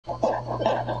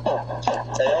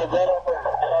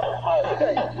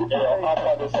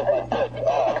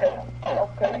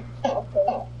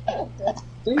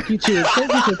Thank you, Cheers.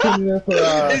 Thank you for tuning in for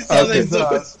It sounds like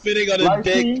someone spitting on a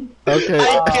dick.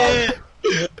 Okay.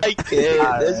 I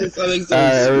can't. This just sounds like someone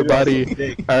Alright, spitting everybody. on a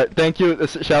dick. Alright, thank you.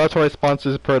 Shout out to our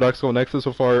sponsors, Paradoxical Nexus,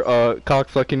 with our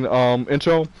cock-sucking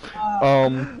intro.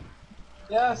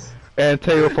 yes. And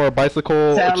Taylor for a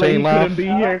bicycle Sadly, chain he laugh. couldn't be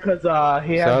here because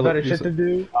he has Sadly, better shit to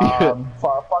do.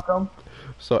 Fuck him.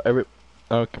 So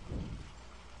okay.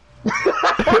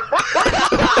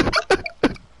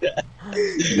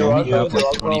 You only have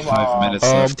like 25 minutes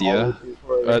left, yeah?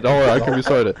 Don't worry, I can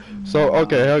restart it. So,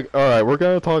 okay, alright, we're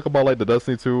gonna talk about like the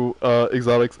Destiny 2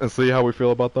 exotics and see how we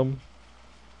feel about them.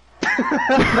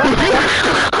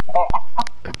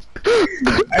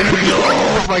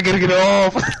 I gotta get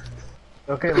off!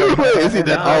 Okay, is he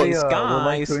dead?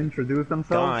 Guys, to introduce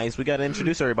themselves. guys, we gotta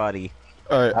introduce everybody.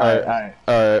 Alright,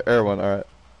 everyone,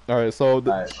 alright, so...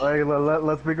 Alright,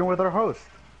 let's begin with our host.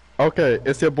 Okay,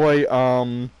 it's your boy,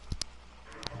 a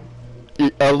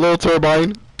little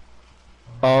turbine.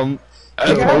 As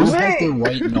host. Has the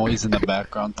white noise in the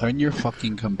background. Turn your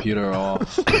fucking computer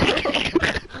off.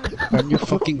 Turn your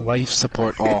fucking life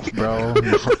support off, bro.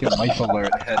 Your fucking life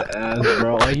alert head ass,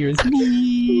 bro. All I hear is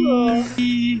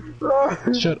me.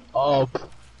 Shut up.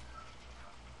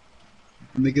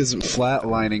 Nigga's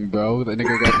flatlining, bro. The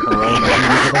nigga got corona.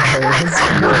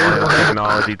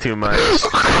 Technology too much.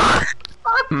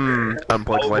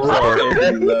 Unplugged life support.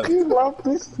 You love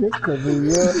this shit to me,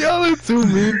 yeah. Y'all are too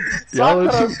mean. Y'all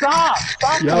are too... Stop!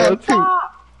 Y'all are too...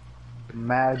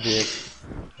 Magic.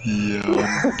 Yo.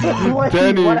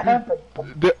 Danny. What happened?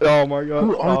 Oh my god.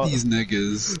 Who are these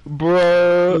niggas?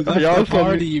 Bro. Y'all are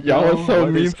so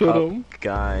What mean is to up, them.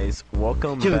 Guys,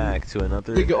 welcome back to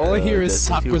another Nigga, all I hear is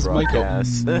Destiny 2 Sakura's mic go.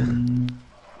 broadcast.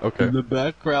 Okay. In the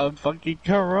background, fucking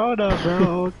corona,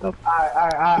 bro. What the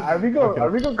Are we gonna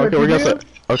Okay, continue? we got set.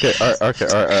 Okay,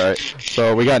 alright.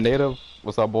 So we got Native.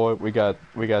 What's up, boy? We got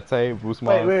Tay, Boost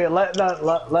Mom. Wait,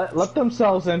 let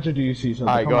themselves introduce you.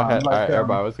 Alright, go ahead. Alright,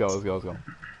 everybody, let's go.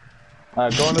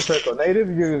 Alright, go in the circle. Native,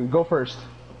 you go first.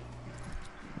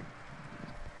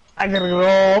 I gotta get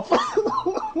off.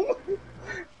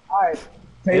 Alright, It is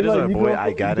Taylor, my you boy, go,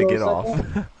 I gotta get off.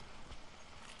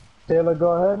 Taylor,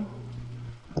 go ahead.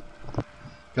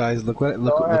 Guys, look what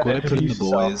I put in the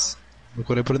boys. Look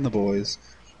what I put in the boys.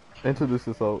 Introduce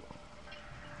yourself.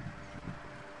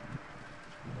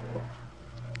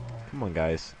 Come on,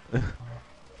 guys.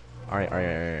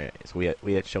 Alright. So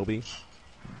we at Shelby.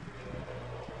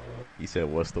 He said,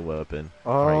 "What's the weapon?"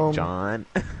 Alright, John.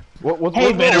 What's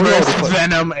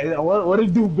Venom. What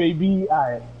it do, baby?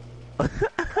 Alright.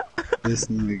 This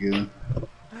nigga.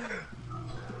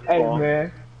 Hey,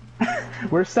 man.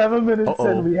 We're 7 minutes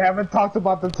in. We haven't talked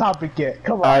about the topic yet.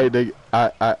 Come on. Alright, nigga.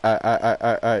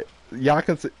 Alright. Y'all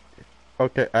can see.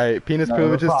 Okay, alright. Penis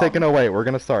privilege is taken away. We're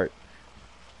gonna start.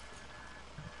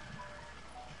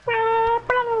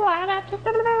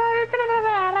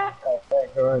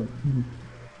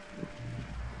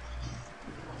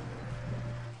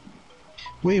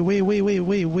 Wait.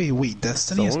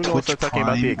 Destiny is So we'll Twitch start talking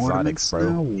Prime about the exotics, ornaments bro.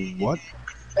 now? What?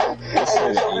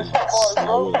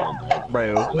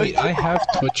 Bro. Wait, I have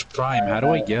Twitch Prime. How do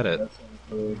I get it?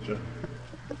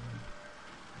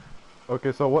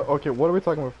 Okay, so what are we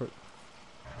talking about first?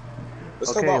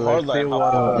 Let's talk about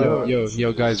Hardline.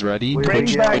 Yo, guys, ready? Bring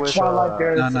Twitch, back Twitch. Twilight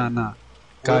Garrison. Nah.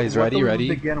 Guys, What ready? do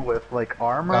we begin with, like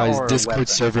armor Guys, or Discord weapon?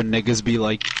 server niggas be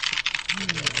like,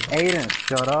 Aiden,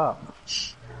 shut up.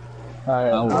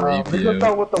 I'll Alright, rape let's you.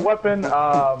 start with the weapon,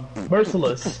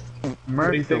 Merciless.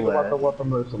 What do you think about the weapon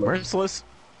Merciless? Merciless.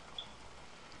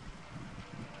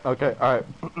 Okay, alright.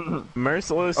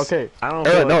 Merciless. Okay. I don't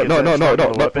feel like no. it's that strong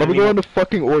of a weapon Let me go anymore. in the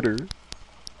fucking order.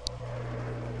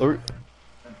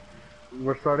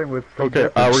 We're starting with. Okay,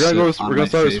 we're gonna start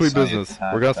with sweet business.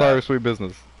 We're gonna start with sweet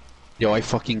business. Yo, I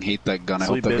fucking hate that gun. I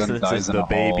Sweet hope that gun business dies is in the a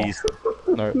hole. baby's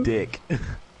Alright, dick. sweet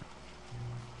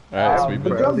The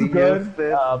business. gun's good,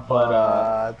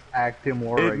 but acting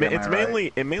more. It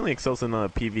mainly excels in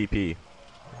PvP.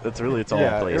 That's really its all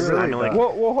Yeah, place. it really I mean, like,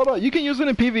 Well, hold on. You can use it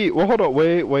in PV. Well, hold on.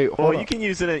 Wait. Hold well, on. you can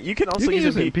use it. You can also You can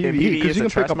use it in PvE, PvE 'cause as you a can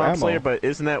trash pick up mob ammo. slayer, but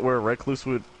isn't that where Recluse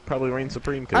would probably reign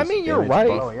supreme? 'Cause I mean, you're damage right,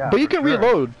 buff. Oh, yeah, but you for can sure.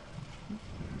 reload.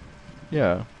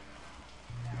 Yeah.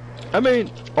 I mean,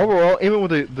 overall, even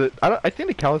with I think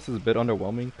the callus is a bit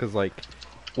underwhelming because like,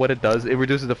 what it does, it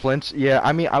reduces the flinch. Yeah,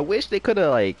 I mean, I wish they could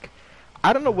have like,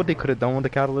 I don't know what they could have done with the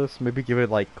catalyst. Maybe give it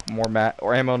like more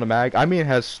or ammo in the mag. I mean, it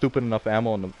has stupid enough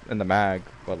ammo in the mag,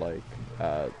 but like,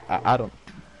 I don't.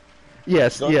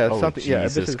 Yes, yeah, Oh, something. Yeah,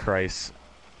 Jesus this is. Christ.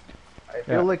 I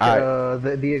feel like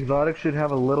the exotic should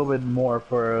have a little bit more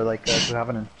for like to have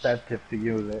an incentive to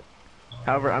use it.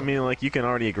 However, I mean, like, you can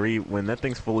already agree, when that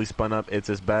thing's fully spun up, it's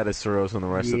as bad as Suros and the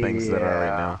rest of things that are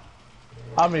right now.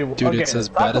 I mean, Dude, okay, it's as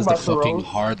bad as the fucking Suros.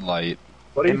 hard light.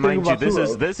 What do you And think mind you,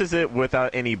 about this is it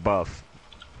without any buff.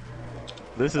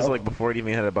 This is like before it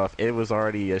even had a buff. It was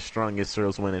already as strong as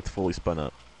Suros when it's fully spun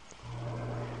up.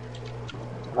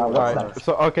 Alright,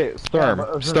 so okay, Sturm.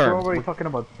 We're already talking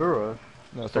about Suros.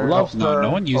 No, No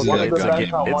one uses that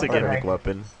gun. It's a gimmick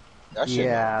weapon. That shit,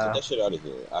 Yeah. get that shit out of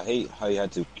here. I hate how you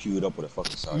had to queue it up with a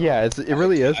fucking sidearm. Yeah, it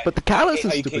really is, but the callus is I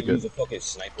hate how you stupid can't good. use a fucking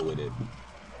sniper with it.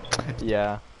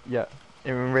 Yeah,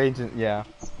 in range, yeah.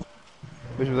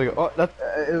 Which was like, oh, that.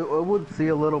 It would see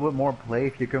a little bit more play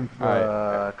if you can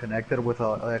Alright. connect it with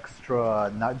an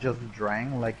extra, not just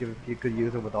Drang, like if you could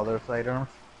use it with other sidearms.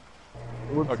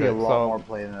 It would see Okay, a lot so- more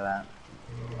play than that.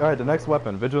 All right, the next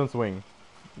weapon, Vigilance Wing.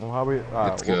 Well, how we?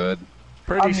 It's good.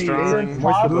 Pretty I mean, strong. it's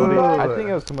What's the ability? Good. I think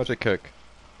it was too much a cook.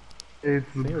 It's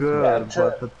think it's good,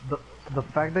 bad. but the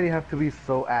fact that you have to be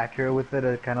so accurate with it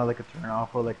is kind of like a turn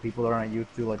off for like people that aren't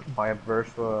used to like fire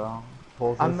burst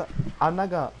pulses. I'm not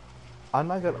gonna.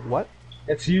 What?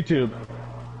 It's YouTube.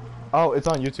 Oh, it's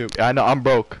on YouTube. Yeah, I know. I'm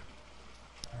broke.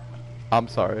 I'm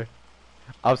sorry.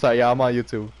 Yeah, I'm on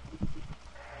YouTube.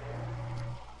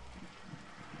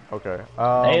 Okay.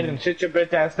 Aiden, sit your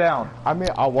bitch ass down. I mean,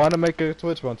 I want to make a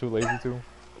Twitch, but I'm too lazy to.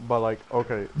 But like,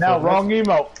 okay. Now, so wrong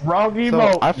emote. Wrong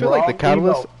emote. So I feel like the wrong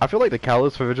catalyst. emote. I feel like the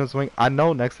catalyst for Vigilance Wing. I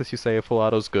know Nexus, you say full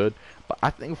auto's good, but I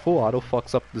think full auto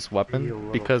fucks up this You weapon little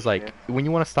because like shit. when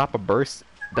you want to stop a burst,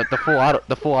 the full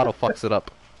auto fucks it up.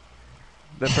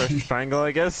 The first triangle,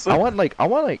 I guess. I want like.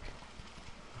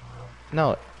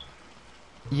 No.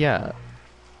 Yeah.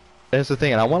 That's the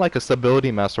thing, and I want like a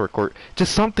stability master court,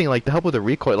 just something like to help with the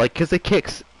recoil, like because it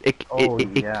kicks,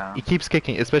 yeah. it keeps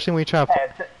kicking, especially when you try to. Hey,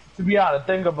 to be honest,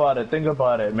 think about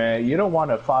it, man. You don't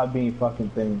want a 5-beam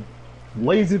fucking thing.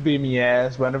 Laser beam your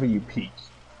ass whenever you peek.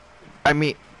 I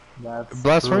mean, That's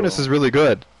Blast true. Furnace is really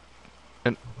good,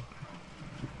 and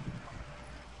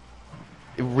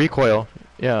recoil,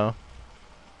 yeah.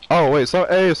 Oh wait, so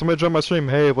hey, somebody joined my stream.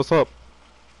 Hey, what's up?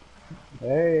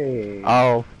 Hey.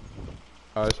 Oh.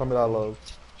 Alright, show me that love.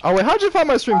 Oh wait, how'd you find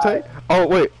my stream, Tay? Oh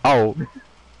wait, oh.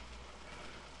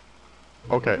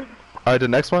 Okay. Alright, the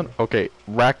next one. Okay,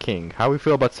 Rat King. How we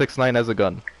feel about 6ix9ine as a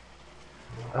gun?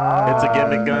 It's a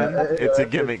gimmick gun. It's a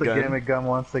gimmick It's a gun. gimmick gun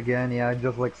once again, yeah,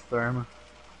 just like Sturm.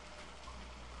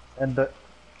 And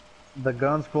the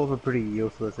gun scrolls are pretty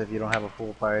useless if you don't have a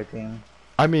full fire team.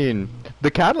 I mean, the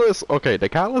Catalyst. Okay, the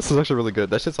Catalyst is actually really good.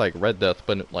 That's just like Red Death,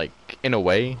 but like in a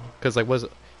way, because like was.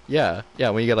 Yeah,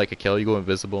 when you get like a kill, you go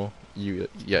invisible. You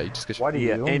just get. Why do you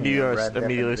Yeah, do and me, you Red Death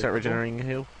immediately start Invisible? regenerating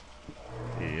health.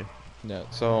 Yeah. Yeah.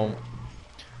 So,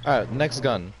 alright, next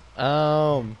gun.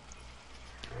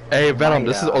 Hey Venom,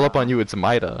 this is all up on you. It's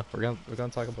Mida. We're gonna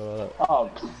talk about that.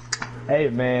 Oh, hey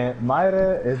man,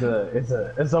 Mida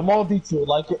is a multi-tool,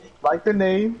 like the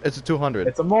name. It's a 200.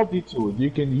 It's a multi-tool. You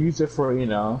can use it for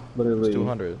literally. It's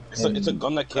 200. It's a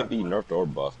gun that can't be nerfed or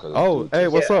buffed. Cause Oh, hey,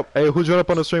 what's up? Hey, who joined up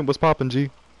on the stream? What's poppin', G?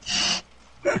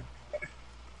 Hey,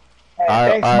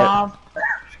 Alright, thanks, Mom.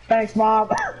 Thanks, Mom.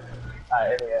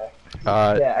 Alright, yeah.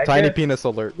 Yeah, I Tiny guess- penis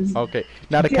alert. Okay,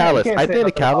 now the You Callus. can't I say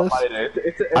think the nothing about Callus. Mida.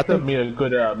 It's I a think-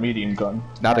 good medium gun.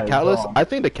 Now the Alright, Callus. so- I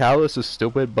think the Callus is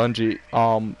stupid, Bungie.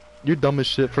 You're dumb as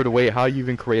shit for the way how you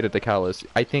even created the Callus.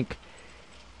 I think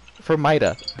for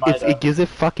Mida, it gives it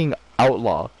fucking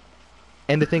outlaw.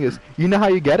 And the thing is, you know how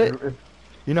you get it?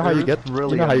 You know how you get? It's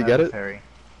really You know how you get it? unnecessary.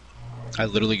 I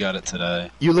literally got it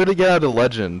today. You literally get out of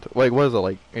Legend. Like what is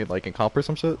it like in comp or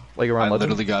some shit? Like I around Legend?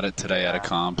 literally got it today at a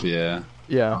comp, yeah. I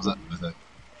Yeah. was done with it.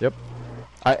 Yep.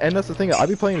 And that's the thing. I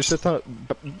be playing a shit ton,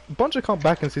 bunch of comp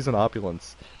back in Season of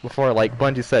Opulence before like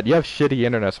Bungie said, you have shitty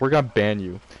internet, so we're gonna ban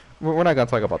you. We're not gonna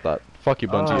talk about that. Fuck you,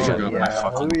 Bungie. Oh, again. yeah. my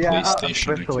fucking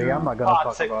PlayStation Officially, account. I'm not gonna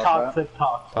Toxic, talk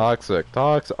about toxic.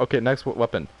 Toxic. Okay, next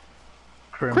weapon.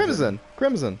 that.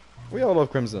 Crimson. We all love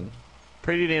Crimson.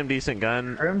 Pretty damn decent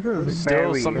gun. Crimson is Still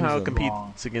very somehow Crimson.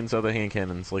 competes against other hand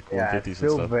cannons like Yeah, 150s it's and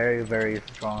still stuff. very, very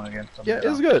strong against them. Yeah,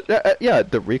 it's good. Yeah,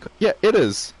 the recoil. Yeah, it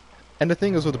is. And the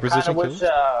thing is with the precision kills.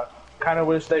 Kind of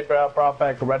wish they brought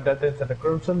back Red Death into the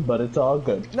Crimson, but it's all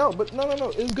good. No,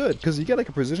 it's good because you get like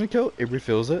a precision kill, it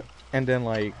refills it, and then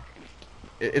like,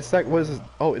 it's like what is this?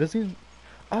 Oh, it doesn't even.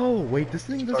 Oh wait, this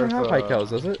thing doesn't have high cows,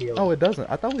 does it? heal. Oh, it doesn't.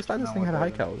 I thought this No, thing it had high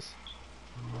doesn't. cows.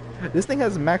 This thing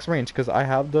has max range because I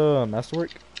have the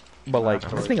masterwork, but like this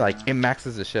Masterwork, thing like yeah. it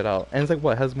maxes the shit out, and it's like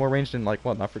what has more range than like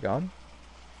what Not Forgotten?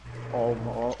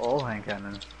 All hand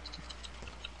cannons.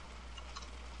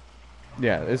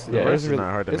 Yeah, it's The rest is really,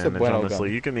 not hard to it's a manage. bueno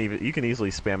Honestly, gun. you can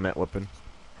easily spam that weapon.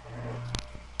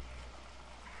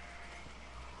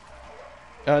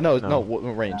 No,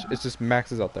 range. It just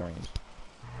maxes out the range.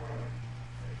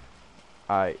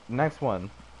 Alright, next one.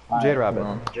 Jade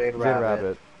Rabbit. Jade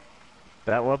Rabbit.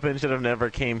 That weapon should have never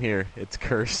came here. It's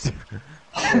cursed.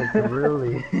 It's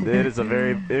really. It is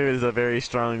a very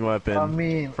strong weapon. I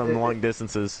mean, from long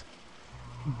distances.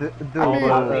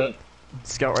 Although,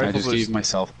 Scout I rifles just gave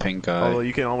myself pink eye. although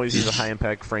you can always use a high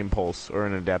impact frame pulse or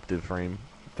an adaptive frame.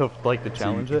 To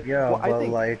challenge it. yeah, Well, but I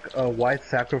think, like, why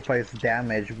sacrifice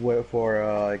damage for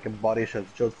like body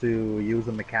shots just to use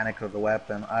the mechanics of the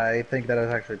weapon? I think that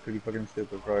is actually pretty fucking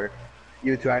stupid for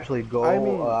you to actually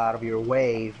go out of your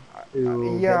way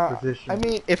to get position. I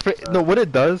mean, if it, no, what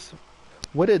it does,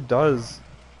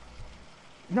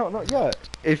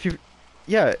 if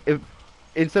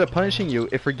instead of punishing you,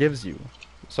 it forgives you.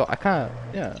 So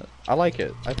I like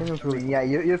it. I think it's really. Yeah,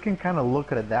 you can kind of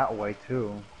look at it that way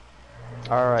too.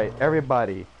 All right,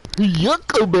 everybody.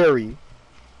 Yuccoberry.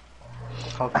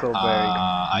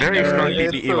 Huckleberry. Very strong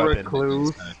It's PvE a weapon. recluse.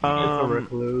 It's a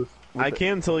recluse. I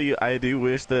can tell you, I do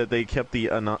wish that they kept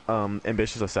the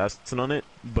ambitious assassin on it,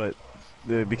 but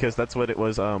because that's what it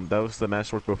was. That was the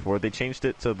masterwork before they changed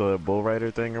it to the bull rider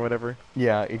thing or whatever.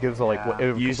 Yeah, it gives like Yeah.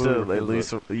 it You used to completely at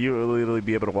least removes you would literally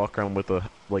be able to walk around with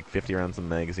like 50 rounds in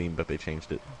the magazine, but they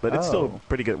changed it. But it's still Oh. a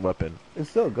pretty good weapon. it. It's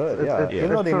still good. It's- Yeah, it's- even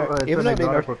though they it's even an though they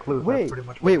exotic nerf. recluse, that's Wait, pretty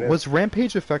much what wait, it is. was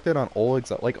Rampage affected on all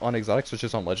on exotics or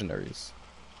just on legendaries?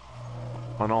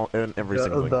 On every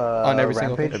single thing. On every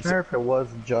single thing. Rampage nerf, it was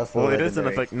just. Well, the it doesn't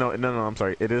legendary. affect. No, I'm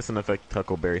sorry. It doesn't affect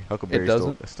Huckleberry. Huckleberry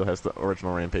doesn't? still has the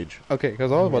original Rampage. Okay,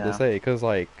 because I was about to Yeah. say,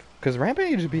 because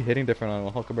Rampage would be hitting different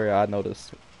on Huckleberry. I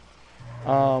noticed.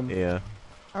 Yeah.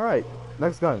 All right,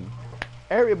 next gun.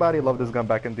 Everybody loved this gun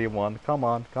back in D1. Come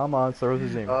on, Service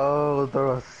Regime. Oh,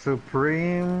 the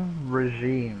Supreme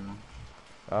Regime.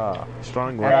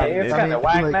 Strong Hey, weapon. it's It- kind of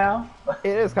whack like- now. It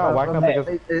is kind of whacked up because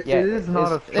It yeah, is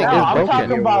not a it's- strong. it No, is I'm broken.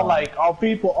 talking about like all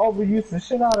people overuse the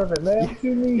shit out of it, man. What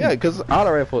you mean? yeah, because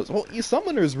auto rifles. Well,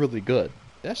 Summoner is really good.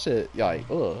 That shit, like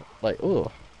ugh.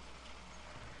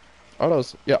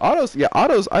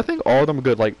 Autos. I think all of them are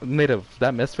good. Like native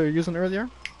that Misfit you're using earlier.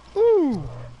 Ooh.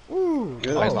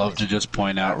 I'd love to just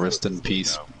point out, rest in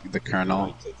peace, the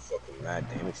Colonel. Take fucking mad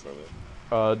damage from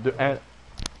it. And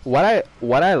what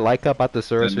I like about the The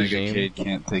Service nigga regime. kid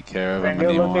can't take care of him And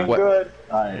you're looking anymore. good.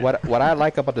 Alright. What I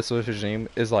like about the Service regime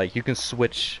is like you can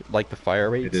switch like the fire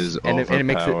rates. It is and it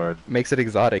overpowered. makes it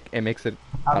exotic. It makes it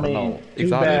I don't know too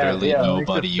exotic. bad. Literally Yeah,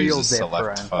 nobody makes it feel uses select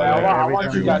different. fire. I want you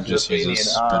Everyone guys' just uses opinion.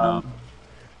 spin up.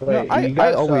 No, Wait, I you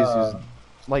guys, always use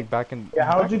like back in. Yeah,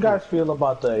 how would you guys feel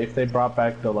about if they brought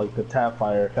back the tap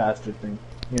fire faster thing?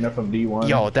 You know, from D1.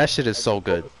 Yo, that shit is so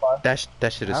good. That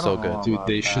shit is I so don't good. know. Dude, about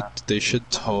they should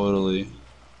totally.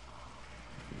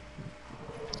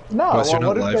 No, Wes, you're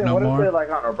what not if live they, no what more? if they like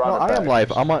on a No, brought it I am back?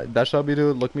 live. I'm on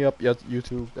Thatshelbydude. Look me up. Yes,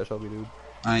 YouTube. Thatshelbydude.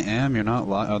 I am. You're not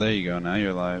live. Oh, there you go. Now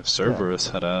you're live. Cerberus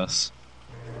had ass.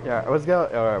 Yeah, let's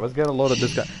get a load of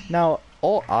this guy. Now,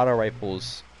 all auto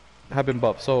rifles have been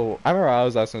buffed. So I remember I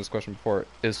was asking this question before.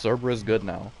 Is Cerberus good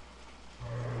now?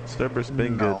 Cerberus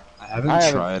been good. No. I haven't I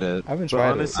haven't- tried it. I haven't But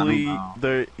tried honestly, I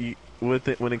there with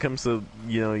it when it comes to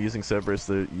using Cerberus,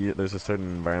 there's a certain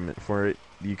environment for it.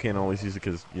 You can't always use it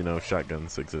because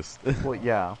shotguns exist. it. Well,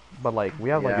 yeah, but like we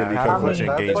have like Yeah, the I mean, catalyst. that's like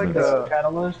Like engagements. the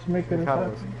catalyst to make it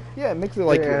Catalyst. Yeah, it makes it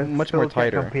like Yeah, much still more can't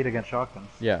tighter. Compete against shotguns.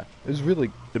 Yeah, it's really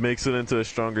It makes it into a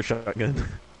stronger shotgun.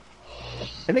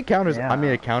 and it counters. I mean,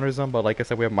 Yeah. it counters them, but like I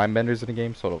said, we have mind benders in the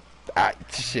game, so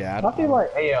yeah. I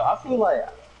feel like,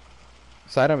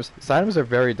 Sidearms are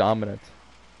very dominant.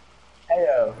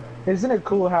 isn't it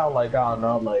cool how I don't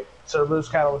know, Cerberus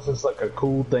catalyst is like a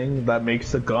cool thing that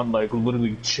makes the gun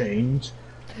literally change.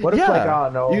 What if Yeah, I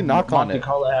don't know, you knock on Monte it.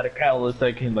 Carlo had a catalyst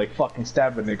that can fucking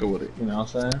stab a nigga with it? You know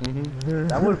what I'm saying? Mm-hmm.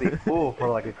 That would be cool for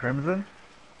like a Crimson.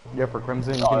 Yeah, for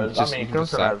Crimson, you Oh, can just, you can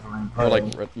just Crimson has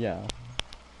or an yeah.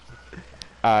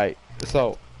 Alright,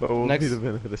 so But we'll Next- be the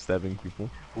benefit of stabbing people.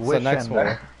 next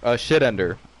Ender. one, shit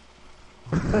ender.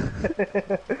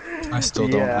 I still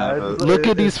don't have it. Look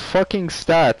at these fucking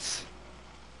stats.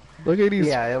 Look at these.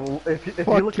 Yeah, if you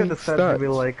look at the fucking stats, you'll be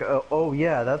stats. like, oh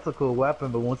yeah, that's a cool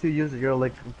weapon, but once you use it, you're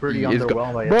like pretty It's go-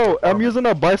 underwhelmed by it. Bro, I'm using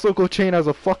a bicycle chain as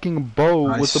a fucking bow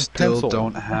I with a still pencil.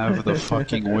 don't have the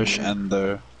fucking wish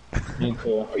ender. Me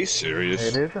too. Are you serious?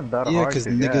 It isn't that Yeah, hard because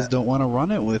to niggas get. don't want to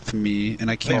run it with me, and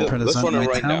I can't let's present run it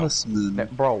my right now. talisman.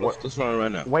 Bro, Let's run it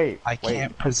right now. wait, I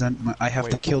can't present my. I have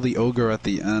to Wait. kill the ogre at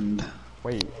the end.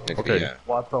 wait. Nigga, Okay. Yeah.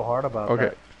 What's so hard about Okay.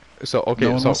 that? So No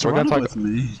one wants to we're run gonna it talk. with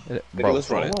me. Nigga, Bro, let's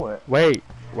run it. Follow it. wait.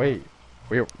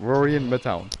 We're already in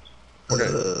Midtown.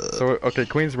 Okay,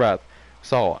 Queen's Wrath.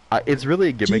 So it's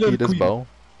really gimmicky. This bow,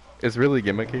 it's really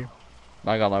gimmicky.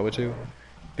 Not gonna lie with you,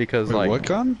 because Wait, like what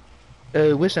gun?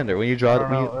 Wish Ender. When you draw,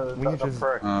 when you the just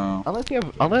perk.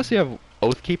 unless you have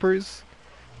Oath Keepers,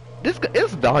 it's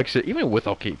dog shit. Even with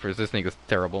Oath Keepers, this thing is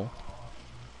terrible.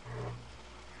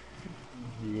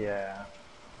 Yeah.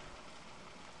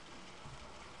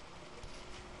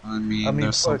 I mean,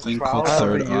 there's for something trial called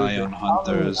Third review, Eye on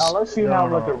Hunters. Unless you No,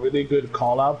 have like no. a really good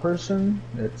call out person,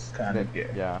 it's kind of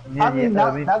good. Yeah. Yeah, I mean,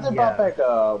 not yeah. about like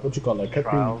what you call it,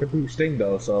 Trial. Capri Sting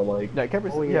though. So like, Yeah,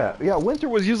 Kemper's, Oh, yeah, yeah. Winter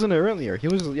was using it earlier. He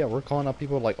was, we're calling out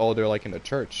people like, oh, they're like in the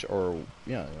church, or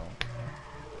yeah,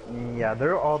 Yeah,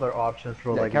 there are other options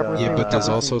for Yeah, like Capricorn- Yeah, but there's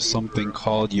Uh, also something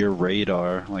called your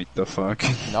radar. Like the fuck.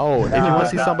 No, if you want to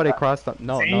see nah, somebody nah. cross the,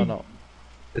 no.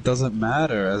 It doesn't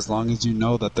matter as long as you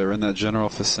know that they're in that general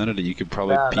vicinity. You could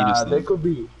probably nah, penis they them. could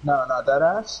be that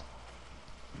ass.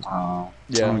 Oh,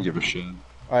 Yeah. I don't give a shit.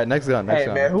 All right, next gun. Hey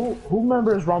man, who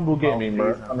remembers Rumble Gaming,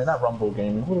 bro? I mean, not Rumble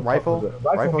Gaming. Who the fuck Rifle? was it?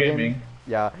 Rifle Gaming. Gaming?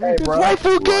 Yeah. Hey, bro.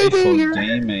 Rifle Rifle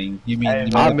gaming. You mean, Hey,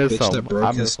 you I mean the miss bitch him. that broke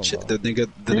I his miss him, the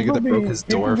nigga that broke his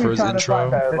door for his intro?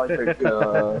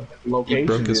 He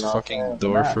broke his fucking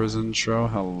door for his intro.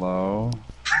 Hello.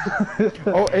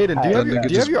 Oh, Aiden, do you That have nigga do you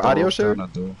just have your audio broke shared? down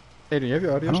a door. Aiden, you have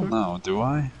your audio I don't shared? know. Do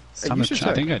I? It's Hey, time you to should check. I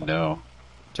check. think I know.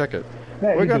 Check it.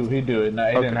 Yeah, We got- he do it. No,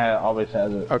 Okay. Aiden always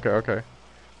has it. Okay. All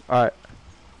right.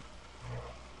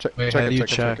 Check. Wait, check how it, do you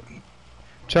check it.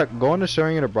 Check. Go into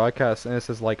sharing in a broadcast, and it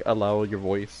says like allow your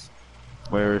voice.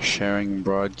 Where is sharing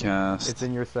broadcast? It's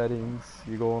in your settings.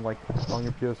 You go on like on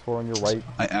your PS4 on your right.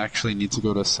 I actually need to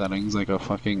go to settings like a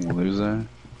fucking loser.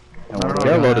 And where do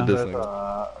Yeah, I loaded go? this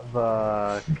There's,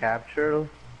 the capture,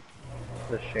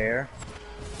 the share.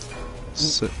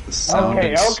 Sound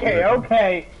and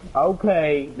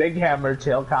Okay. Big Hammer,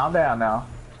 chill, calm down now.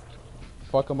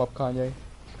 Fuck them up, Kanye.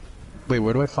 Wait,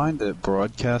 where do I find it?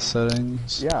 Broadcast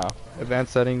settings? Yeah,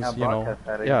 advanced settings. Yeah, You know. broadcast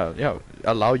settings. Yeah.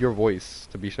 Allow your voice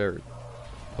to be shared.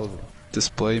 Totally.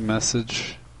 Display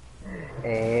message?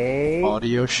 Hey.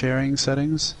 Audio sharing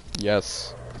settings?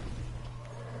 Yes.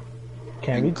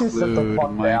 Can we just sit the Include fuck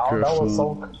down? That was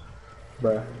so, microphone.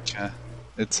 bruh. Okay.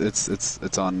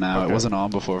 It's on now. Okay. It wasn't on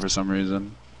before for some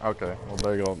reason. Okay. Well,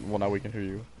 there you go. Well, now we can hear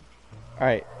you. All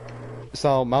right.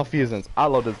 So malfeasance. I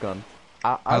love this gun.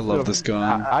 I love this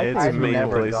gun. I It's think main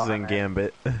never places gotten in it.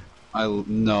 Gambit.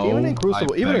 No. even in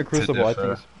Crucible. I Even in beg to Crucible, I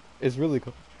differ. think it's really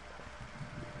cool.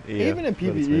 Yeah, Even in but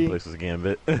it's PvE main places in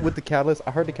Gambit. With the catalyst,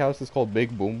 I heard the catalyst is called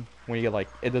Big Boom. When you get like,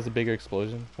 it does a bigger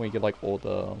explosion. When you get like old.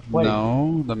 Wait.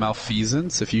 No, the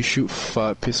malfeasance. If you shoot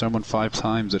someone 5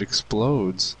 times, it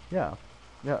explodes. Yeah.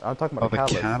 I'm talking Oh, about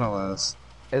the the catalyst. catalyst.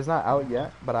 It's not out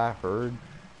yet, but I heard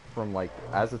from like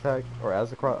Azatec or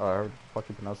Azacross. I heard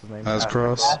fucking pronounce his name.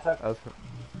 Ascross.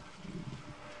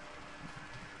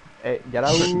 Hey, get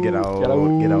out! Get out, Get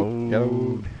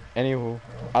out! Anywho,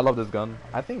 I love this gun.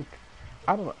 I don't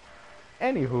know.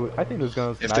 Anywho, I think this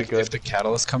gun is not good. If the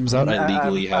catalyst comes out, I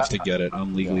legally have to get it.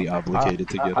 I'm legally obligated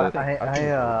to get it.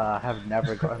 I have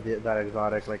never gotten that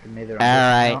exotic, like neither. on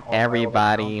Alright, this account or my other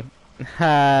everybody. account.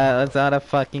 Let's all the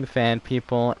fucking fan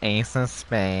people. Ace of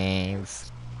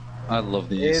Spades. I love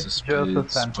the Ace of It's Spades,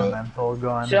 just a sentimental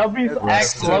gun. Shelby's It's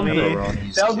ex just- loves it.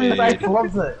 Pepperoni's Shelby's ex kid.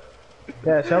 loves it.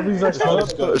 Yeah, Shelby's ex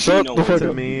loves it. Shut the fuck To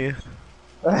up. me, Rest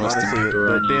honestly, in the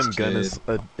Pepperoni's damn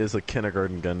gun kid. is a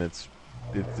kindergarten gun. It's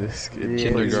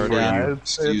Kindergarten. Yeah,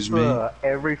 Excuse it's, me?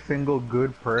 every single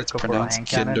good perk It's for a pronounced hand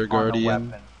cannon on a kindergarten.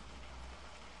 weapon.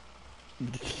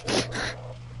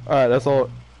 Alright, that's all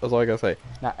I gotta say.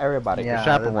 Now everybody, Yeah,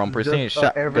 chaperone, it's pristine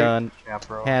just, every shotgun,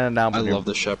 chaperone. handing down. I from your- love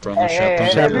the chaperone. Hey, The hey, hey,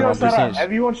 chaperone. everyone shut up. percentage.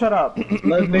 Everyone shut up.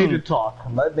 Let native talk.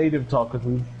 Let native talk, cause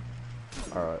we.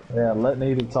 Alright. Yeah, let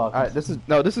native talk. Alright, this is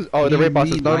the do raid you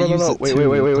bosses. mean? No, I no, no, use no. it Wait, too,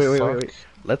 wait. what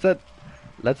the fuck?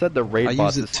 Let's let the I raid use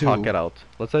bosses it too. talk it out.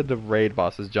 Let's let the raid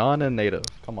bosses, John and Native.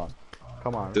 Come on.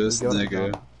 This Let's go,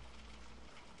 nigga. John.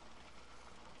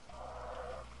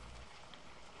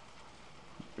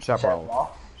 Chaperone.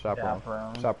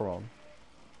 Chaperone.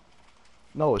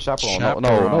 No, chaperone.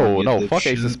 Chaperone, No. you Fuck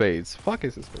Ace of dipshit. Spades. Fuck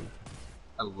Ace of Spades.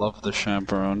 I love the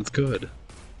chaperone. It's good.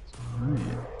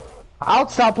 I'll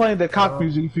stop playing the cock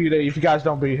music if you guys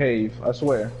don't behave. I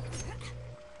swear.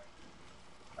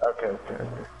 Okay.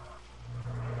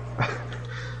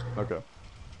 Okay.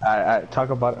 Alright. Talk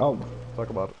about it. Oh, Talk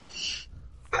about it.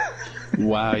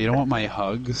 Wow, you don't want my The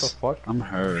hugs? fuck? I'm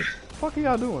hurt. What the fuck are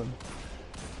y'all doing?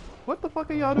 What the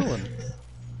fuck are y'all doing?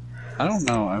 I don't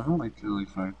know. I've only really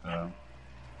fucked up.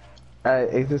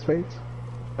 Ace of Spades.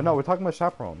 No, we're talking about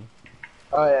chaperone.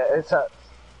 Oh yeah, it's a.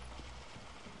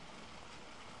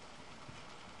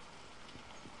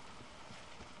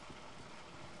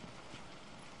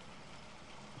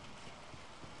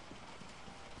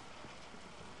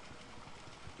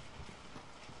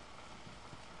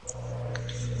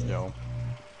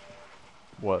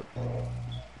 What?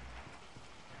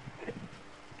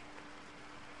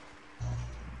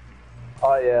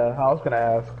 Oh yeah, I was gonna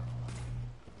ask.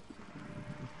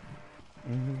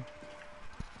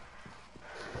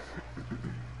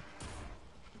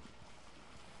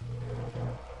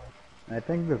 I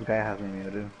think this guy has me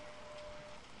muted.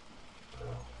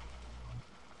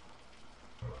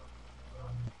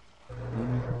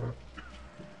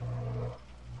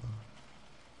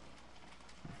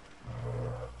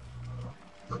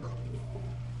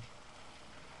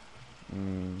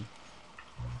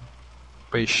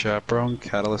 Wait, chaperone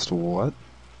catalyst what?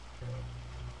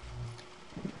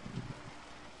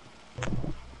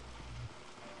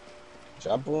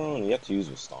 Chaperone, you have to use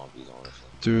with stompies, honestly.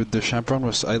 Dude, the chaperone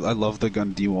was. I love the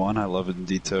gun D1. I love it in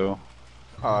D2.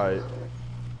 Alright.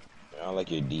 I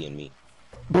like your D and me.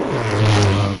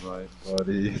 Alright,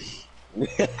 buddy.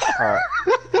 Alright.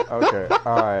 Okay.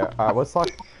 Alright. Let's talk.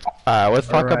 Let's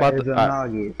talk about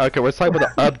the. Okay, let's talk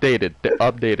about the updated. The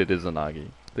updated Izanagi.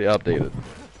 The updated.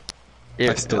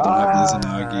 I still don't have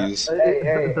Izanagi's.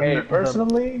 Hey,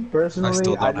 personally,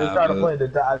 I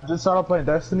just started playing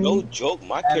Destiny. No joke,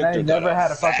 my and character I never had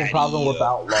a fucking problem with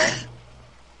Outlaw.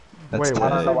 Wait, what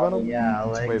did you say, Venom? Yeah,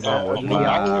 like, Wait, Venom, the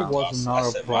Outlaw was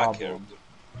not a problem.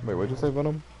 Wait, what'd you say,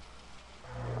 Venom?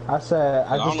 I said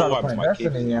I just started playing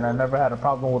Destiny, and I never had a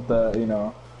problem with the, you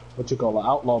know, what you call the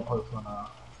Outlaw person.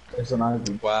 It's an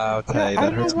Ivy. Wow, Tay,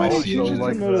 that hurts my feelings.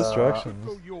 Like no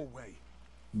distractions.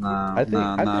 Nah, I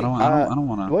don't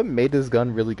wanna. What made this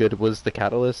gun really good was the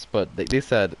catalyst, but they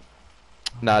said,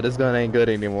 nah, this gun ain't good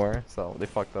anymore, so they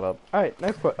fucked it up. Alright,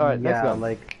 next gun.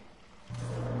 Like,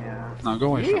 yeah. No, go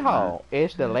away from Yeehaw!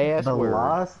 It's the last The word.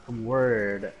 last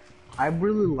word. I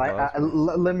really like.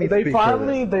 Let me. They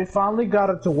finally got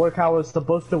it to work how it's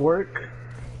supposed to work.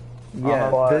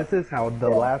 Yeah, this is how the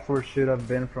last word should have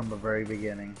been from the very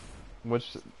beginning.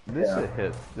 Which this should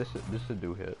hit. This should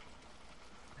do hit.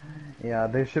 Yeah,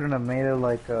 they shouldn't have made it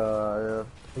like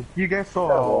you guys saw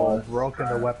how broken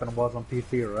the weapon was on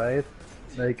PC, right?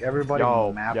 Like everybody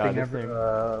mapping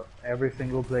every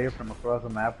single player from across the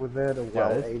map with it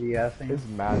while ADSing. It's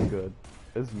mad good.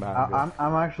 It's mad good.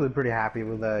 I'm actually pretty happy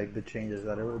with the changes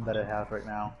that it has right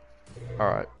now.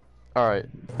 Alright.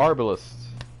 Arbalist.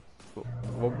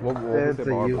 It's a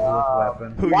useless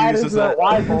weapon. Why is it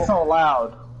so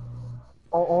loud?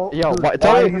 Yo,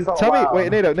 tell me,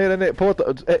 wait, Native, pull out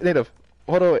the, Native,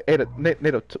 hold on, wait,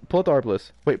 Native, pull out the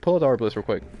Arbalist. Wait, pull out the Arbalist real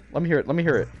quick. Let me hear it.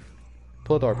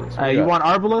 Pull out the Arbalist. Hey, you want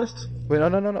Arbalist? Wait, no.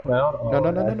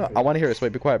 No. I want to hear this.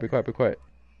 Wait, be quiet.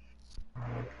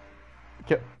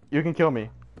 You can kill me.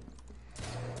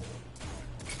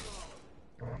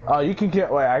 Oh, you can get.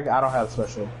 Wait, I don't have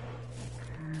special.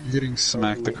 You're getting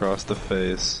smacked across the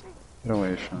face. Get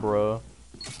away from. Bruh.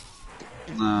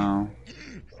 No.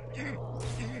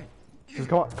 Just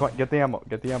come on, get the ammo.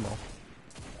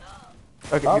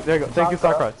 Okay, there you go. Thank you,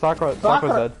 Sakura. Sakura's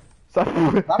dead. I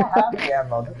don't have the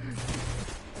ammo.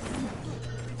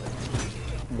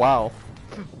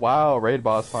 Wow, raid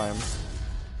boss time.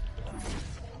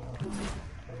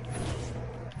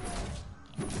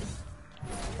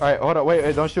 Alright, hold on,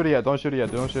 wait, don't shoot it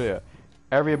yet.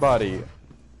 Everybody.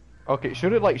 Okay,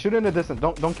 shoot it in the distance.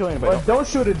 Don't kill anybody. But don't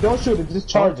shoot it. Just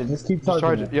charge it. Just keep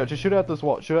charging it. Yeah, just shoot it at this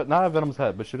wall. Shoot it not at Venom's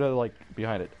head, but shoot it like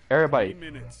behind it. Everybody.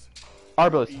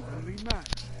 Arbalist.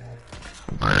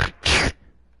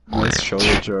 Nice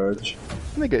shoulder charge.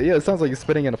 Nigga, yeah, it sounds like you're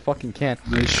spitting in a fucking can.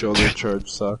 Nice shoulder charge,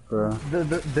 Sakura.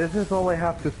 This is all I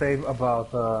have to say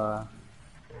about the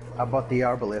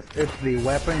Arbalist. It's the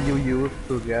weapon you use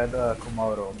to get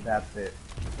Komodo. That's it.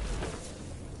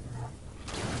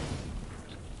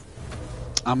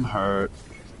 I'm hurt.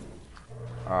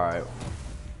 Alright,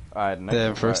 next.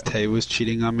 Yeah, first Tay was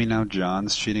cheating on me, now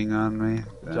John's cheating on me.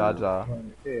 Jaja.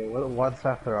 Hey, what's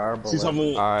after Arbalist?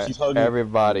 Alright,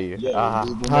 everybody.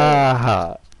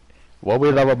 What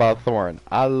we love about Thorn.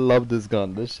 I love this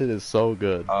gun. This shit is so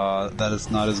good. That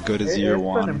is not as good as year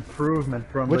one. It's an improvement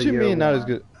from what you mean not as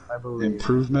good?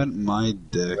 Improvement? My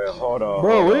dick. Wait, hold on.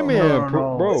 Bro, what do you mean?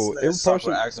 Bro, it's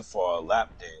partial asking for a lap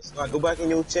dance. Like, go back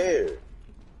in your chair.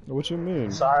 What you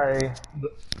mean? Sorry.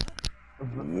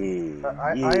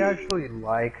 I actually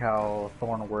like how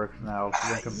Thorn works now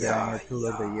when comparing it to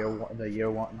like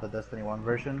the Destiny 1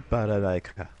 version. But I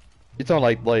like. It's on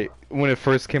like when it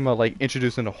first came out, like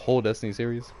introducing the whole Destiny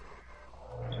series.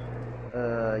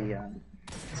 Yeah.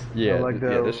 Yeah, like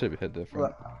this should hit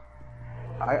different.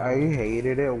 I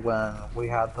hated it when we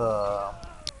had the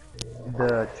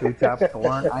 2-tap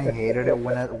Thorn. I hated it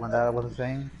when that was a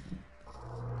thing.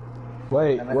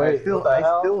 Wait. I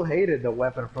still hated the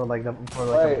weapon for like a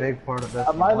big part of this.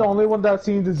 Am I the only one that's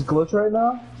seeing this glitch right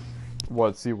now?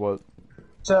 What? See what?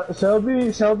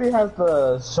 Selby has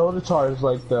the shoulder charge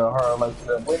like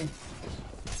the wing.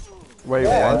 Wait,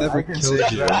 I what? never killed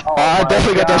you. Oh I my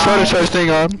definitely got that shoulder God. charge thing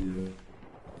on.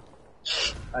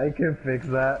 I can fix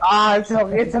that. Ah, it's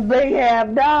a big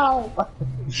hand now.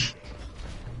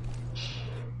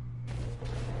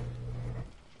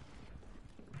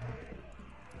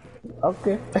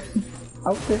 Okay.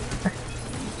 Okay.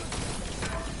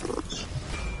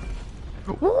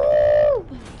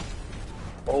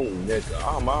 Oh,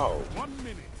 nigga, I'm out. 1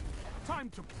 minute. Time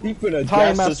to He finna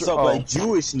Time gas master- us up oh. like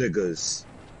Jewish niggas.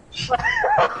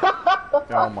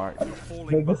 Oh my.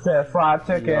 Nigga said fried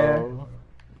chicken. Yo.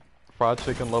 Fried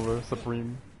chicken lover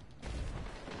supreme.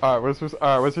 Alright, what's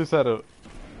your setup?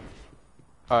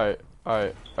 Alright.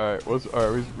 What's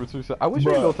your setup? I wish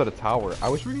we could go to the tower. I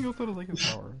wish we could go to the Lakers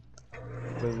tower.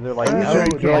 They're like,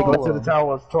 They're like, to the tower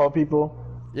was 12 people.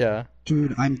 yeah.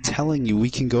 Dude, I'm telling you, we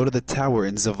can go to the tower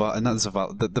in Zavala, not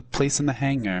Zavala, the place in the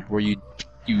hangar where you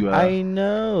I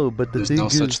know, but the there's thing no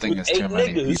is, such thing as too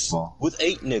many people. With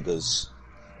 8 niggas.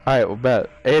 Alright, well, bet.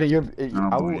 Aiden, don't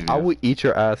believe I you. will eat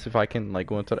your ass if I can like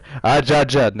go into the.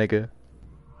 Jad, nigga.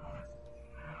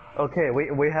 Okay,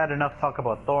 we had enough talk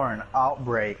about Thorn.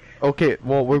 Outbreak. Okay,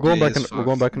 well we're going Gay back in as we're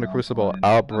going back in the fuck. Crucible. No,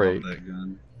 I love Outbreak. that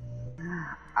gun.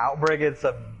 Outbreak, it's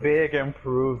a big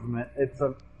improvement. It's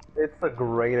a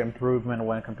great improvement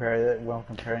when comparing it When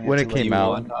to it came like, out,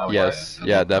 one tower. yes, I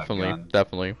yeah, love that definitely, gun.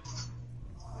 definitely.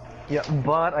 Yeah,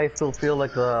 but I still feel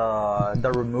like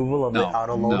the removal of the No,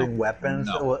 auto-loading no, weapons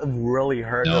no. really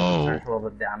hurt No. the potential of the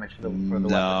damage for the weapon.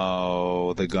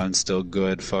 No, the gun's still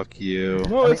good. Fuck you.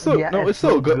 No, I it's mean, still yeah, no, it's it's still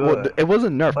still good. Well, good. it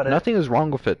wasn't nerfed. But Nothing is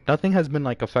wrong with it. Nothing has been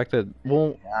like affected.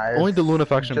 Well, Yeah, only the it's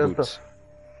Lunafaction just boots.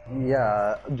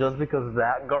 Yeah, just because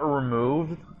that got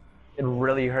removed, it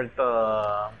really hurt the.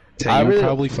 I You're really-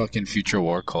 probably fucking Future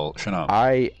War Cult. Shut up.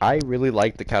 I really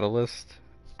like the catalyst.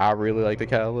 I really like the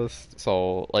catalyst.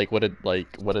 So like what it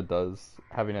does,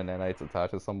 having a nanites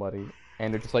attached to somebody,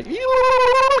 and they're just like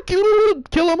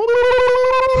kill him.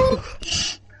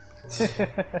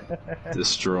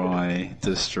 Destroy.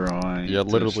 Yeah,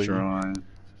 literally. Destroy.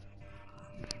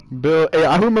 Bill,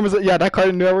 hey, who remembers that? Yeah, that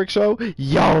Cartoon Network show.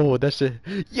 Yo, that shit.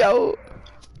 Yo.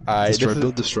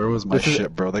 Destroy was my this is-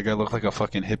 shit, bro. That guy looked like a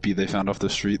fucking hippie they found off the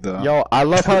street, though. Yo, I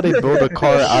love how they build a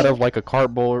car out of like a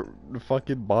cardboard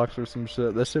fucking box or some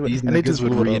shit. That shit. These And they niggas just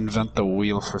would blew it up. reinvent the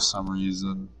wheel for some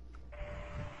reason.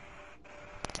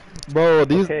 Bro,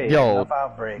 these Okay, yo, enough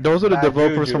Outbreak. those are the Bad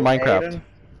developers Juju. from Minecraft.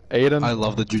 Aiden, I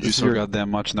love the Juju This is so your-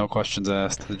 goddamn much, no questions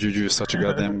asked. The Juju is such a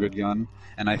goddamn good gun,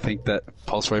 and I think that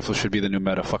pulse rifles should be the new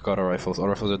meta. Fuck auto rifles. Auto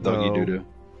rifles are doggy No. doo-doo.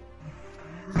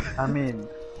 I mean,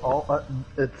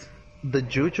 it's the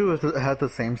Juju has the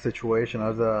same situation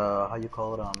as how you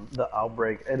call it the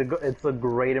Outbreak. It's a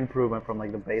great improvement from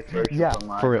like the base version. yeah,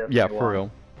 from, for real, Destiny yeah, 1. for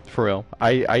real, for real.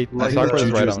 I Like I think Sakura the is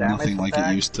Juju right is on. damage nothing like it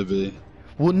attack? used to be.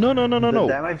 Well, no. The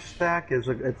damage stack is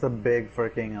it's a big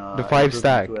freaking The 5 improvement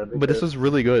stack, to it but this because- is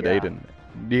really good, yeah. Aiden.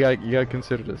 You gotta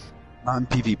consider this. Not in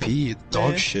PvP, it's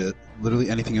dog Eh. shit.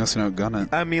 Literally anything else can outgun it.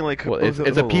 I mean, like, Well, it's a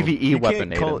hold on. PvE You weapon,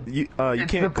 can't call, Aiden. you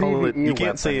It's can't the call it. PvE You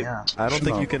can't say. weapon, I don't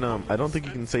think No. you can. I don't think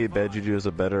you can say Bad Juju is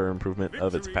a better improvement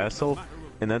of its past self,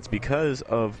 and that's because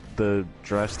of the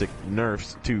drastic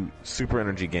nerfs to super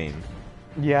energy gain.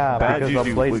 Yeah, Bad because Juju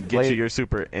of Blaze, would get you your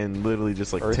super and literally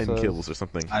just like 10 Ursa's- kills or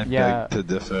something. I Yeah. beg to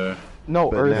differ. no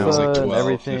but now it's Ursa like and 12,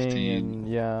 everything, 15. and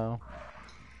yeah.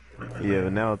 Yeah,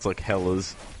 but now it's like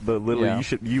hellas. But literally,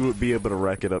 Yeah. you would be able to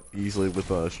rack it up easily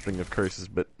with a string of curses.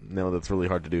 But now that's really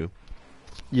hard to do.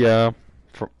 Yeah.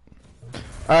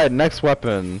 Alright, next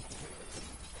weapon.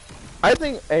 I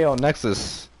think AO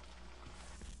Nexus.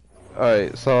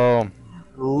 Alright, so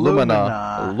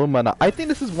Lumina. I think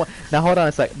this is one. Now hold on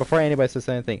a sec. Before anybody says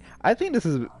anything, I think this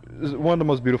is one of the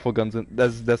most beautiful guns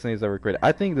that Destiny's ever created.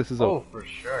 I think this is Oh, for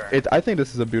sure. I think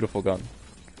this is a beautiful gun.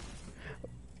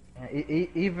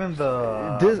 Even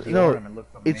the This the no, ornament looks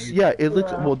it's amazing. yeah. It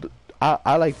looks well.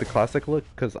 I like the classic look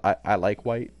because I like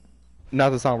white.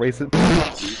 Not to sound racist.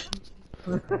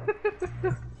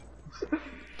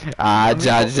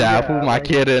 yeah, who am I like,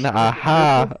 kidding?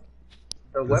 Aha.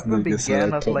 The This weapon nigga said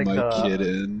began I as put like my a kid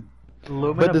in.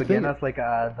 Lumina But the began thing- as like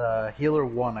the healer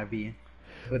wannabe,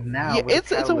 but now Yeah, with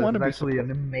it's a Catalyst, wannabe actually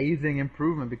an amazing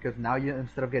improvement because now you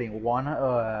instead of getting one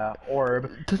orb,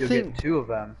 The you thing- get two of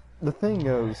them. The thing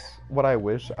is, what I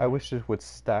wish it would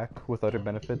stack with other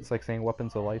benefits, like saying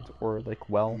weapons of light or like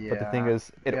well. But the thing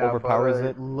is, it Yeah, overpowers but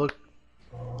it. Look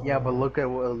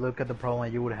at the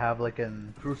problem. You would have like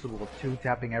in Crucible two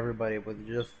tapping everybody with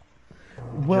just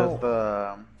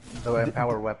Well, just the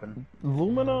empower weapon.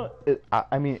 Lumina,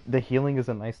 I mean, the healing is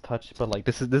a nice touch, but like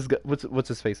what's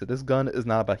his face? This gun is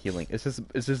not about healing. It's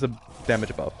just a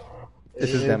damage buff.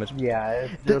 It's just damage. Yeah,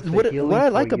 it's The- just what- healing what I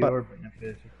for like about- your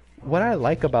benefit. What I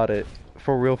like about it,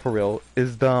 for real,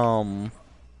 is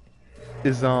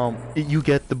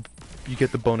you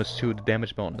get the bonus too, the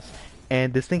damage bonus,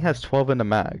 and this thing has 12 in the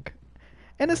mag,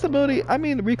 and its ability. I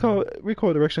mean,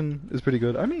 recoil direction is pretty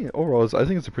good. I mean, overall, I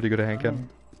think it's a pretty good hand cannon.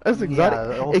 As exotic,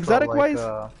 Yeah, also, exotic like,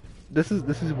 wise, this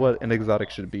is what an exotic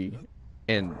should be,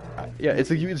 and yeah,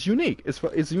 it's unique.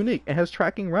 It's unique. It has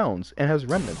tracking rounds. It has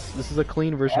remnants. This is a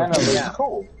clean version. And of it it. looks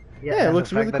cool. Yeah, it and looks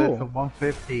the fact really that cool. It's a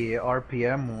 150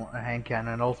 RPM hand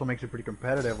cannon also makes it pretty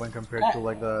competitive when compared to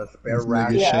like the spare This rack.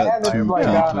 nigga Yeah, shot and it's too like,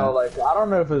 I don't know, confident. like, I don't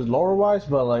know if it's lore wise,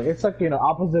 but like, it's like,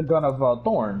 opposite gun of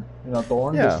Thorn.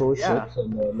 Thorn Yeah. destroys Yeah. ships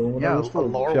and Lumina Yeah, destroys.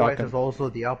 lore Yeah, wise okay. is also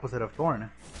the opposite of Thorn.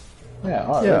 Yeah,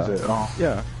 oh, Yeah. is it? Oh.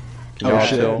 Yeah. Oh, Y'all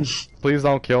shit. chill. Please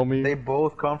don't kill me. They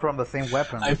both come from the same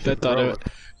weapon. I which is bet that heroic.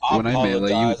 when I melee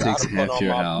you, it takes half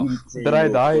your health. Did I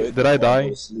die? Did I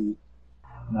die?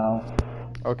 No.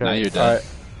 Okay. Now you're dead. Alright.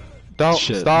 Don't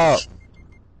Shit. stop.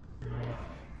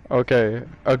 Okay.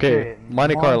 Okay.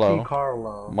 Monte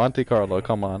Carlo. Monte Carlo.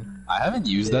 Come on. I haven't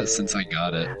used that since I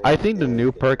got it. I think the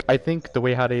new perk. I think the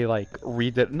way how they like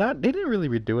redid. Not. They didn't really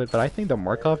redo it, but I think the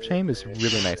Markov chain is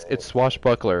really nice. It's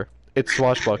swashbuckler. It's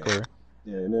swashbuckler.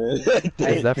 I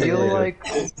definitely feel later. like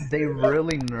they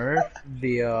really nerfed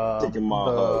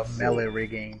the melee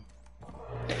regain.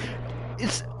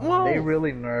 It's They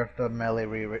really nerfed the melee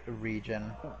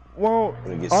region. well.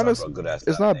 Honestly,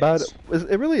 it's not bad.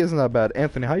 It really isn't that bad.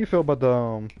 Anthony, how you feel about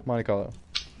the Monte Carlo?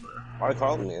 Monte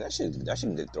Carlo, man, that shit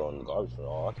can get thrown in the garbage for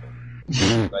all I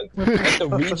care. like the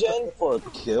regen for a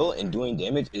kill and doing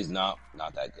damage is not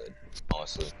that good,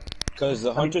 honestly. Because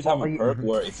the hunters have a perk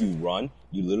where if you run,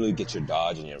 you literally get your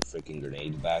dodge and your freaking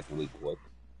grenades back really quick.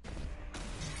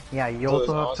 Yeah, you So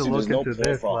also have to honestly, look there's no into point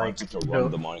this, for a like, hunter to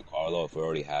run the Monte Carlo if we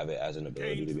already have it as an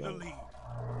ability, to be honest.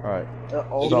 All right.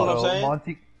 also, You know what I'm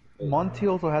saying? Monty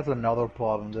also has another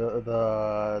problem,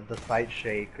 the sight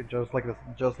shake, just like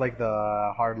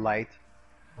the hard light.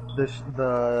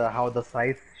 How the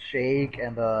sights shake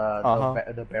and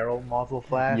the barrel muzzle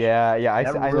flash. Yeah. I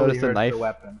that really noticed the hurts knife. the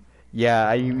weapon.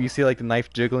 Yeah, you see like the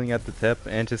knife jiggling at the tip,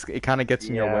 and it kind of gets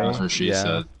in your Yeah. way. That's what she yeah.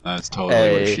 said. That's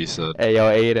totally what she said. Hey,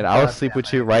 yo, Aiden, I'll God sleep damn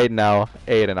with you right now.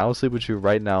 Aiden, I'll sleep with you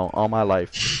right now, all my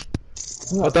life.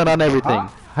 Put that on everything.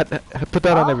 Put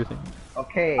that on everything.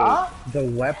 Okay, the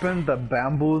weapon that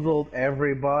bamboozled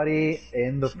everybody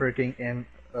in the freaking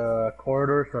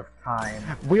corridors of time.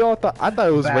 I thought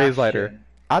it was Ray's lighter. Bastion.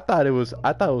 I thought it was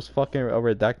fucking a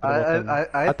redacted weapon.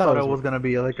 I thought it was gonna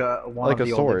be like one like of a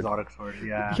the sword. old exotic swords.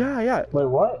 Yeah. Yeah. Wait,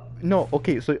 what? No,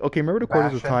 okay, remember the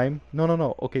quarters of Bastion? time?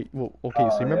 No. Okay,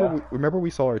 so remember we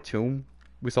saw our tomb?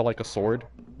 We saw like a sword,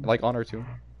 like on our tomb.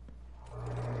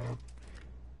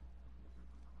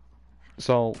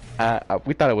 So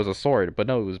we thought it was a sword, but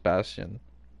no, it was Bastion.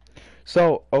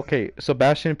 So okay, so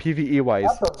Bastion PVE wise.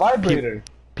 That's a vibrator.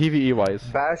 PVE wise.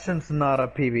 Bastion's not a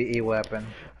PvE weapon.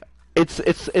 It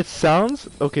sounds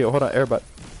okay. Hold on, everybody.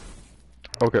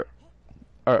 Okay.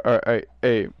 Alright.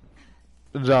 Hey,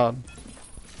 John.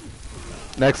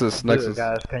 Nexus. Dude,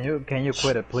 guys, can you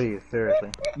quit it, please? Seriously.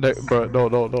 Bro,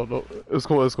 no. It's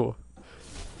cool.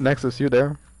 Nexus, you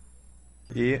there?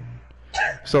 Yeah.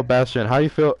 So Bastion, how you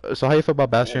feel? So how you feel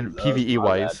about Bastion PVE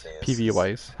wise? PVE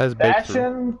wise has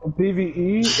breakthrough. Bastion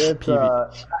PVE. It's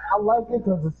I like it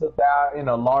because it's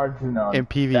about large In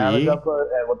PvE? damage output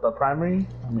and with the primary.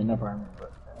 I mean not primary,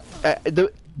 but Damn,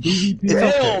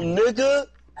 nigga!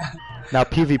 now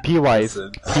PvP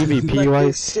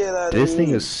wise, Shit out of this thing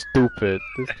me. is stupid.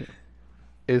 This thing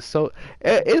is so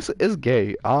it's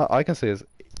gay. All I can say is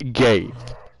gay.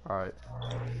 All right,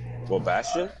 Well,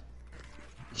 Bastion?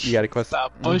 you got a question?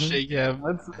 Stop pushing him.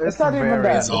 it's not even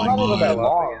that. It's on not even that mine.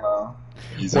 long though.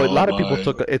 He's Well, a all lot of people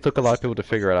mine. took a lot of people to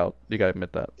figure it out. You gotta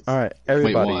admit that. All right, Wait,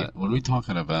 everybody. what? What are we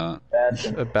talking about?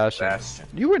 Bastion. Bastion.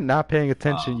 You were not paying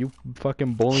attention, you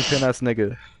fucking bowling pin ass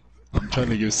nigga. I'm trying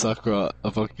to give Sakura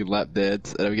a fucking lap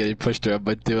dance, and I'm getting pushed around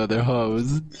by two other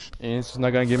hoes. And it's just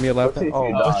not gonna give me a lap. Let's see if Oh,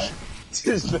 you die.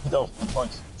 This man don't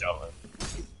punch John.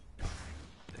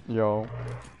 yo.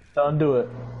 Don't do it.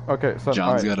 Okay, so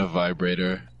John's alright. got a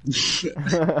vibrator.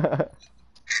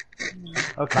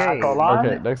 Okay. Not gonna lie.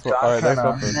 Okay, next one. Alright, next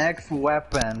weapon. Next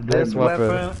weapon. Next This weapon.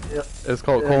 weapon. It's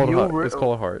called Uh, Cold you Heart. were- It's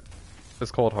Cold Heart.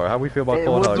 It's Cold Heart. How we feel about It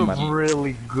Cold was Heart, man?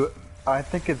 really good. I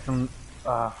think it's Yo, it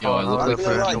looks I like feel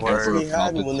French like word. Anthony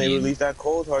had me when they Palpatine. released that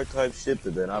cold hard type shit,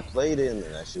 but then I played it and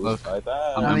that shit was Look, type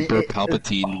ass. I'm I mean, Emperor it-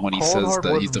 Palpatine when he Cold says Heart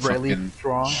that was he's the really fucking.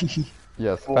 strong.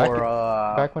 Yes. for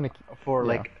back when it. for yeah.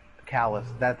 like Callus.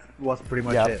 That was pretty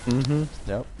much Yep. it.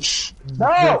 Yep.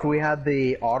 Since we had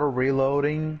the auto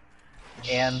reloading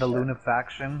and the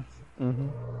Lunafaction,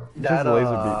 that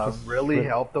laser beam, just really straight-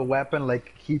 helped the weapon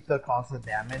like keep the constant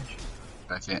damage.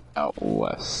 Back it out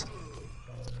west.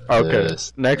 Okay.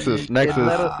 This Nexus. It let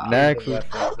us keep Next.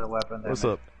 the weapon What's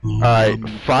damage. up? Alright,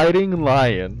 Fighting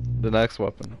Lion, the next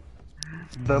weapon.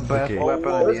 The best Okay. weapon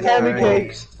in Where's the entire Cammy game.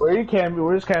 Cakes? Where's Cammy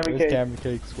Where's Cakes? Cammy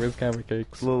Cakes? Where's Cammy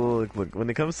Cakes? Look. When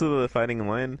it comes to the fighting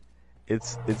lion,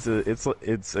 it's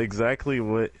exactly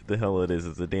what the hell it is.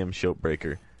 It's a damn shield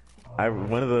breaker.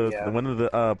 One of the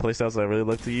playstyles I really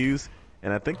like to use,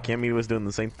 and I think Cammy was doing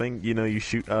the same thing. You know, you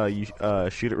shoot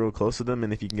it real close to them,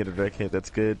 and if you can get a direct hit, that's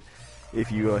good.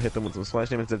 If you hit them with some splash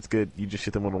damage, that's good. You just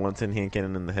shoot them with a 110 hand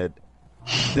cannon in the head.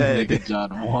 Nigga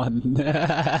John won.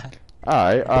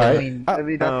 Alright. I mean,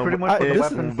 that's pretty much what the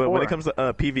weapon's But for. when it comes to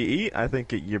PVE, I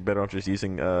think you're better off just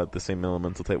using the same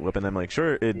elemental type weapon. I'm like,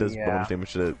 sure, it does bonus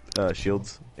damage to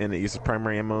shields, and it uses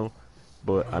primary ammo,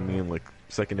 but I mean, like,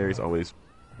 secondary is always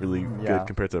really good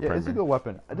compared to a primary. It's a good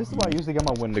weapon. This is why I usually get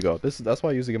my Wendigo. That's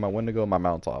why I usually get my Wendigo and my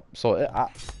Mount Top. So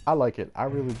I like it. I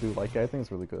really do like it. I think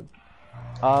it's really good.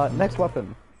 Next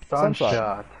weapon.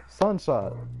 Sunshot.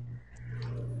 Sunshot.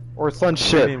 Or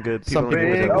Sunshit. Damn good. Some People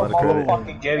people give it take a a lot lot of of credit.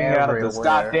 Motherfucking getting out of this Everywhere.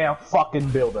 goddamn fucking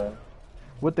building.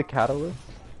 With the catalyst.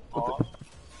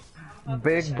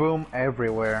 Big boom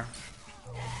everywhere.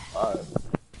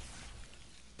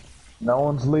 No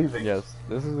one's leaving. Yes,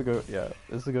 this is a good. Yeah,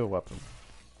 this is a good weapon.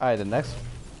 All right, the next.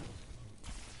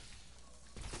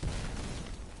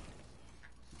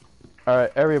 All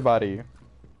right, everybody.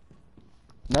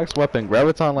 Next weapon,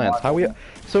 Graviton Lance. How we?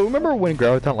 So remember when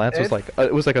Graviton Lance was like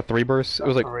it was like a 3-burst. It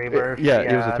was like Reverse. yeah,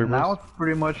 it was a 3-burst. Now it's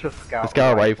pretty much a scout. A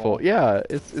scout rifle. Yeah,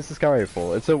 it's a scout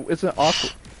rifle. It's an awesome.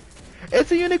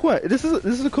 It's a unique one. This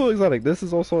is a cool exotic. This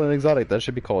is also an exotic that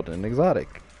should be called an exotic.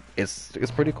 It's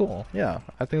pretty cool. Yeah,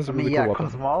 I think it's a really cool weapon.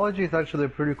 cosmology is actually a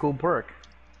pretty cool perk.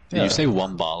 Did you say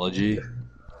wombology?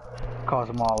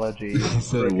 Cosmology. I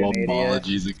said Freaking idiot.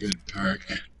 wombology is a good perk.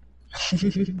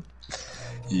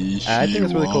 I think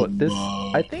it's really cool.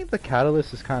 I think the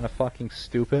catalyst is kind of fucking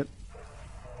stupid.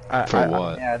 For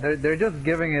what? Yeah, they're just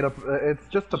giving it a. It's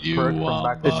just a perk from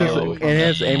back It's just then.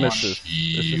 enhanced aim assist.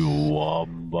 Yeah,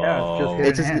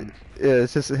 it's just hidden hand.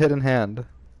 It's just a hidden hand.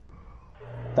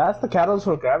 That's the catalyst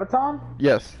for Graviton?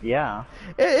 Yes, Yeah.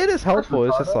 it is helpful.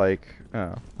 It's just like,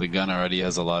 The gun already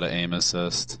has a lot of aim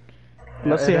assist.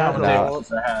 Let's see how has many a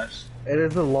bullets it has. It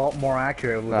is a lot more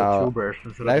accurate with No. a 2-burst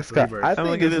instead Next of guy- a 3-burst. I I don't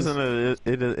think think it this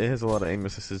isn't it has a lot of aim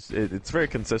assist. It's very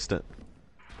consistent.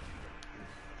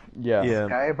 yeah. Yeah,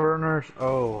 Skyburners.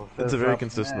 Oh, it's this a very up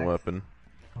consistent next. weapon.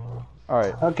 All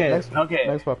right. Okay,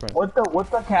 Next weapon. With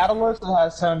the catalyst, it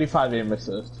has 75 aim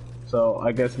assist. So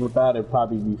I guess with that, it'd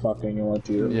probably be fucking in one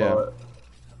tier. Yeah. But All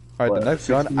right, what, the next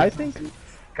gun. I think.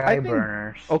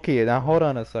 Skyburners. Okay, now hold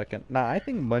on a second. Now I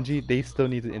think Bungie they still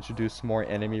need to introduce more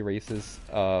enemy races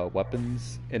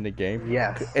weapons in the game.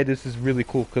 Yes. And this is really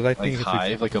cool because I Like think it's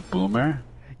Hive, like a boomer?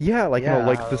 yeah, like Yeah, you know,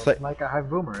 like this like a hive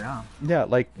boomer, yeah. yeah,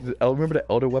 like remember the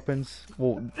elder weapons?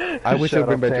 Well, I wish they Shut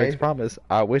would bring up, back Drake's Tay. Promise.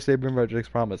 I wish they bring back Drake's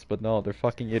Promise, but no, they're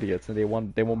fucking idiots and they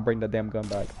won't bring the damn gun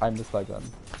back. I miss that gun.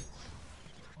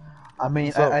 I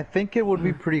mean, So- I think it would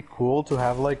be pretty cool to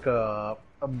have like a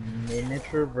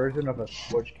miniature version of a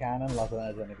Scorch Cannon, like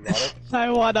as an exotic. I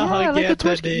wanna like a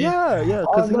Twitch. Yeah, yeah.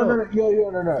 Oh, Cause no,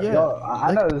 you know, no. Yeah, Yo,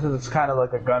 I like- know this is kind of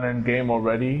like a gun in game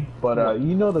already, but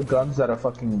you know the guns that are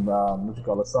fucking, what you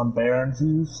call it, some barons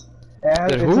use?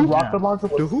 And it's a who? rocket launcher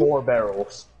with who? 4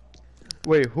 barrels.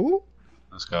 Wait, who?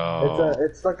 Let's go.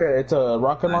 It's a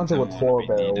rocket launcher with 4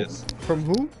 barrels. From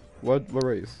who? What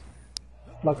race?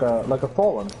 Like a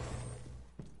fallen.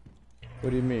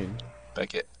 What do you mean?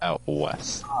 Back it out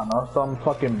west. I don't know, some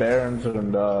fucking barons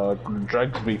and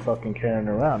dregs be fucking carrying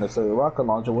around. It's a rocket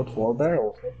launcher with 4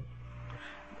 barrels.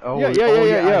 Oh,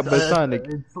 Yeah, but it's not like-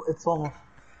 it's almost.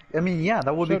 I mean, yeah,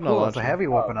 that would be Shouldn't cool have as a launched heavy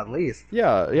weapon at least.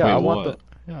 Yeah, Wait, I want what?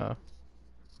 the yeah.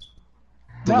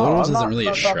 The No, little ones I'm isn't not- really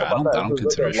I'm a not talking shrapnel. about that. I don't It's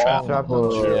consider like it a long-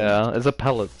 shrapnel. Yeah, it's a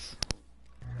pellets.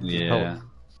 Yeah.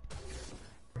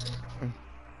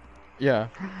 Yeah.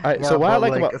 Alright, Yeah, so what I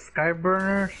but, like about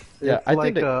Skyburners, Yeah, it's I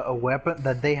like think a weapon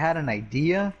that they had an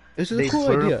idea. this is They a cool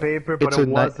threw idea. paper, but It's it a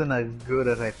ni- wasn't as good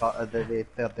as I thought that they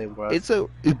thought they were. It's a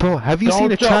bro. Have you seen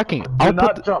the Don't jump. tracking? Do I'll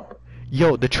not put jump.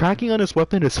 yo. The tracking on this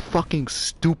weapon is fucking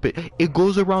stupid. It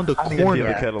goes around the mean, corner.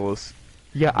 The catalyst.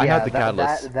 Yeah, I yeah, have the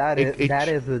catalyst. That It- it-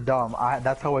 is the dumb.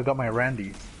 That's how I got my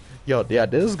Randys. Yo, yeah,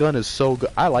 this gun is so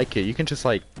good. I like it. You can just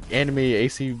like anime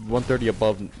AC 130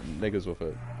 above niggas with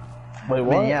it. Wait, I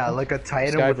what? mean, yeah, like a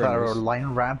Titan with our Skyburners.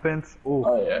 line rampant. Ooh.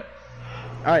 Oh, yeah.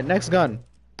 Alright, next gun.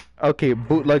 Okay,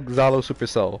 bootleg Zalo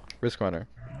Supercell Risk Runner.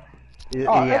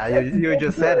 Yeah, you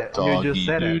just said it. You just Doggy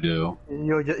said it. doo-doo.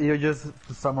 You just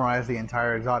summarized the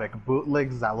entire exotic.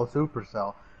 Bootleg Zalo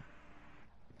Supercell.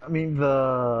 I mean,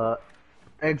 the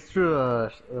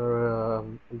extra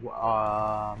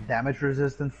damage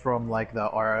resistance from like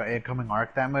the incoming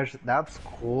arc damage, that's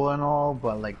cool and all,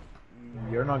 but like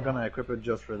you're not gonna equip it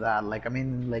just for that. Like, I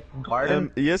mean, like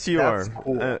Garden. Yes, you that's are.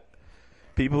 Cool.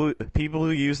 People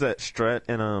who use that strat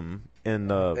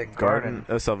in Garden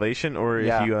of Salvation, or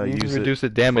Yeah, if you you use reduce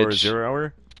it the damage. for a 0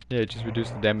 hour. Yeah, just reduce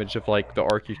the damage of like the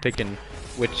arc you've taken,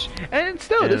 which and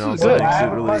still And this it is also good. makes it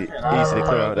really easy to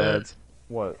clear out ads.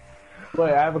 What?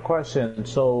 Wait, I have a question.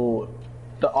 So,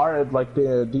 the art, like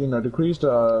the decreased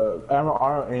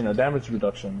damage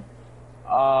reduction.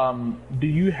 Do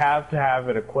you have to have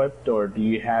it equipped, or do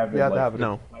you have it? You have to like, have it.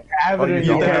 No. Like, have it in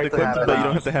You your have to have it character, equipped, but you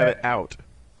don't have to have it out.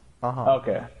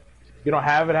 Okay. You don't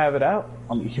have it out.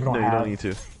 You don't No, you have. don't need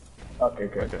to. Okay,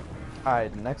 good. Okay. All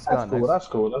right, next That's gun. cool. Next. That's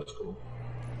cool. That's cool.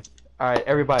 All right,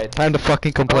 everybody, time to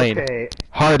fucking complain. Okay,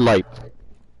 Hard light.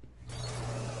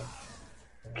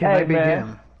 can Hey, I begin?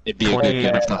 man. It'd be a good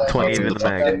gun if the 20 fucking in the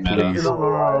mag, fucking meta. please.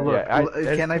 No, look.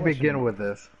 Yeah, Can I begin with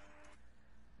this?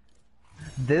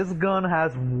 This gun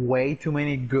has way too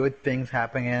many good things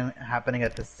happening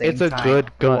at the same It's a time.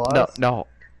 good gun. Plus, No,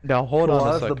 hold on a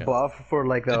plus the second. buff for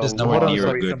like the It is hold nowhere on a near a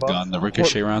second. good gun. The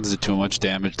ricochet rounds do too much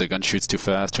damage, the gun shoots too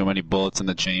fast, too many bullets in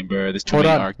the chamber, there's too Hold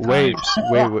many on, arc wait.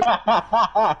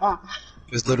 times.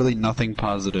 There's literally nothing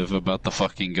positive about the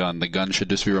fucking gun. The gun should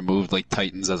just be removed like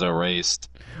Titans as erased.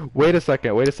 Wait a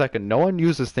second. No one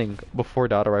used this thing before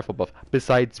the auto rifle buff,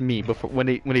 besides me. Before when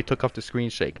they took off the screen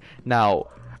shake. Now,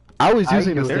 I was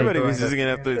using this thing. Everybody was using it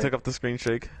after they took off the screen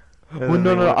shake. Well,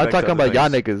 no, I'm talking about y'all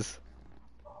niggas.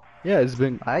 Yeah, it's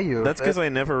been. I use That's because it. I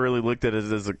never really looked at it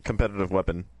as a competitive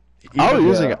weapon. I was Even-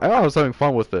 using it. I was having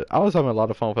fun with it. I was having a lot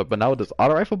of fun with it. But now with this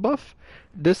auto rifle buff,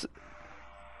 this.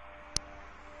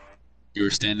 You were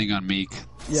standing on Meek.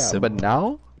 Yeah, but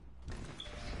now.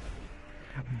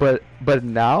 But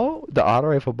now the auto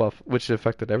rifle buff, which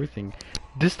affected everything,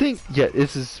 this thing, yeah,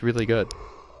 this is really good.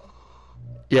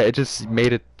 Yeah, it just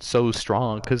made it so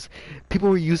strong because people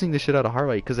were using this shit out of hard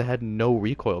light because it had no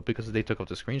recoil because they took off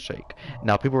the screen shake.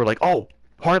 Now people were like, oh,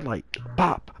 hard light,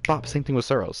 pop, pop. Same thing with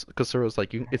Suros because Suros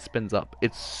like it spins up.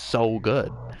 It's so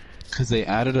good. Because they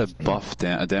added a buff,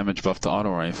 a damage buff to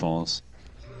auto rifles.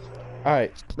 All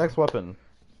right, next weapon.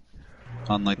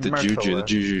 Unlike the Juju, the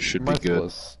Juju should be good.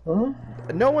 Merciless.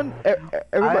 No one,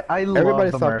 everybody, I everybody love the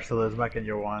stopped. Merciless back in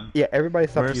year one. Yeah, everybody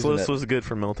stopped Merciless using it. was good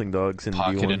for melting dogs in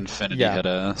Pocket D1. Infinity Yeah. head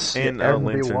ass. And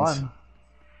Everybody lanterns. won.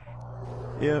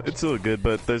 Yeah, it's still good,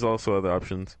 but there's also other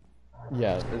options.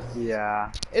 Yeah,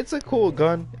 Yeah. it's a cool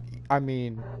gun. I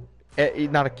mean,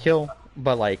 not a kill,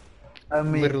 but like, I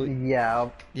mean, Literally- yeah.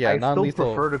 yeah, I still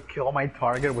non-lethal. prefer to kill my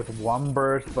target with one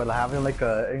burst, but having like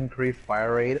a increased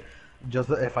fire rate, just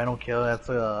if I don't kill,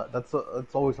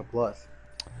 it's always a plus.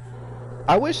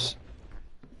 I wish.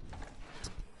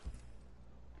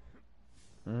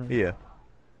 Yeah.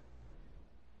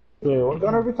 Wait, what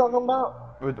gun are we talking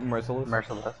about? With Merciless.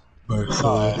 Merciless.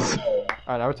 Merciless. Alright,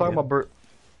 now we're talking about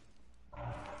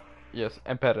Yes,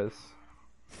 and Perez.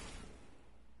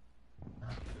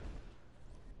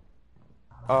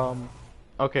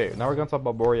 Okay, now we're gonna talk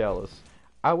about Borealis.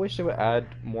 I wish they would add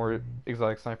more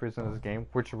exotic snipers in this game,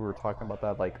 which we were talking about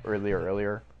that like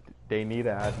earlier. They need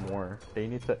to add more. They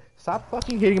need to stop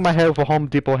fucking hitting my head with a Home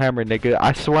Depot hammer, nigga.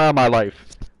 I swear on my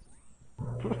life.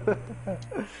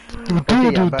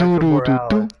 Okay, yeah, back to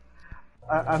Borealis.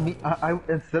 I mean, I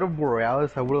instead of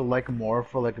Borealis, I would have liked more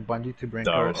for like Bungie to bring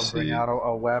Darcy. out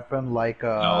a weapon like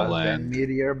Nolan. Zen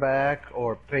Meteor back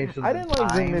or Patience. I didn't like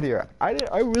Zen Meteor.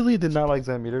 I really did not like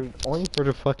Zen Meteor, only for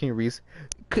the fucking reason.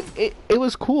 It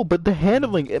was cool, but the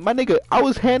handling, my nigga, I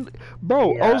was I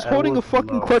Yeah, was it holding a was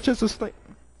fucking low. crutch as a sniper.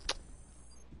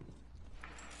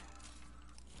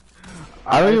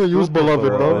 I don't even use Beloved,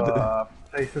 bro.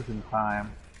 Places in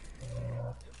Time.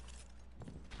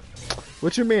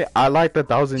 What you mean? I like the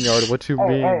 1,000 yard. What you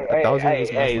mean? Hey, 1,000 yard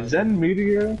is my hey, sniper. Zen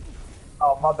Meteor.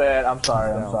 Oh, my bad. I'm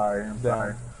sorry. Down. I'm sorry. I'm Down.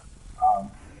 sorry.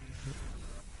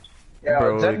 Yeah,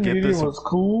 Bro, Zen get Meteor this- was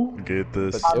cool. Get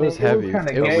this. It was heavy.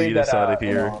 Kinda It was- gay Lead that, us out of you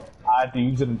here. know, I had to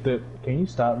use it in Can you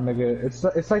stop, nigga?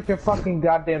 It's like your fucking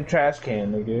goddamn trash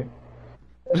can, nigga.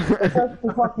 It's like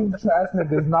the fucking trash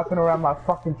niggas knocking around my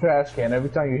fucking trash can every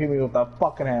time you hit me with that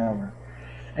fucking hammer.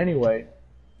 Anyway,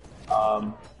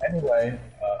 I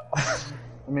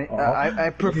mean,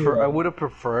 I would have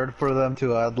preferred for them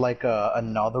to add like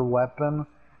another weapon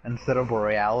instead of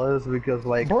Borealis because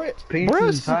like Borealis Patience in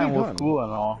is a Time good was gun. cool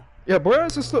and all. Yeah,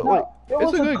 Boreas is still like it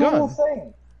it's was a good cool gun.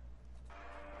 thing.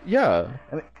 Yeah.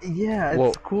 I mean, yeah, it's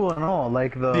Well, cool and all.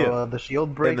 Like the shield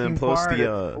And breaking then plus part.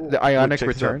 the Ionic check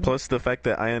this out, Return. plus the fact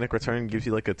that Ionic Return gives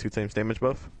you like a 2 times damage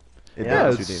buff. It Yeah,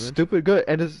 doubles it's your damage. stupid good,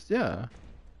 and it's yeah.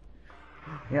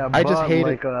 Yeah, I just but, hate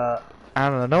like, it. I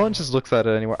don't know. No one just looks at it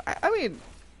anymore. I mean,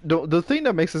 the thing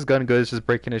that makes this gun good is just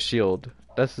breaking his shield.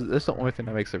 That's the only thing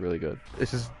that makes it really good.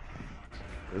 It's just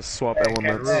Swap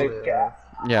elements. yeah.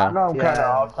 I know I'm kind of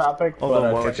off topic, Although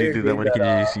but why would you do that when you can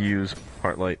just use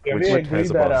Heartlight, can which we agree has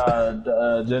a that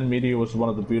buff? Gen Media was one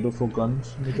of the beautiful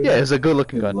guns? Yeah, it's a good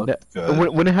looking It gun. looked Yeah.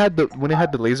 good. When it had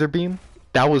the laser beam,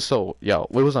 that was so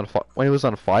when it was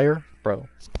on fire, bro.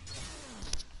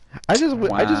 I just miss.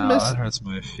 That hurts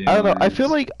my feelings. I don't know. I feel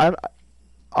like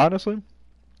honestly.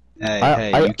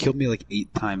 Hey, you killed me like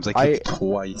 8 times. I killed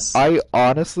twice. I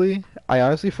honestly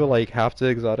feel like half the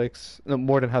exotics, no,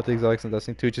 more than half the exotics in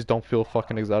Destiny 2 just don't feel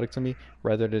fucking exotic to me,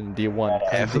 rather than D1.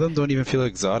 Half of them don't even feel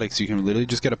exotics. You can literally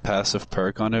just get a passive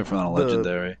perk on it from a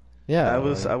legendary. Yeah. I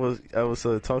was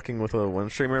talking with one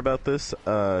streamer about this,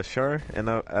 Shar, and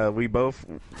we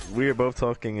were both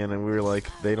talking, and we were like,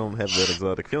 they don't have that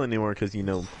exotic feel anymore because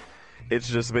it's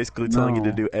just basically telling you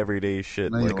to do everyday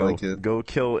shit, go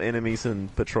kill enemies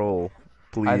and patrol,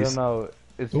 please. I don't know.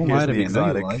 It's Who Here's might have the been? Now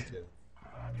you exotic. like it.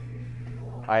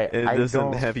 It I doesn't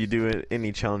don't have you do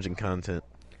any challenging content.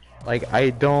 like. I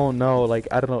don't know. Like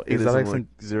I don't know. It Exotics isn't like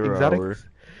and 0 exotics. hour.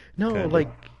 No, kinda. like.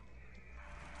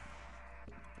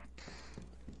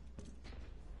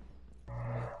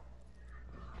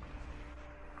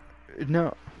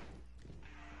 No.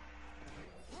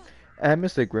 I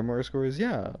missed the Grimoire scores.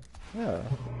 Yeah.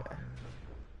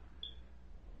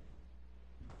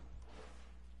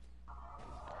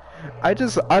 I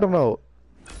don't know.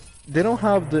 They don't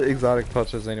have the exotic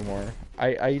touches anymore.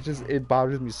 It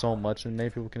bothers me so much, and many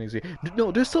people can agree.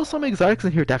 No, there's still some exotics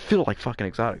in here that feel like fucking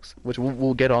exotics, which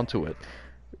we'll get onto it.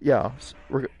 Yeah,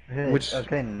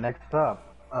 Okay, next up.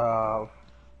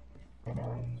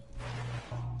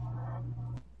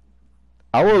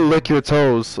 I will lick your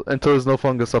toes until there's no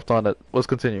fungus left on it. Let's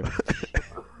continue.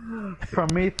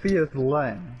 Prometheus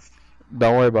Lens.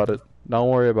 Don't worry about it. Don't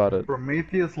worry about it.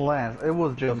 Prometheus Lens. It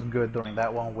was just good during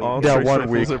that 1 week. All Yeah, trace 1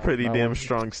 rifles week. are pretty That damn one.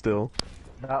 strong still.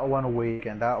 That 1 week,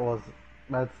 and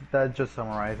that just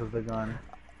summarizes the gun.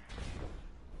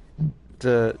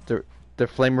 The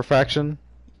flame refraction.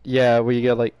 Yeah, where you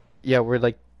get like we're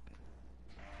like.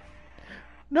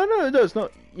 No, it's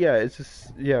not. Yeah, it's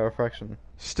just refraction.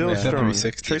 Still Yeah, strong.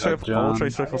 360 Trace up, rifle, all John.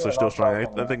 trace rifles are still strong.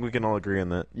 I think we can all agree on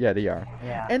that. Yeah, they are.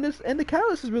 Yeah. And the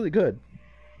catalyst is really good.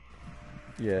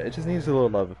 Yeah, it just needs a little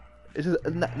love. It's just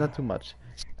not too much.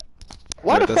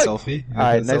 Why You the got fuck? that selfie? You got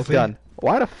Alright, that next selfie? gun.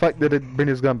 Why the fuck did it bring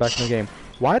this gun back in the game?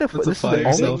 Why the fuck? That's a This is the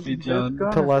fire only. selfie, John. This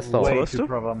gun Telesto. is way Telesto? too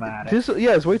problematic.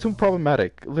 It's way too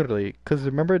problematic, literally. Cause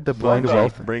remember the blind Bungie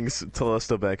wealth. brings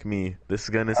Telesto back me. This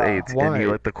gun is 8, and why?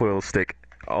 you let the coil stick.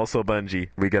 Also, Bungie,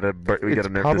 we gotta nerf this one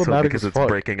problematic because as it's fuck.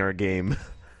 breaking our game.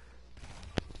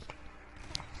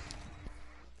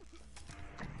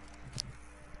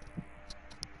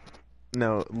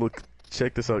 Now, look,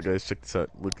 check this out, guys. Check this out.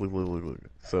 Look.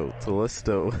 So,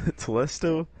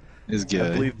 Telesto Is good. I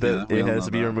believe that Yeah, we it all has know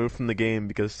to be that. removed from the game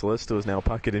because Telesto is now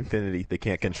Pocket Infinity. They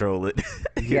can't control it.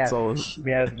 Yes, It's all.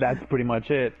 yes, that's pretty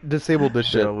much it. Disable this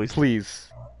shit, always- please.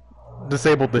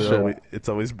 Disable this shit. It's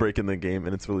always breaking the game,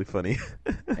 and it's really funny.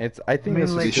 I think I mean,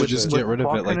 this like, They is should with- just with get rid of it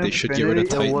like Pocket they should get rid of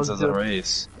Infinity, it was Titans as a just-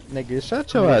 race. Nigga,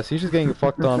 shut your ass. You're just getting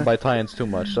fucked on by Titans too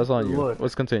much. That's on you. Look,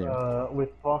 Let's continue. With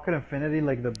Pocket Infinity,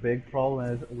 like the big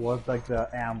problem was like the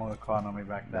ammo economy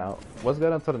back then. Now, let's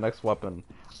get into the next weapon.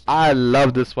 I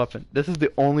love this weapon. This is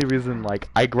the only reason, like,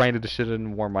 I grinded the shit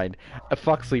in Warmind.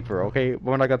 Fuck Sleeper, okay?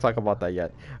 We're not gonna talk about that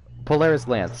yet. Polaris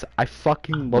Lance. I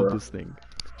fucking love this thing.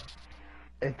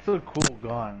 It's a cool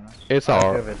gun. It's I'll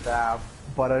all. give it that,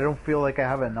 but I don't feel like I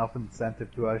have enough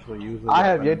incentive to actually use it. I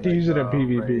have yet to use it in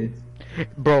PvP. raids.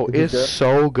 Bro, Is it it's good?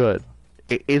 so good.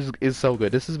 It is so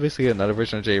good. This is basically another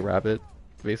version of J Rabbit,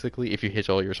 basically, if you hit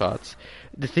all your shots.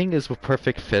 The thing is with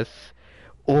Perfect Fifth,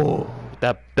 oh,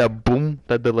 that boom,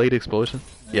 that delayed explosion.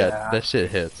 Yeah, Yeah. that shit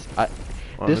hits.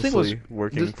 Honestly, This thing was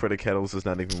working this- for the catalyst is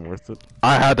not even worth it.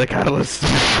 I had the catalyst.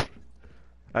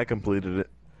 I completed it.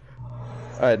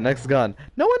 Alright, next gun.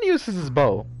 No one uses his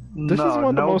bow. This no, is one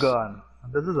of the no most. gun.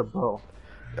 This is a bow.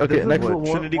 Okay, This next is one.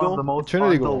 one, Trinity one of Gold? the most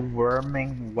Trinity bundle Gold.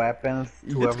 worming weapons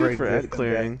to It's ever good for exist ad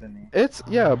clearing. in Destiny. It's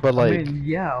yeah, but like I mean,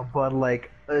 yeah, but like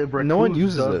No one Recluse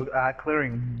uses does it. ad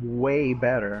clearing way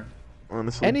better.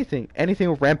 Honestly, anything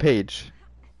with Rampage.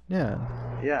 Yeah.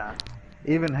 Yeah,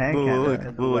 even hand look, cannon look,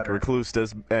 is look, better. Recluse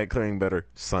does ad clearing better.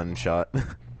 Sunshot.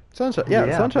 Sunshot. Yeah,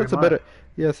 Yeah, Sunshot's pretty a better.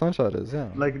 Yeah, Sunshot is. Yeah.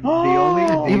 Like the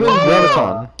only Even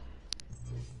Graviton.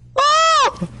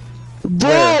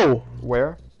 Bro!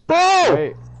 Where? Bro!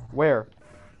 Wait. Where?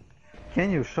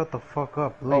 Can you shut the fuck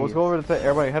up, please? Oh, let's go over to the side.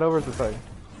 Everybody, head over to the side.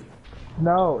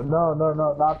 No,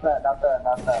 not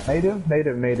that.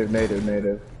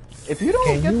 Native. If you don't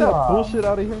Can get you, that bullshit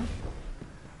out of here,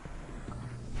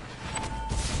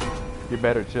 you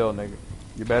better chill, nigga.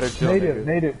 You better chill, nigga.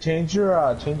 Native. Change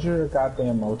your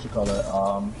goddamn what you call it?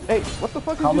 Hey, what the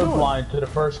fuck is you doing? Colorblind to the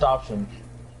first option.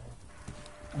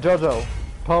 Jojo,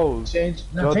 pose. Change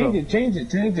it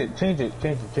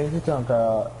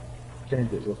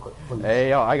real quick, please. Hey,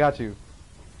 yo, I got you.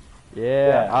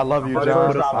 Yeah, I love you,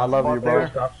 John. I love you, bro.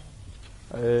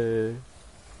 Hey.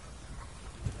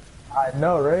 I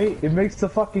know, right? It makes the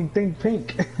fucking thing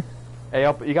pink. Hey,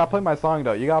 you gotta play my song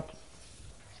though. You got.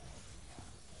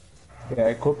 Yeah,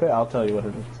 equip it. I'll tell you what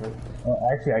it is.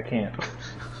 Actually, I can't.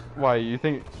 Why you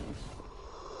think?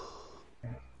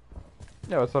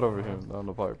 Yeah, it's not over here on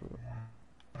the fire.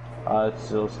 It's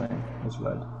still the same. It's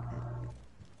red.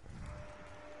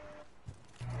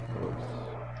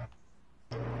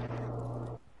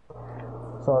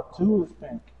 So 2 is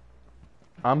pink.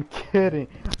 I'm kidding.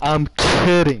 I'm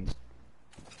kidding.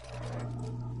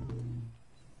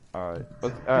 Alright,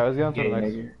 let's get on to the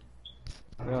next.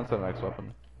 Let's get on to the next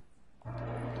weapon.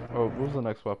 Oh, what was the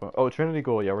next weapon? Oh, Trinity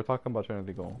Gold. Yeah, we're talking about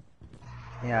Trinity Gold.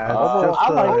 Yeah, it's just, I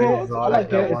like it. exotic I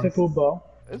like it. one. It's a cool bow.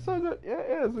 It's so good.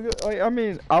 Yeah, it's a good. Like, I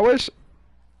mean, I wish.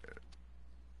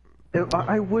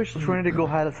 I wish Trinity Gold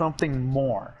had something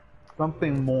more.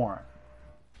 Something more.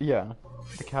 Yeah,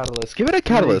 a catalyst. Give it a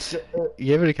catalyst.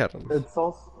 Give it a catalyst. It's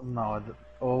also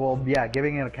well, yeah,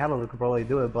 giving it a catalyst could probably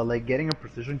do it, but like getting a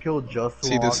precision kill just to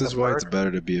See, this is why it's perk, better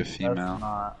to be a that's female.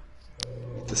 not.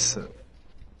 This.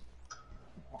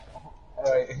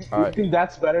 Alright, you think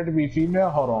that's better to be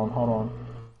female? Hold on.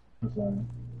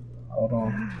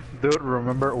 Dude,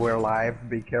 remember we're live.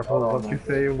 Be careful of what you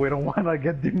say. We don't want to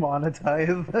get demonetized.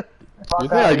 You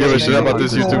think I give a shit about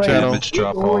this YouTube channel? Damage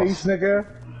drop off.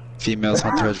 Females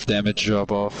hunter damage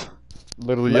drop off.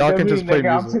 Literally, y'all can just play nigga,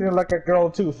 I'm music. sitting like a girl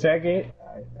too, faggot.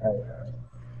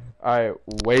 Alright,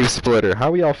 Wave Splitter.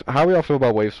 How we all feel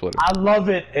about Wave Splitter? I love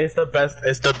it. It's the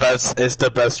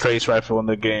best trace rifle in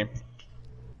the game.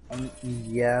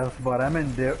 Yes, but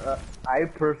I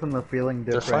personally feeling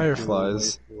different. They're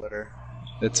fireflies. to Twitter.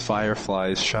 It's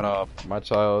fireflies. Shut up. My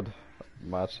child.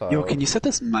 Yo, can you set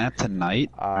this map to night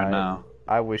or no?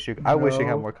 I wish you had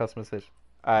more customization.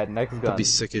 Alright, next gun. That'd be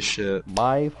sick as shit.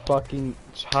 My fucking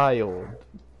child.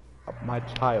 My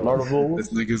child. Lord of Wolves.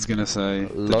 This nigga's gonna say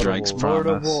the Lord of Drake's Wolves. Lord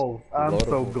of promise. Wolves. I'm Lord of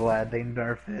so Wolves. glad they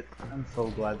nerfed it. I'm so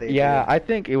glad they Yeah, did. I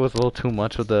think it was a little too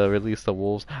much with the release of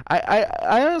Wolves. I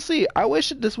honestly, I wish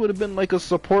this would have been like a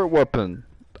support weapon.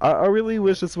 I really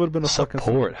wish this would have been a fucking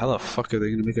Support? How the fuck are they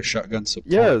gonna make a shotgun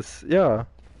support? Yes, yeah.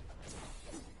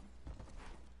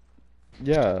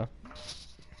 Yeah.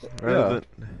 Rather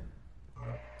than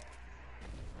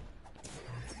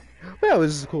Yeah,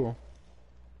 this is cool.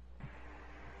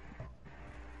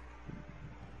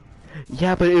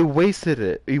 Yeah, but it wasted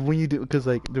it when you do, because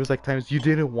like there was like times you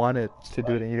didn't want it to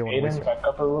do it and you didn't want to waste Aiden, it. back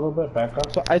up a little bit, back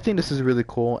up. So I think this is really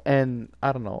cool, and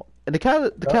I don't know. And the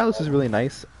catalyst is really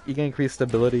nice. You can increase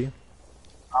stability.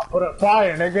 I'll put a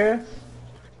fire, nigga.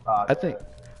 I think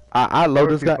I love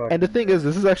this guy. And the thing is,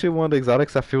 this is actually one of the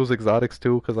exotics that feels exotics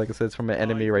too, because like I said, it's from an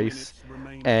enemy race,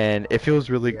 and it feels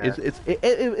really. Yeah.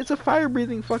 It's a fire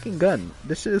breathing fucking gun.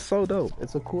 This shit is so dope.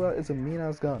 It's a mean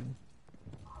ass gun.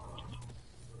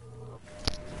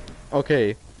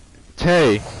 Okay,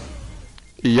 Tay,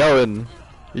 Yoan.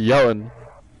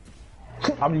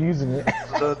 I'm using it.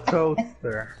 The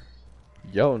toaster.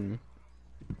 Yoan.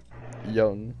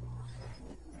 Jotun.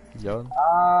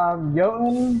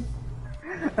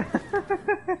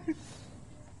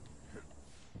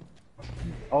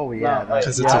 Oh yeah, No,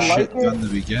 Because Yeah, it's a I like shit it. gun to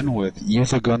begin with.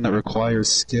 Use a gun that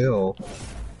requires skill.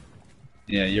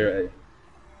 Yeah, you're right.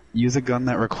 Use a gun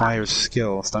that requires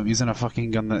skill. Stop using a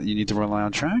fucking gun that you need to rely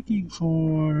on tracking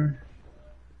for.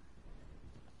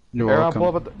 You're Aaron, welcome. pull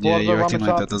up at the Yeah, ramen you're acting like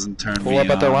shop. that doesn't turn Pull me up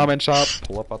at the on. ramen shop.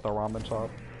 Pull up at the ramen shop.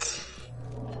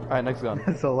 Alright, next gun.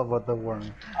 it's all about the worm.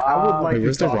 I would like Wait, to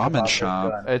where's the talk ramen about this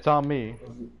shop? gun. It's on me.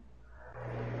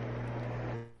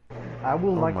 I would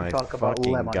oh like my to talk about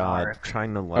fucking Lemon god, Heart.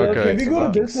 trying to Okay. learn Can we go to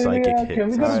fucking this psychic area? hits Can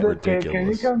we go is to this? Can you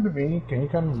ridiculous. come to me? Can you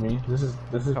come to me? This is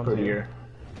Come to prettier.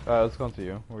 Let's go to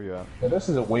you. Where you at? Yeah, this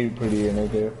is a way prettier,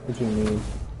 nigga. What you mean?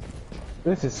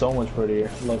 This is so much prettier.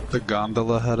 Look. The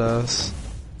gondola head ass.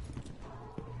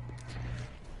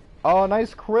 Oh,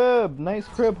 nice crib,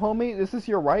 homie. This is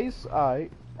your rice.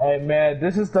 Alright. Hey man,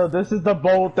 this is the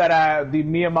boat that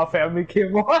me and my family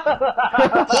came on.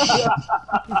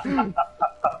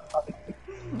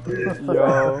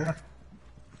 Yo.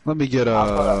 Let me get a.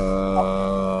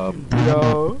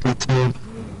 Yo.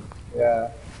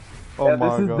 Yeah. Oh yeah,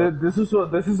 my god. This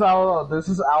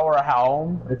is our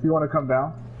home. If you want to come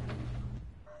down.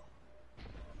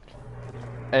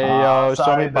 Hey yo,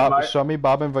 sorry, show me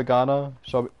Bob and Vagana.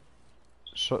 Show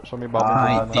me Bob and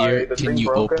Hi Vagana. dear, the can thing you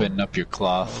broken? open up your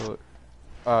cloth?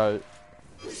 Alright.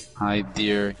 Hi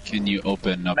dear, can you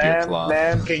open up your cloth?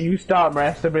 Man, can you stop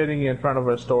masturbating in front of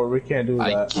our store? We can't do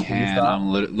that. I can. I'm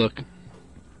look.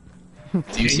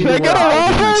 Do you see Can I get a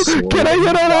waffle? Can I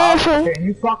get a waffle? Can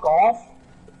you fuck off?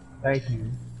 Thank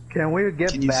you. Can we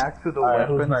get back to the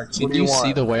weapons? Can you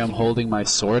see the way I'm holding my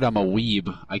sword? I'm a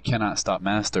weeb. I cannot stop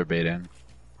masturbating.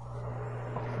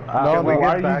 No, why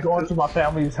are you going to my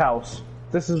family's house?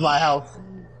 This is my house.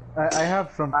 I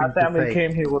have something My family to say.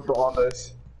 came here with all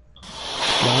this.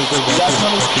 Can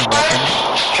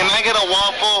I get a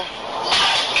waffle?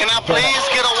 Can I please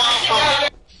get a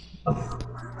waffle?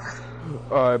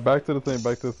 Alright, back to the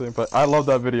thing, but I love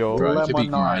that video. Bro, I could be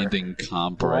grinding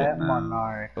comp right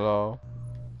now. Oh.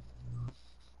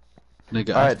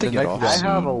 Nigga, I have to get off I soon.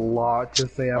 have a lot to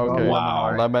say about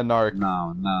Wow. Lemonarch.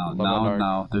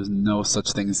 No. There's no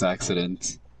such thing as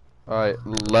accident. Alright,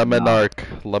 Lemonarch.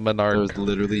 There's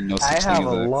literally no such I thing have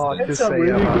as a lot accident. to It's a say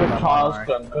really about good Lemonarch.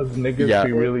 costume because niggas Yeah.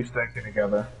 be really sticking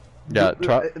together. Yeah,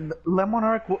 try.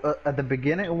 Lemonarch, at the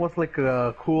beginning, it was like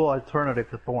a cool alternative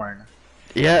to Thorn.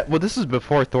 Yeah, well, this is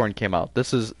before Thorn came out.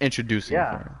 This is introducing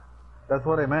Thorn. That's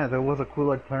what I meant. It was a cool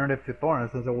alternative to Thorn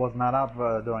since it was not out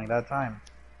during that time.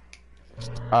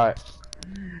 Alright.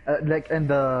 And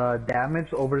the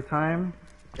damage over time,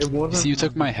 it wasn't. See, you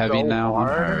took my heavy so now. I'm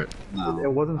hard. hurt. No,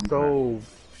 It wasn't so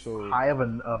high of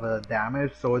a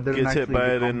damage, so it didn't Gets hit actually by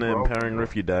it become in an broken. empowering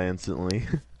riff, you die instantly.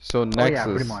 So Oh Nexus. yeah,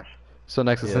 pretty much. So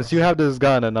Nexus, Yes. since you have this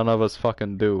gun and none of us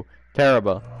fucking do,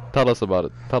 Teraba, tell us about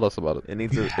it. It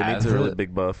needs a really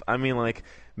big buff. I mean, like,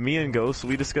 me and Ghost,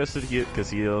 we discussed it here, because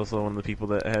he's also one of the people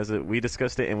that has it. We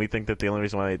discussed it, and we think that the only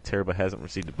reason why Teraba hasn't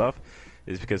received a buff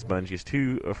is because Bungie is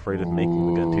too afraid of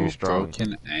making the gun too strong.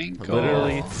 Broken ankle.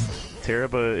 Literally,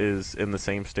 Teraba is in the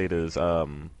same state as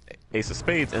Ace of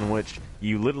Spades, in which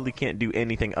you literally can't do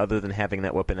anything other than having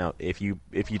that weapon out. If you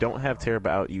don't have Teraba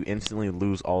out, you instantly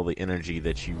lose all the energy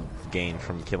that you gain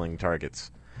from killing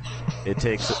targets. It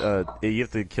takes you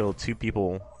have to kill 2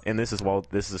 people, and this is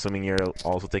assuming you're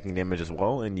also taking damage as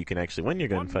well, and you can actually win your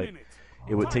gunfight.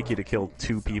 It would take you to kill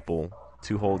 2 people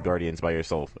to hold Guardians by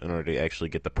yourself in order to actually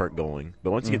get the perk going.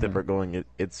 But once you get the perk going,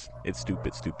 it's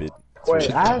stupid.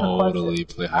 Wait, I have totally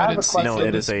play hide and seek. No, in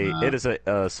it is this map.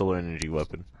 a solar energy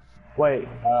weapon. Wait,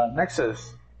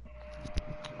 Nexus.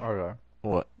 Okay.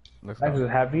 What? Nexus,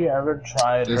 have you ever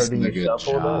tried This hurting nigga yourself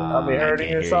with it? John. Hurting I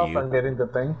can't yourself hear you. and getting the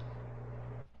thing?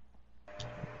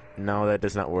 No, that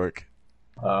does not work.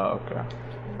 Oh, okay.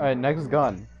 Alright, next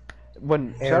gun.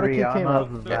 When Shadow King came out,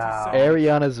 Vow.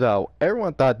 Ariana's Vow,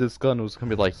 everyone thought this gun was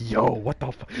gonna be like, yo, what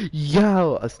the fuck?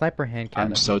 Yo, a sniper hand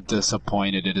cannon. I'm so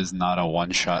disappointed it is not a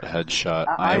one-shot headshot.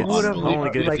 I am would've- Only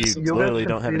good like, if you you literally guys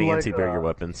don't have can any see, like, anti-barrier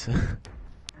weapons.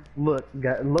 Look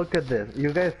at this.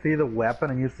 You guys see the weapon,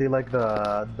 and you see like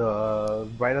the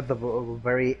right at the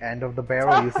very end of the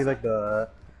barrel. You see like the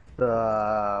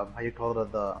how you call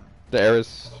it The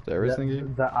Ares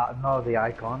thingy? no, the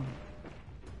icon.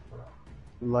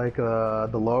 Like the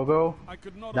logo.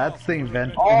 That's the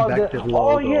Invective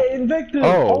logo. Oh yeah, Invective.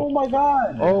 Oh. Oh my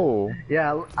god. Oh.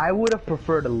 Yeah, I would have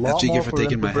preferred a lot After you more get for for them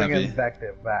taking to my bring heavy.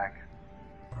 Invective back.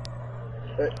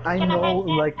 I know,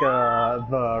 like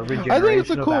the regeneration I think it's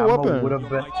a cool of ammo weapon. would have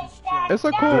been. It's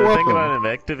a cool The thing weapon. about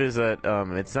Invective is that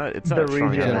it's not The strong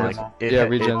regen ammo. ammo. Like, it, Yeah, it-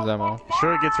 regens ammo.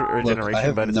 Sure, it gets regeneration,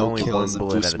 have but it's no only one kills, and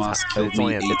bullet at a time. Fusmas killed It's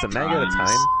only me it's a 8 mag at a times.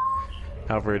 time.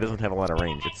 However, it doesn't have a lot of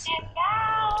range. It's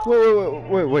Wait,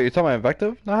 you're talking about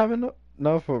Invective not having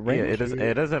no for range? yeah,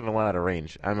 it does have a lot of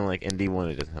range. I mean, like in D1,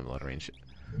 it doesn't have a lot of range.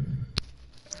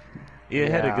 Yeah,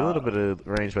 it had a Yeah. little bit of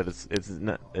range, but it's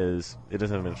not as it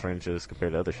doesn't have much range as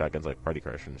compared to other shotguns like Party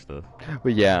Crusher and stuff.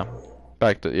 But yeah,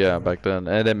 back then,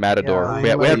 and then Matador.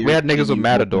 Yeah, we had niggas with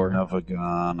Matador.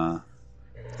 Navagana.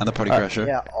 And the Party Crusher.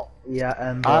 Yeah,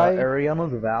 and I-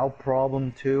 Ariana's Vow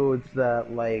problem too. It's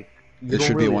that like you It don't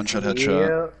should be a really one-shot see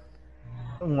headshot. it.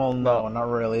 Well, no, not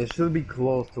really. It should be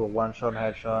close to a one-shot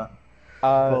headshot.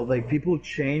 Uh, But like people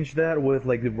change that with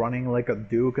like running like a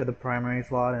Duke at the primary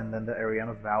slot and then the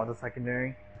Ariana's Vow at the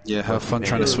secondary. Yeah, have fun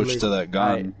trying to switch to that gun.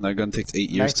 Alright. That gun takes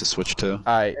 8 years to switch to.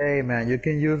 Alright, Hey man, you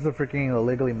can use the freaking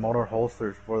illegally motor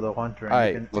holsters for the hunter. And Aight.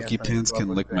 you can Lucky instantly Pants go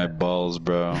can up lick with my that. balls,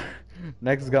 bro.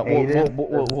 Next gun. Aiden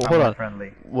Hold on.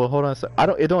 friendly. Well, hold on a sec.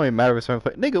 It don't even matter if it's family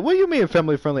friendly. Nigga, what do you mean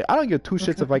family friendly? I don't give two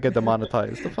shits if I get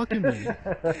demonetized. The fuck you mean?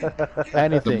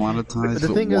 Anything. Demonetized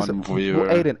The thing is, one viewer.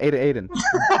 Aiden.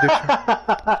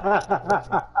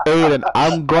 Aiden,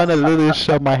 I'm gonna literally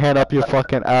shove my hand up your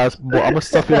fucking ass. Boy, I'm gonna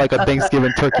stuff you like a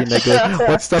Thanksgiving turkey, nigga.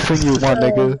 What stuffing you want,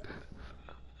 nigga?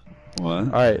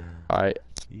 What? Alright.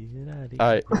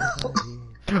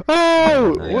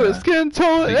 Oh! What skin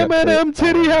tone M&M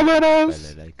titty having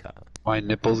us? My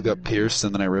nipples got pierced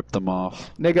and then I ripped them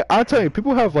off. Nigga, I'll tell you,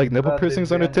 people have like nipple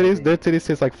piercings on their titties. Their titties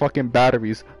taste like fucking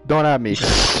batteries. Don't at me.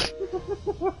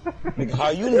 Nigga, how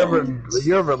you know?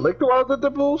 You ever licked one of the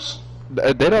nipples?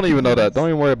 They don't even know that. Don't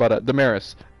even worry about that.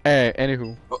 Damaris. Hey,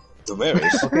 anywho.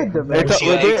 Damaris? Okay, Bring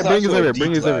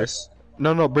Xavier.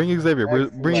 No, bring Xavier.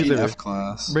 Bring Xavier.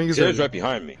 Class. Bring Xavier's Xavier. right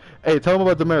behind me. Hey, tell him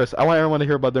about Damaris. I want everyone to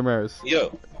hear about Damaris.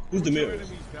 Yo, who's Damaris?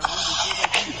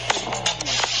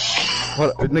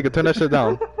 Hold on, nigga, turn that shit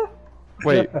down.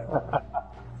 Wait.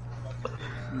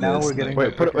 Now we're getting.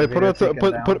 Wait, put him to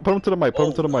the mic. Put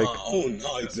him to the mic. Oh,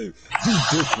 no, Xavier.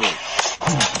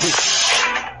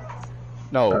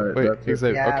 No, Alright, wait,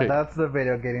 Xavier. Yeah, Okay. that's the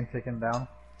video getting taken down.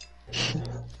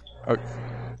 Okay.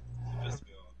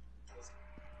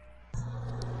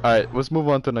 Alright, let's move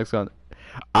on to the next gun.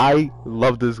 I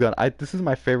love this gun. This is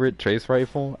my favorite trace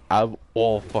rifle out of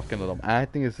all fucking of them. I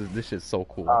think this shit's so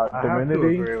cool.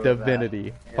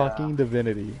 Divinity. Yeah. Fucking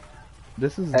Divinity.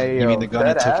 This is. You mean the gun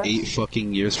it took 8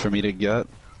 fucking years for me to get?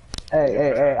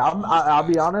 Hey, I'll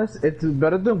be honest, it's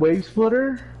better than Wave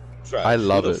Splitter. I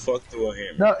love Who it. the fuck threw a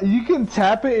hammer? No, you can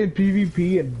tap it in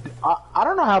PvP, and I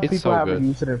don't know how It's people so haven't good.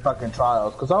 used it in fucking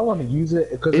trials, because I want to use it,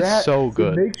 because It's so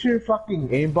good. It makes your fucking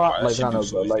aimbot, That like, shit kind do of,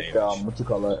 so much like, damage. what you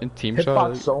call it? In team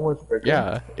Hitbox shot. so much bigger.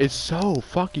 Yeah, it's so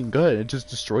fucking good. It just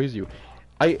destroys you.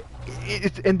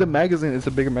 It's in the magazine. It's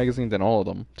a bigger magazine than all of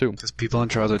them too. Because people in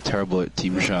trials are terrible at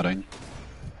team shotting.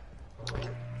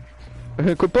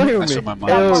 Quit playing with That's me. what my mom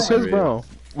Yo, used to Chris read. Brown.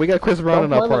 We got Chris Brown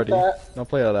in our play like party. that. Don't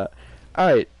play all that.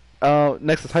 Alright.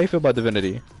 Nexus, how you feel about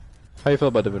Divinity? How you feel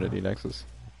about Divinity, Nexus?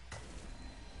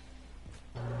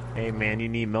 Hey man, you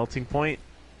need melting point?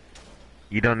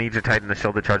 You don't need your Titan to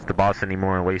shoulder charge the boss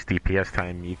anymore and waste DPS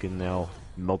time. You can now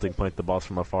melting point the boss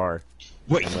from afar.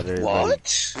 Wait, And let it-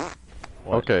 what?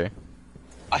 What? Okay.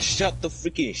 I shot the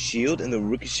freaking shield and the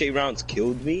ricochet rounds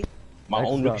killed me? My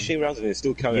Next own gun. ricochet rounds and it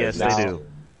still counted Yes, as they Nexus. do.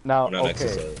 Now, Not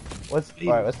Nexus, okay.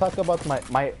 Let's talk about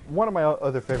my one of my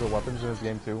other favorite weapons in this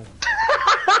game too.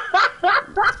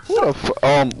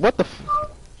 What the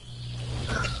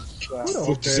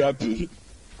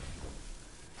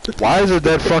Why is there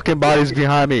dead fucking bodies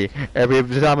behind me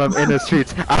every time I'm in the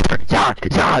streets? Yeah.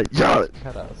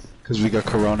 Because we got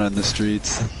Corona in the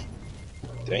streets.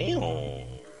 Damn.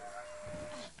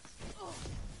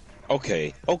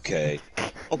 Okay.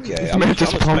 This I'm man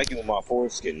just pumped. smacking with my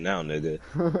foreskin now, nigga.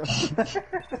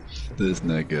 This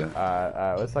nigga.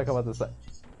 Alright, let's talk about this.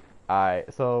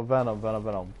 Alright, so Venom.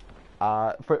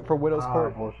 For Widow's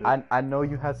Court, bullshit. I know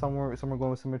you had somewhere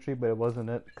going with symmetry, but it wasn't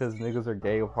it because niggas are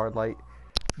gay with hard light.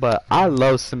 But I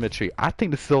love symmetry. I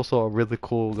think this is also a really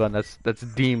cool gun that's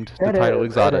deemed the It title is,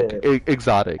 exotic. it is.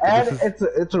 Exotic. And This is-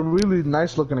 it's a really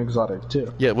nice looking exotic,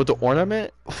 too. yeah, with the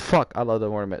ornament, fuck, I love the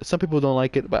ornament. Some people don't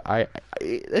like it, but I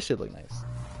that shit look nice.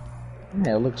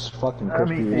 Yeah, it looks fucking I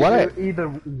crispy. mean, What either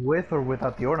with or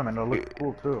without the ornament, it looks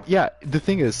cool too. Yeah, the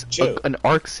thing is, Chill. an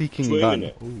arc-seeking Swing gun.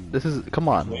 it. This is come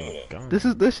on. Gun.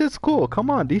 This shit's cool. Come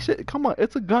on,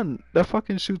 it's a gun that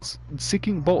fucking shoots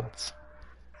seeking bolts.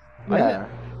 Yeah.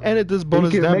 And it does You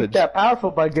bonus can damage. make that powerful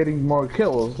by getting more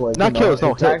kills. Like, Not kills,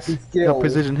 no attack hits. skills. No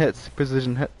precision hits.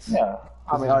 Precision hits. Yeah.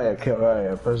 I mean,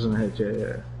 precision hit,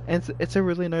 yeah. And it's a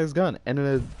really nice gun. And then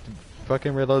it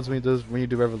fucking reloads when you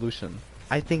do revolution.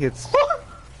 I think it's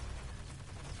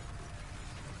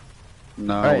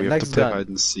No, Alright, we have next to play gun. hide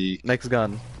and seek. next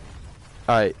gun.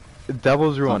 Alright,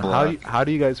 Devil's Ruin. black. How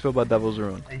do you guys feel about Devil's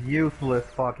Ruin? A useless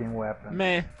fucking weapon.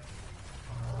 Meh.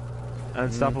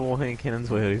 Unstoppable hand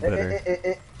cannon's way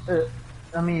better.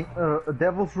 I mean,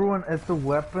 Devil's Ruin is a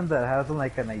weapon that has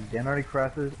like an identity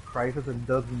crisis and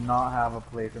does not have a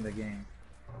place in the game.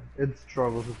 It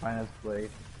struggles to find its place.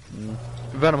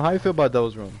 Venom, how you feel about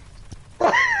Devil's Ruin?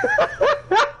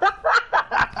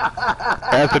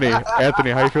 Anthony,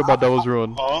 how you feel about Devil's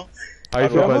Ruin? Huh? How you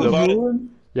feel about Devil's Devil's Ruin? Ruin?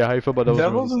 Yeah, how you feel about Devil's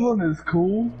Devil's Ruin? Ruin is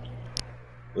cool.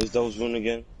 What's Devil's Ruin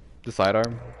again? The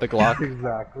sidearm, the Glock.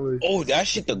 Exactly. Oh, that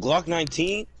shit, the Glock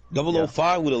 19?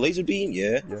 005 with a laser beam?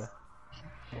 Yeah.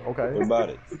 Okay. What about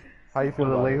it? How you feel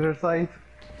With a about it? laser sight.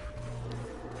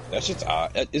 That shit's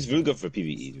it's really good for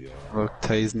PvE, to be honest. Look,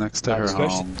 Tay's next to her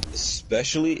Especially, home.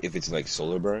 especially if it's like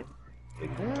solar burn.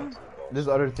 there's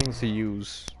other things to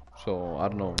use, so I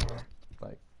don't know.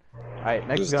 Like, alright,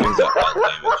 next There's gun. things that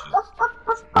damage you.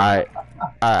 Alright,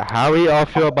 how we all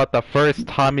feel about the first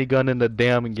Tommy gun in the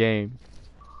damn game?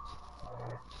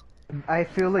 I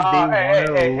feel like they wanted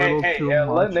a little too much.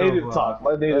 Let Native talk.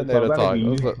 Let Native talk.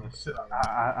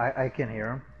 I can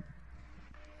hear him.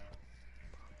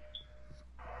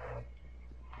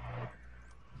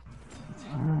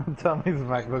 Tommy's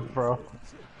MacBook Pro.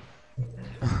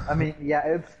 I mean, yeah,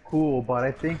 it's cool, but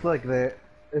I think like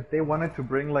if they wanted to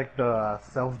bring like the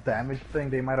self-damage thing,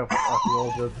 they might have as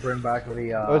well just bring back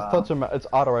the. It's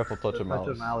auto rifle touch and touch malice.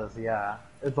 of malice, yeah.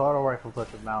 It's auto rifle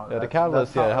touch of malice. Yeah, the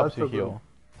catalyst, yeah, it helps you heal.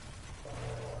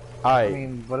 I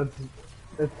mean, but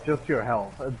it's just your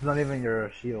health. It's not even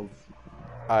your shields.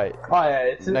 Alright. Oh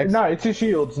yeah, it's your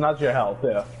shields, not your health.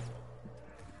 Yeah.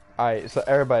 Alright, so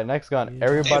everybody, next gun.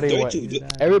 Everybody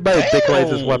declares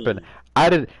his weapon. I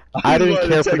didn't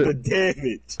care for the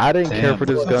damage. I didn't care for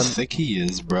this gun. How thick he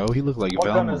is, bro. He looked like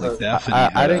Velma, like Daphne.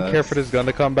 I didn't care for this gun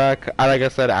to come back. Like I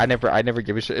said, I never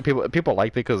give a shit. People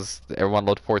liked it because everyone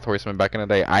loved Fourth Horseman back in the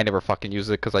day. I never fucking used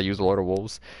it because I used Lord of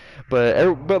Wolves. But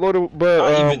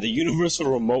even the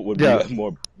universal remote would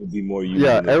be more used.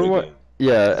 Yeah, everyone.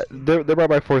 Yeah, they're brought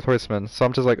by Fourth Horseman, so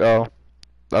I'm just like, oh,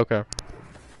 okay.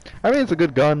 I mean, it's a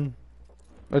good gun.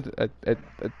 It's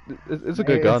a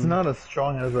good gun. It's not as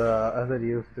strong as it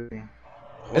used to be.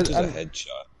 What is a headshot?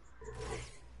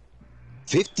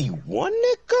 51,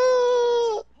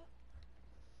 nigga.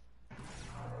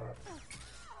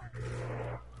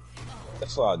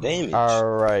 That's a lot of damage.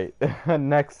 Alright,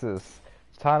 Nexus.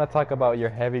 It's time to talk about your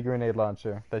heavy grenade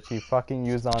launcher that you fucking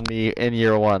used on me in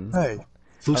year 1. Hey,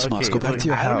 Flusmas, go back to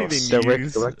your house. The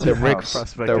Ric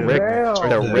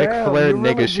Flair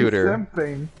nigga shooter.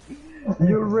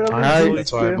 You really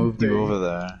That's why I moved you over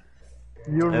there.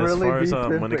 You as really far as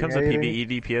simping, when it comes to Aiden.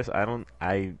 PvE DPS,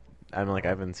 I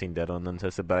haven't seen Dead on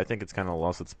Untested, but I think it's kind of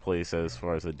lost its place as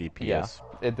far as a DPS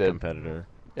competitor.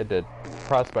 It did.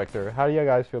 Prospector. How do you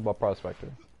guys feel about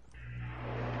Prospector?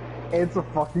 It's a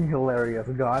fucking hilarious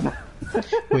gun.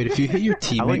 Wait, if you hit your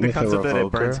I like teammate the with a concept that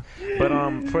it burns,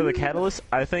 revoker, but for the catalyst,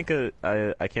 I think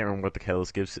I can't remember what the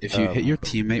catalyst gives. if you hit your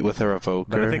teammate with a revoker,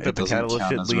 but I think that it the doesn't catalyst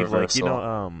count should as leave reversal.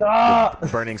 the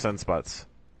burning sunspots.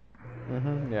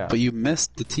 Yeah. But you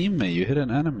missed the teammate. You hit an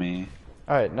enemy.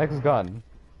 Alright, next gun.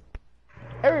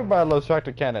 Everybody loves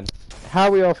tractor cannon.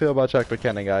 How we all feel about tractor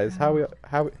cannon, guys? How we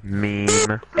Meme. There's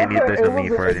no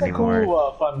need for it anymore.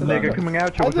 Cool, fun nigga coming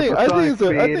out you with the I supersonic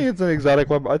speed. think it's an exotic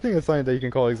weapon. I think it's something that you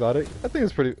can call exotic. I think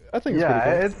it's pretty. It's pretty cool.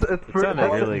 It's pretty.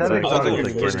 really That's exotic. I think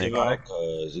exotic. it's pretty exotic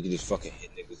because you can just fucking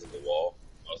hit niggas in the wall.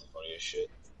 That was the funniest shit.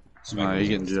 No, you're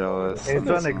getting jealous. It's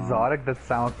an exotic that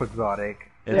sounds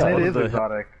exotic. It's And one it of is the-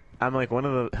 exotic. I'm like, one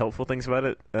of the helpful things about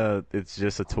it, it's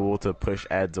just a tool to push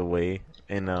ads away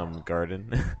in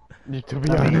Garden. To be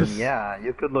I mean, honest. yeah,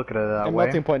 you could look at it that And way.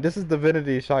 melting point. This is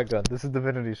Divinity shotgun.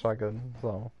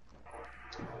 So.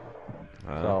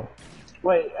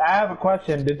 Wait, I have a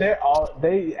question. Did they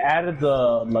added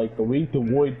the weak to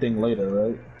void thing later,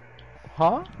 right?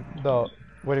 Huh?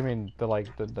 What do you mean?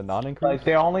 The non-increase? Like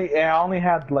it only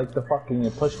had like the fucking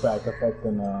pushback effect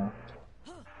and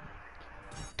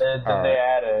then they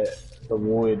added the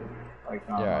void like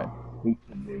weak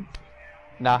to void.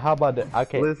 Now, how about the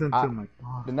Listen to my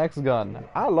the next gun?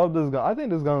 I love this gun. I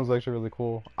think this gun is actually really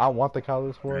cool. I want the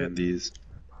colors for it. Randy's.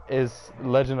 Is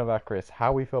Legend of Acris.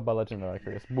 How we feel about Legend of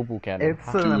Acris? Boo Boo Cannon. It's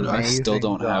an Dude, I still amazing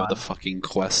don't have gun. the fucking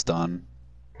quest done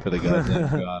for the goddamn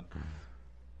gun.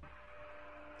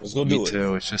 Let's go Me do it.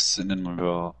 too. It's just sitting in my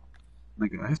belt.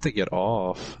 Like I have to get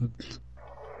off.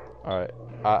 Alright.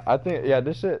 I think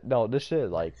this shit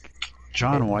like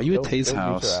John, why you at Tay's it'll beat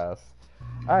your house? ass.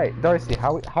 Alright, Darcy,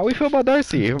 how we feel about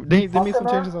Darcy? They made some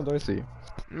changes on Darcy.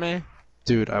 Meh.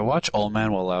 Dude, I watch Old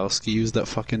Man Walowski use that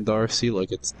fucking Darcy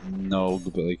like it's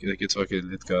like it's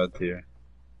fucking it's god tier.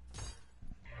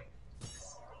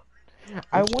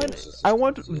 I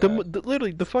want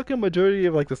literally the fucking majority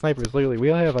of like the snipers. Literally,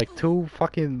 we only have like 2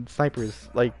 fucking snipers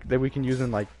like that we can use in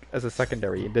like as a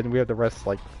secondary. And then we have the rest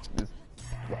like is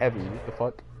heavy. What the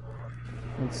fuck?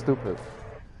 It's stupid.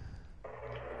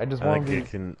 I just want to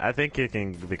be. I think it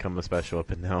can become a special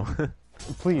weapon now.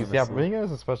 Please, yeah, bring it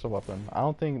as a special weapon. I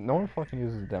don't think no one fucking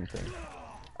uses the damn thing.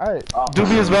 Alright,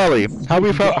 Dubious Valley. How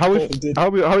we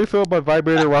feel about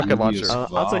vibrator rocket launcher? I'll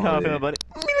tell you how I feel about it.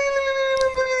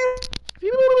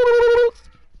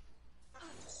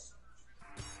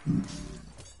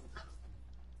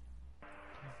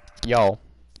 Yo,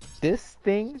 this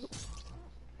thing.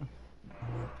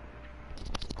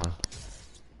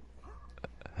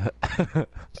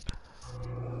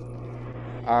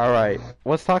 All right,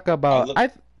 let's talk about.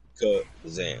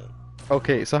 Zam.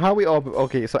 Okay, so how we all...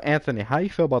 Okay, so Anthony, how you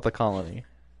feel about the colony?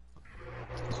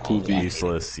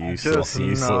 Useless, useless,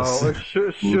 useless. No, it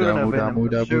shouldn't have been.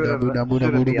 That shit should have been thrown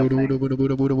in the trash.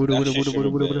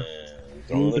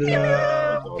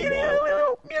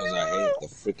 Because I hate the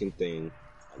freaking thing.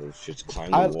 Those shits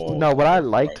climb the wall. No, what I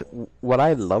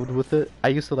loved with it, I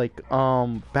used to like,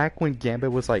 back when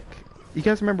Gambit was like... You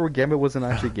guys remember when Gambit wasn't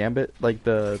actually Gambit? Like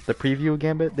the preview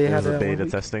Gambit they had? The beta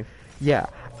testing? Yeah,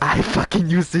 I fucking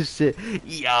used this shit.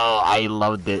 Yo, I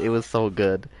loved it. It was so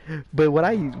good. But what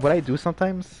I do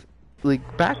sometimes,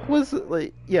 like back was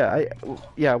like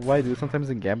what I do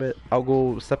sometimes in Gambit, I'll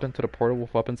go step into the portal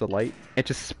with weapons of light and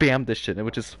just spam this shit. It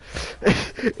would just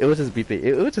it would just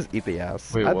eat the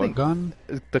ass. Wait, what gun?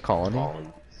 The colony.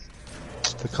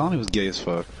 The colony was gay as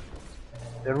fuck.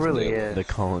 It really is. The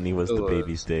colony was the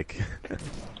baby's dick.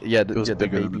 Yeah, it was the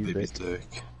bigger than the baby's baby's dick.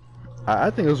 dick.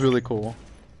 I think it was really cool.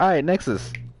 Alright,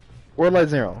 Nexus. Worldwide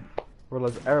Zero.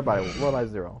 Everybody, Worldwide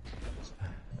Zero.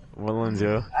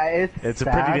 110. It's a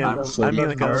pretty damn. I mean,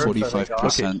 like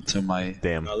 45% to my.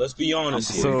 Damn. Now let's be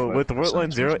honest here. So with the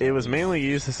Worldline Zero, it was mainly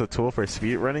used as a tool for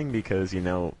speed running because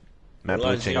map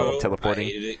glitching, teleporting.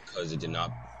 I hated it because it did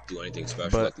not do anything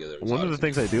special but like the other. One of the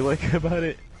things I do like about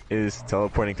it is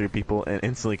teleporting through people and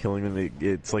instantly killing them.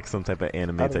 It's like some type of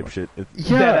anime type shit.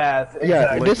 Yeah,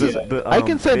 like this is. I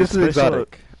can say this is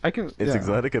exotic. Its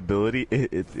exotic ability.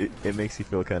 It makes you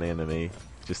feel kind of anime.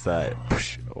 Just that.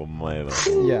 Oh my god.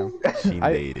 Yeah. She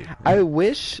made it. I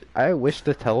wish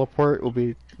the teleport would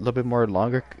be a little bit more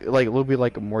longer, like a little bit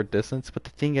like more distance. But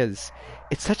the thing is,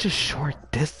 it's such a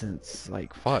short distance.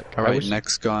 Like fuck. All right,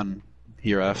 next gun.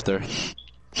 Hereafter.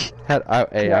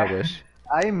 I wish.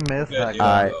 I miss that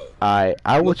gun. I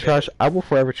will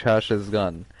forever trash this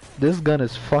gun. This gun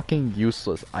is fucking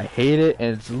useless. I hate it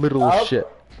and it's little shit.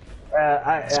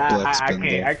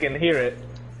 I can hear it.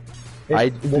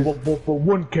 It's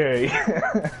 1K.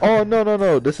 Oh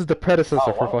no! This is the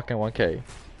predecessor for fucking 1K.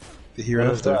 The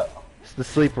Hereafter. It's the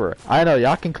sleeper. I know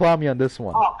y'all can clown me on this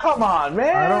one. Oh come on,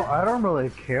 man! I don't really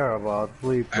care about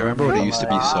sleeper. I remember when it used to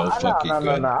be so fucking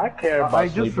good. No, I care about I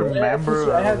just sleeper.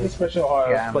 remember. I have a special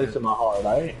place in my heart,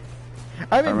 right?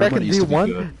 I mean, back in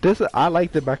D1, I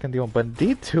liked it back in D1, but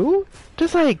D2,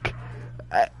 just like,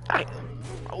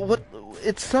 what?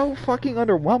 It's so fucking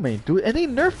underwhelming, dude. And they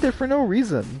nerfed it for no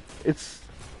reason. It's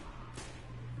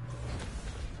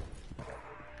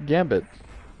Gambit.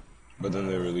 But then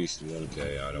they released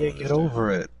 1K. I don't. Yeah, get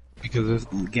over it. Because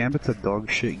Gambit's a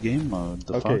dog shit game mode.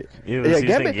 The fuck? Yeah,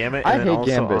 Gambit. I hate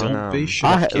Gambit. Don't base shit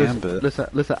off Gambit.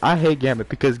 Listen. I hate Gambit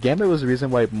because Gambit was the reason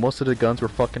why most of the guns were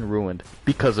fucking ruined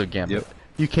because of Gambit. Yep.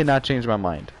 You cannot change my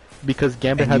mind because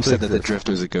Gambit and had you to said that the exist.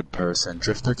 Drifter's a good person.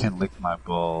 Drifter can lick my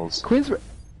balls. Queens.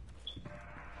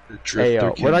 Hey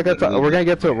yo, we're gonna get to that. We're gonna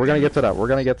get to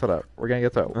that.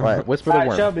 Alright, whisper the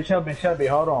worm. Shelby,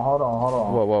 hold on.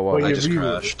 Whoa. I just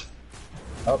crashed.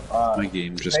 My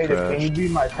game just crashed. Can you be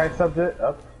my test subject?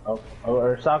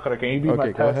 Or Sakura, can you be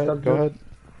my test subject? Go ahead.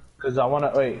 Because I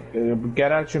wanna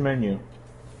get out your menu.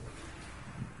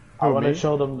 I wanna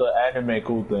show them the anime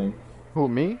cool thing. Who,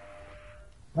 me?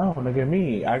 No, nigga,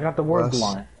 me. I got the word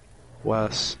line.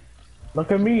 Wes. Look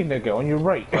at me, nigga, on your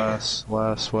right. Wes.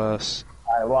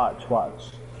 Alright, watch.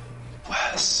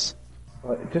 Wes.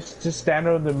 Just stand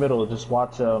there in the middle. Just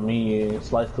watch me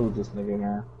slice through this nigga,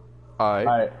 man.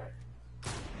 Alright.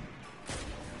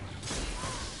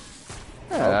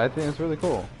 Yeah, I think it's really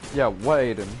cool. Yeah, what,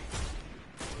 Aiden?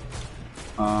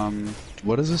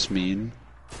 What does this mean?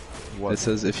 What?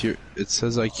 It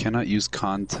says I cannot use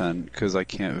content because I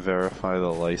can't verify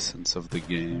the license of the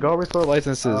game. Go restore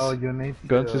licenses. Oh, you need to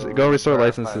go restore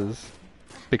licenses.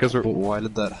 Because but why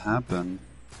did that happen?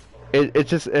 It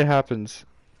happens.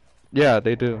 Yeah,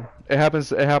 they do. It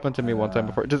happened to me one time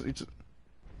before. Just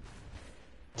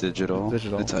digital. It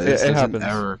happens. happens. An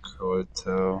error code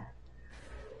too.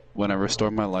 When I restore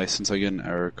my license, I get an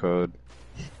error code.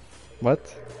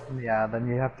 What? Yeah, then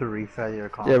you have to reset your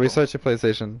console. Yeah, reset your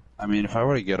PlayStation. I mean, if I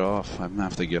were to get off, I'm gonna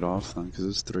have to get off then, because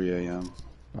it's 3 a.m.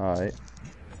 Alright,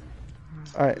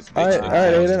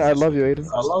 Aiden. I love you, Aiden.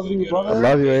 I love you, brother. I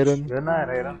love you, Aiden. Good night,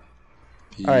 Aiden.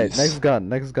 Alright, next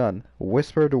gun.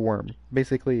 Whisper the worm.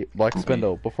 Basically, Black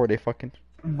Spindle before they fucking...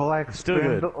 Black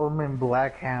Spindle, I mean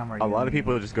Black Hammer. A lot of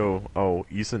people just go, oh,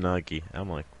 Izanagi. I'm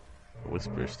like,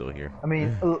 Whisper's still here. I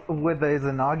mean, with the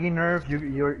Izanagi nerf,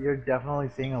 you're definitely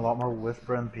seeing a lot more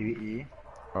Whisper in PvE.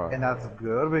 And that's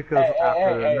good because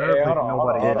after the nerf,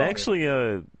 nobody... And actually,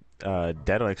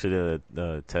 Dado actually did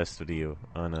a test video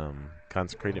on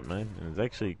Consecrated Mine, and it's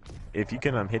actually, if you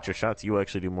can hit your shots, you will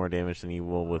actually do more damage than you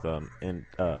will with Hold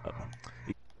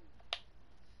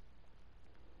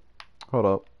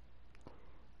up.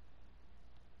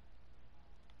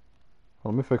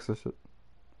 Let me fix this shit.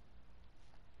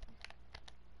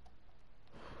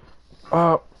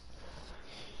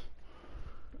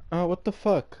 What the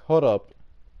fuck? Hold up.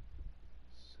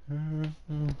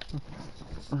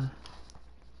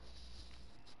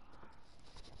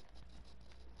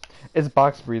 It's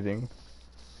box breathing.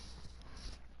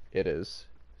 It is.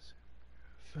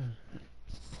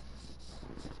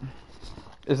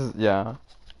 This is, yeah.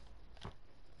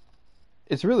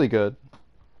 It's really good.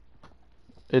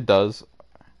 It does.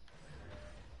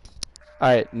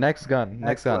 Alright, next gun.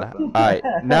 Next gun. Alright,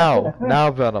 now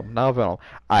Venom. Now Venom.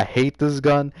 I hate this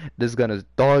gun. This gun is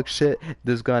dog shit.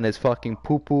 This gun is fucking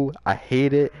poo poo. I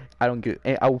hate it. I don't get.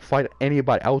 I will fight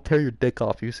anybody. I will tear your dick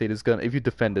off if you say this gun. If you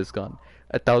defend this gun,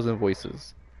 1,000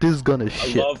 voices. This gun is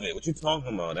shit. I love it. What you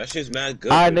talking about? That shit's mad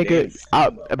good. Nigga,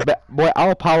 boy,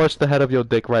 I'll polish the head of your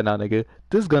dick right now, nigga.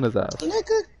 This gun is ass.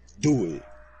 Nigga, do it.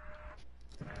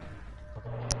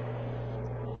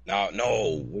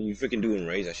 No. When you freaking doing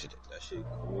raids, that shit.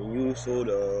 When you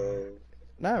soda.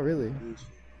 Not really.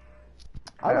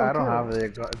 I don't have the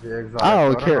exotic. I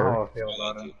don't care. Know how I feel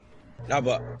about it. Nah,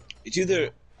 but it's either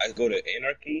I go to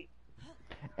Anarchy.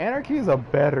 Anarchy is a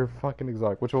better fucking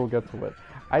exotic, which we'll get to it.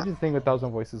 I just think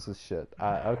 1,000 voices is shit.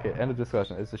 Okay, end of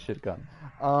discussion. It's a shit gun.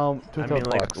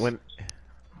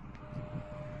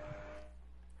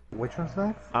 Which one's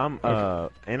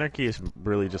that? Anarchy is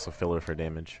really just a filler for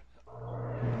damage.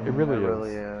 It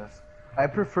really is. I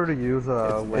prefer to use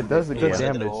it does a good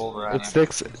damage. It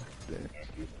sticks.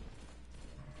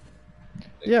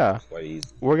 Yeah,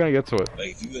 we're gonna get to it.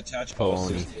 Like if you attach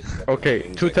okay,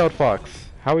 Two-Tailed Fox.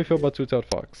 How we feel about Two-Tailed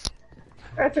Fox?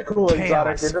 That's a cool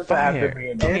exotic. It doesn't have to be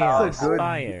in the house.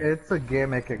 It's a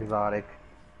gimmick exotic.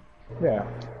 Yeah.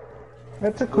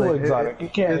 That's a cool exotic. You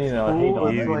can't, hate on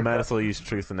it. You might as well use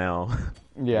Truth now.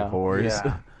 Yeah. Whores.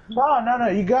 Yeah. No.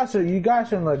 You guys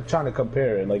are like trying to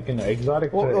compare it, like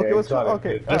exotic to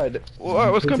exotic.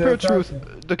 Let's compare Truth.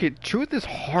 Okay, Truth is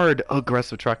hard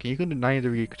aggressive tracking. You can do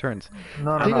 90-degree turns.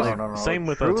 No. Same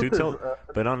with Two-Tailed,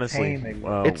 but honestly,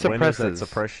 it suppresses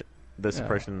the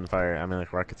suppression fire. I mean,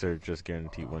 like rockets are just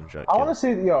guaranteed one shot. I want to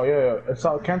see,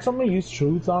 So can somebody use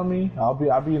Truth on me? I'll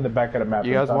be in the back of the map.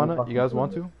 You guys want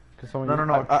to?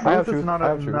 No. Truth is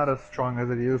not as strong as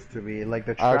it used to be. Like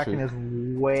the tracking is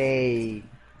way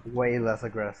less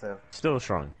aggressive. Still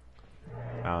strong.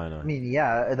 I don't know. I mean,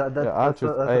 yeah, that's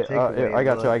I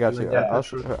got you. I'll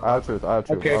Truth.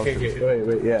 Okay.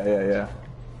 Wait. Yeah.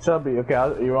 Shelby, okay,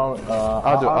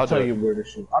 I'll tell you where to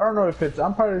shoot. I don't know if it's.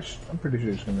 I'm pretty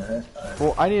sure it's gonna hit. Right.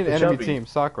 Well, I need an enemy team,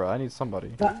 Sakura. I need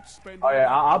somebody. Oh yeah,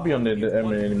 I'll be on the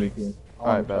enemy team.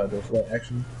 Alright, bad.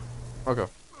 Action. Okay.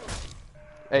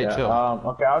 Hey, chill.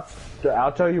 Okay,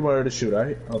 I'll tell you where to shoot.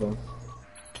 Alright, hold on.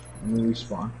 Let me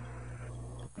respawn.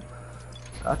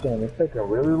 God damn, it's taking a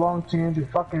really long time to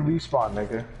fucking respawn,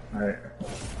 nigga. Alright.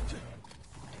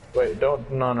 Wait, no.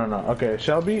 Okay,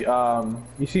 Shelby,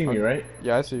 you see me, right?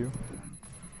 Yeah, I see you.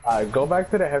 Alright, go back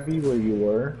to the heavy where you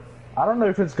were. I don't know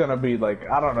if it's gonna be like,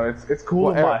 I don't know, it's cool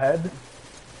in my head.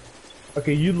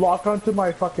 Okay, you lock onto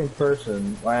my fucking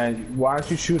person, and why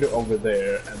don't you shoot it over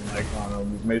there, and like, I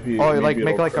don't know, maybe... Oh, like,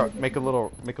 make a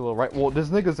little right... Well, this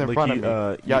nigga's in front of me.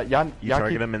 You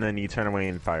target him and then you turn away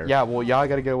and fire. Yeah, well, y'all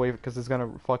gotta get away, because it's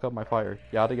gonna fuck up my fire.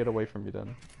 Y'all gotta get away from me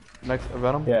then. Next,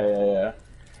 Venom? Yeah.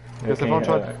 Because if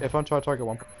I'm trying to target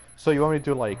one... So you want me to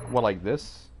do like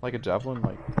this? Like a javelin?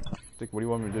 Like, what do you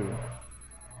want me to do?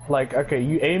 Like, okay,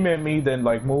 you aim at me, then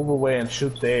like move away and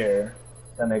shoot there,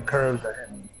 then it curves at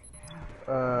him.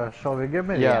 Shelby, give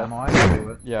me the ammo, I can do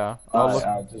it. Yeah. I'll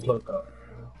just look up.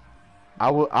 I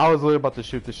was literally about to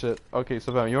shoot the shit. Okay,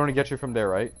 so Venom, you want to get you from there,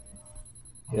 right?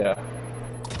 Yeah.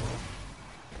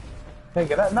 Hey,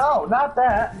 get that? No, not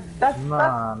that. That's no.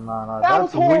 That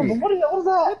was horrible. What was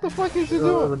that? What the fuck is he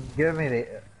doing? Give me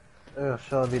the.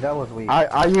 Shelby, that was weak.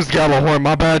 I used Gallahorn.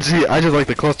 My bad, G. I just like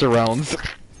the cluster rounds.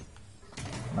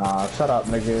 Nah, shut up,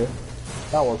 nigga.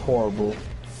 That was horrible.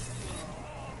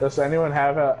 Does anyone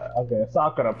have a... Okay,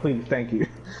 Sakura, please, thank you.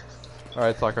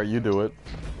 Alright, Sakura, you do it.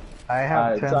 I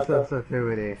have 10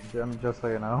 sensitivity, just so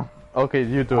you know. Okay,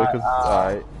 you do it, cause...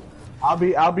 Alright.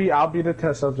 I'll be the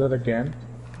test subject again.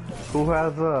 Who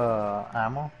has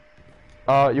ammo?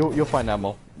 You'll find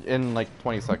ammo in like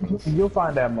 20 seconds. You'll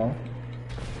find ammo.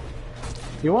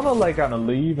 You wanna like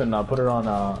leave and put it on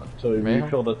so you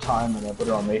refill the time and put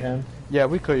it on Mayhem? Yeah,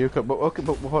 we could, you could, but okay,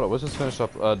 but hold on, let's just finish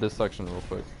up this section real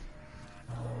quick.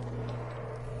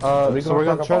 So we're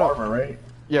gonna try armor, right?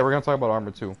 Yeah, we're gonna talk about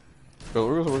armor too. But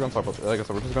we're gonna talk about, like I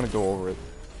said, we're just gonna go over it.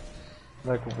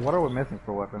 Like, what are we missing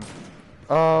for weapons?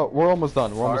 We're almost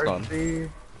done. Alright,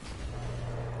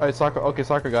 Sakura. Okay,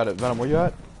 Sakura got it. Venom, where you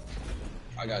at?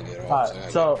 I gotta get off.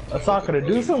 Alright, so Asaka,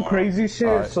 do some crazy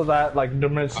shit so that like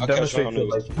demonstrate to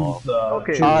like who's the.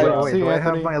 Okay, Alright, wait, do I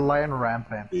Anthony. have my lion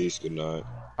rampant? Peace. Good night.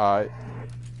 Alright.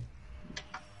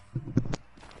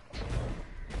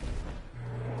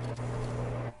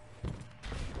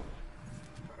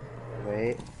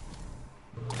 Wait.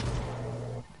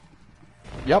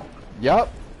 Yep.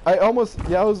 I almost.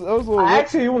 Yeah, I was a little.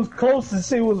 Actually, it was close to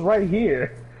see it was right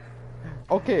here.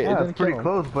 Okay, Yeah, it didn't it's pretty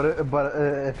kill him. close, but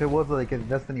if it was like a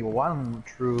Destiny 1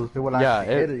 truth, it would Yeah,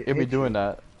 actually it'd be doing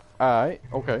that. Alright,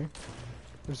 okay.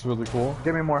 It's really cool.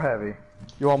 Give me more heavy.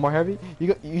 You want more heavy?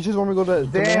 You just want me to go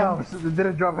to Damn, Mayhem? it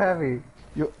didn't drop heavy.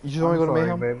 You just want me to go to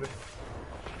Mayhem? Baby.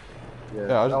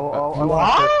 Yeah,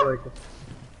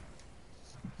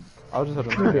 I'll just hit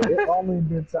him. It only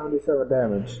did 77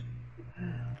 damage.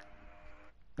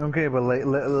 Okay, but like,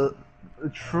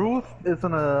 truth is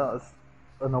in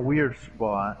a weird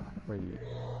spot. Wait.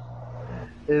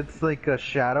 It's like a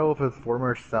shadow of his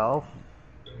former self,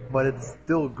 but it's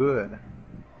still good.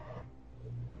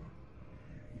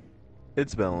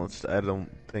 It's balanced. I don't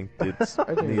think it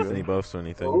needs any buffs or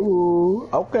anything. Ooh,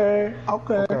 okay.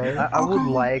 I would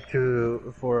like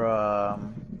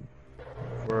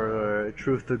for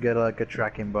truth to get like a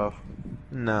tracking buff.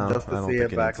 No, Just to I don't see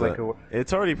think it back like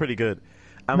it's already pretty good.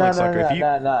 I'm No, like no, Sakura. no, If you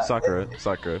no.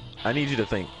 Sakura, I need you to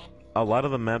think. A lot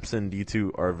of the maps in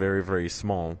D2 are very, very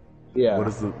small. Yeah. What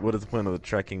is the point of the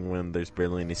tracking when there's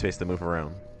barely any space to move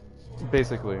around?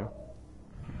 Basically.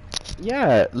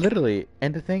 Yeah, literally.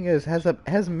 And the thing is, has a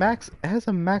max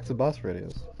boss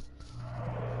radius.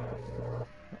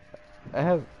 It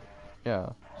has,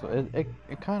 yeah. So it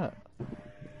kind of.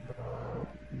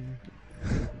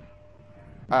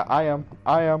 I am.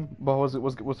 But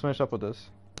let's finish up with this.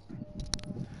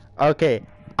 Okay,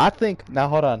 I think now.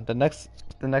 Hold on. The next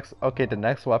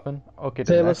weapon. Okay.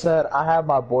 Taylor said, "I have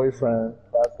my boyfriend.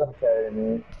 That's gonna carry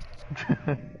me."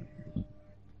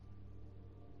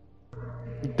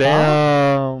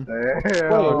 Damn.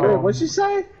 Wait, what'd she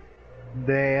say?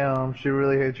 Damn, she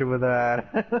really hit you with that.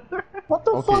 What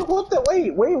the fuck?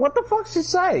 Wait, what the fuck she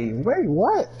say? Wait,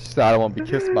 what? She said, I don't want to be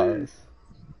kissed by us.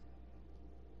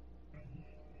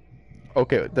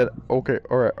 Okay,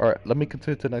 alright. Let me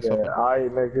continue to the next weapon.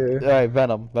 Alright, nigga. Alright,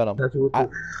 Venom. That's what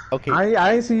Okay.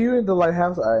 I ain't see you in the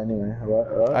lighthouse. Alright, anyway. What?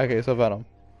 Okay, so Venom.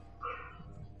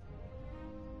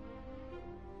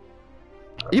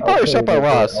 You probably shot by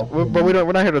Ross, but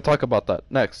we're not here to talk about that.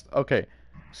 Next, okay,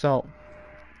 so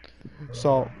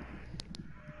Venom,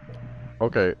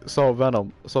 What's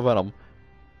up,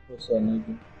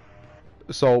 nigga?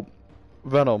 so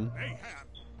Venom.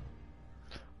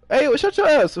 Hey, shut your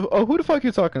ass! Oh, who the fuck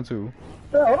you talking to?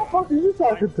 Yeah, what the fuck are you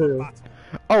talking to?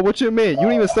 Oh, what you mean? You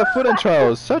didn't even step foot in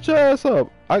trials. Shut your ass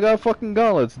up! I got fucking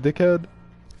gauntlets, dickhead.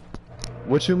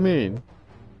 What you mean?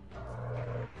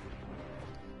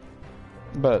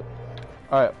 But,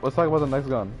 alright, let's talk about the next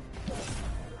gun.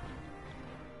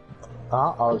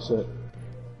 Oh shit.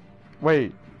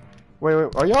 Wait,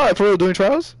 are y'all for real doing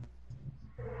trials?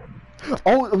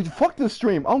 Oh, fuck this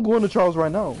stream, I'm going to trials right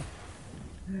now.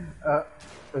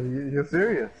 You're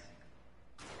serious?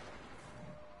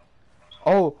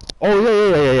 Oh,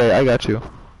 yeah, I got you.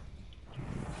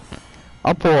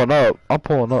 I'm pulling up.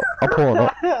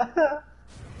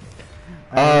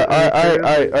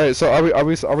 Alright, so are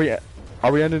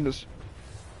we ending this?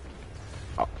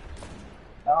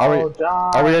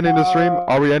 Are we ending the stream?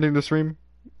 Are we ending the stream?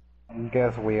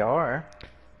 Guess we are.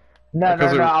 No,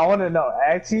 I want to know.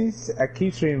 Actually, I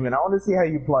keep streaming. I want to see how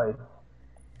you play.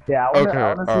 Yeah, I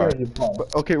want to see how you play.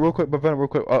 Okay, real quick, but Venom, real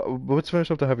quick. Let's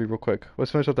finish up the heavy real quick.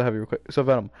 So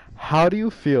Venom, how do you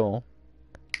feel?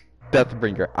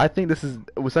 Deathbringer. I think this is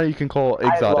something you can call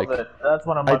exotic. I love it. That's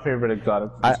one of my favorite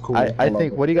exotics. It's cool. I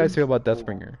think. What do you guys feel about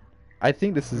Deathbringer? I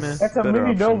think this is. It's a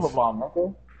mini Nova Bomb,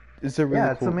 okay? It's a really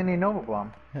it's a mini Nova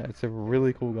Bomb. Yeah, it's a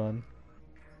really cool gun.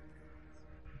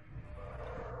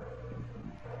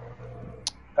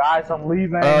 Guys, I'm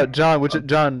leaving.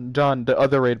 John, the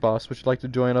other raid boss, would you like to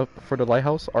join up for the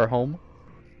lighthouse, our home?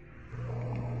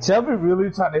 Shelby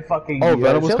really trying to fucking. Oh,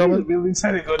 Venom was coming? Really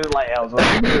trying to go to the lighthouse.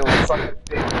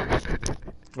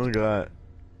 Look at that.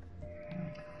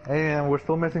 Hey, and we're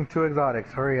still missing 2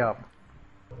 exotics. Hurry up.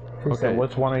 Okay,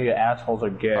 which one of you assholes are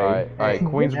gay? Alright,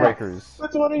 Queensbreakers.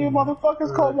 Which one of you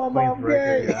motherfuckers called my mom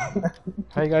gay? Yeah.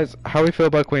 Hey guys, how we feel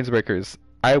about Queensbreakers?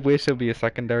 I wish it would be a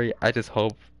secondary. I just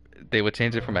hope they would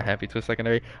change it from a heavy to a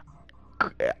secondary.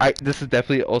 This is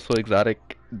definitely also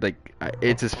exotic. Like,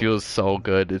 it just feels so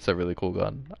good. It's a really cool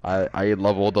gun. I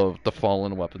love all the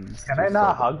fallen weapons. Can I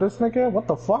not hug this nigga? What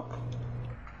the fuck?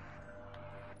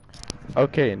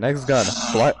 Okay, next gun.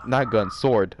 Not gun,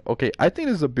 sword. Okay, I think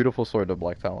this is a beautiful sword of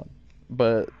Black Talon.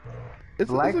 but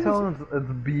Black Tones,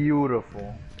 it's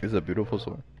beautiful. It's a beautiful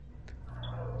sword.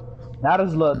 Not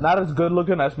as good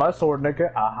looking as my sword,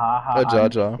 nigga.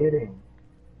 I'm kidding.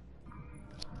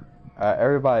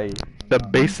 Everybody,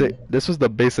 this was the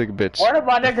basic bitch. Where did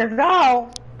my niggas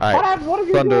go? Alright, what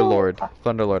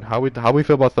Thunderlord. How we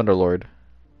feel about Thunderlord?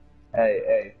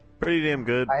 Hey. Pretty damn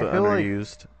good, but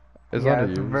underused. It's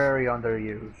It's very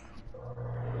underused.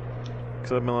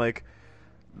 Cause I'm like,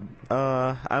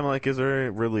 is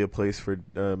there really a place for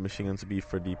machine guns to be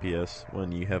for DPS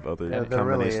when you have other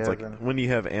combinations? Really like when you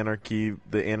have the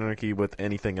anarchy with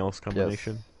anything else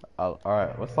combination. Yes.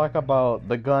 Alright, let's talk about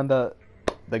the gun that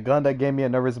gave me a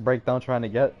nervous breakdown trying to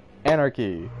get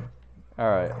anarchy.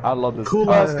 Alright, I love this.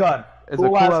 Cool ass gun. It's a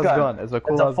cool ass gun. It's a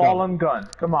cool ass gun. It's a fallen gun.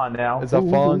 Come on now. It's a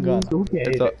fallen gun.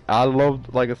 I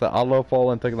love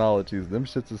fallen technologies. Them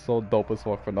shits is so dope as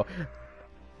fuck for no.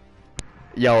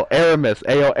 Yo, Aramis.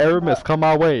 Ayo, Aramis, come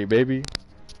my way, baby.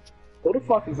 Who the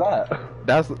fuck is that?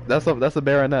 That's a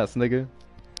Baroness, nigga.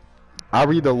 I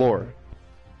read the lore.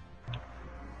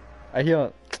 I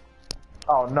hear.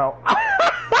 Oh no.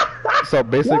 So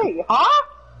basically. Wait, huh?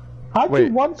 How'd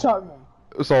you one shot me?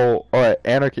 So, alright,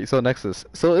 Anarchy, so Nexus.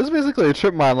 So, it's basically a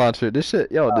trip mine launcher. This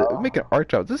shit, make an arc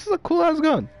trap. This is a cool ass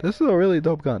gun. This is a really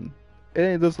dope gun.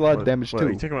 It does a lot of damage too. Are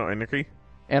you talking about Anarchy?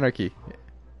 Anarchy.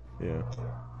 Yeah.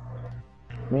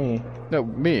 Me. No,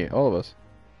 me, all of us.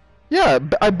 Yeah,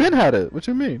 I've been had it. What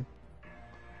you mean?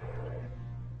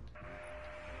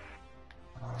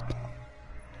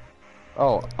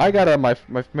 Oh, I got it on my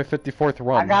 54th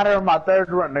run. I got it on my 3rd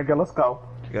run, nigga. Let's go.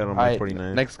 You got it on my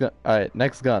 49th. Next gun. Alright,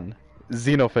 next gun.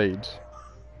 Xenophage.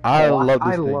 I love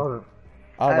this thing.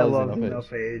 I love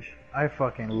Xenophage. I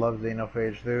fucking love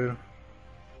Xenophage, dude.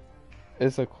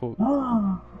 It's a cool.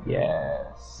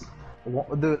 Yes.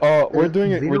 Dude, we're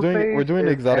doing an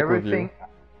exotic review.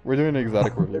 We're doing an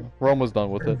exotic review. We're almost done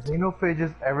with it. Xenophage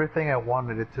is everything I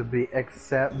wanted it to be,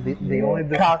 except the only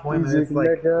disappointment is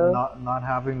like not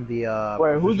having the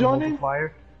Wait, who's joining?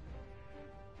 Multiplier.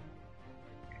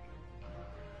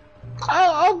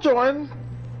 I'll join.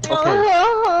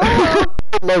 Okay.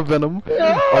 Love Venom.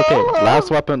 Okay, last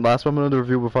weapon of the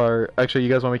review before. Actually, you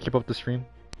guys want me to keep up the stream?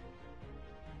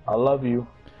 I love you.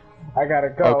 I gotta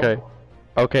go.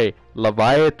 Okay.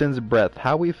 Leviathan's Breath.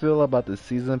 How we feel about the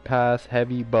season pass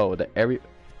heavy bow that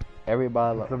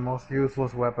everybody loves? The most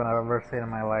useless weapon I've ever seen in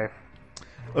my life.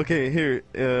 Okay, here.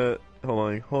 Hold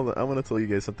on. I want to tell you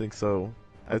guys something. So,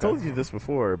 I told you this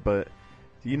before, but.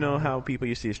 Do you know how people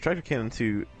used to use tractor cannon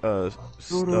to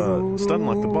stun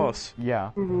lock the boss? Yeah.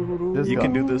 You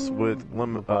can do this with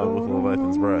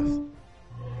Leviathan's Breath.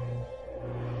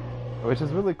 Which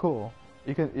is really cool.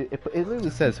 You can. It literally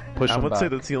says push. I would back. say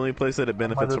that's the only place that it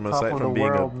benefits from aside from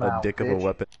being a dick of a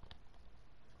weapon.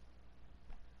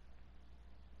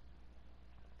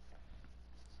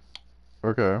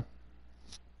 Okay.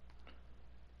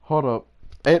 Hold up.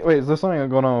 Wait, is there something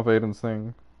going on with Aiden's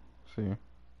thing? Let's see.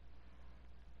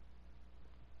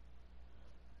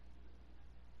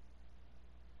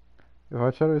 If I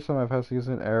try to do something, I pass to use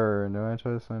an error, and then I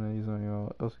try to sign and use something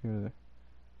else.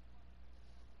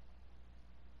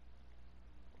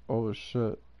 Oh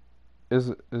shit! Is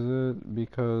it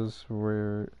because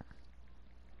we're?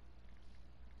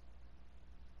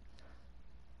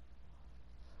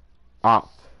 Oh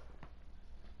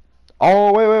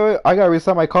wait! I gotta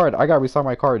reset my card.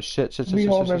 Shit! Be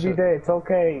home every day. It's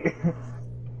okay.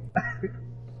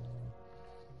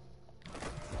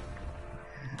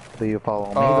 Do you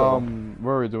follow me?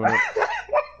 Where are we doing it?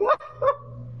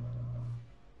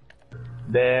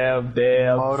 Damn.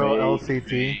 Moto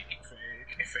LCT.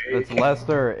 It's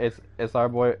Lester. It's our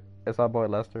boy. It's our boy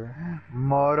Lester.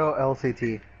 Moto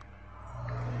LCT.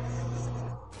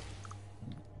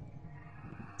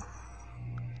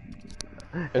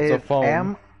 It's a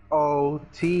phone.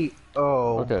 MOTO.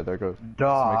 Okay, there goes.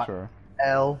 Dot. Just make sure.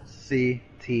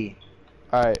 LCT.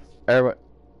 Alright, everyone.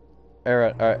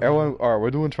 Alright, we're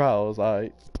doing trials,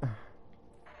 alright.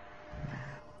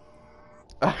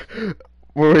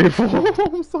 We're ready for.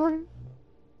 I'm sorry.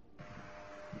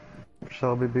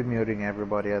 Shelby be muting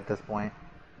everybody at this point.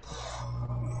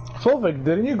 Fulvic,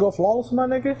 didn't you go flawless, my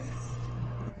nigga?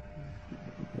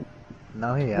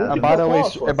 No, he hasn't. And by the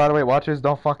way, watchers,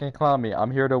 don't fucking clown me. I'm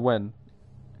here to win.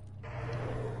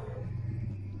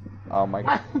 Oh my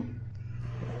god.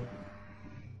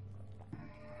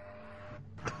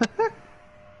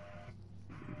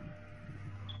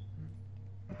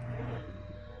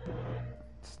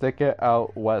 Stick it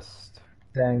out west.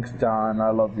 Thanks, John.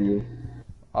 I love you.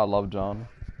 I love John.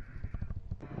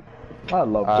 I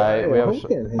love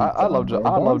John. I love John.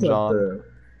 I love John.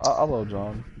 I love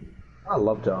John. I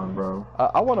love John, bro.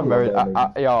 I want to I love marry. that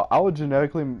nigga. Yo, I would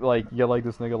genetically like get like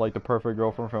this nigga like the perfect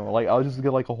girlfriend from him. Like I would just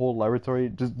get like a whole laboratory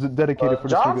just dedicated for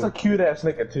this John's a nigga. cute ass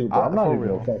nigga too, bro. I'm not for even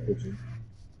real. gonna fuck with you.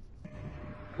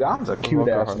 John's a cute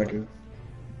Walker ass Hardly.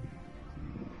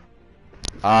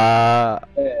 nigga.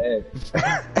 Hey.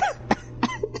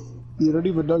 You don't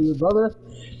even know your brother?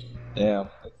 Damn.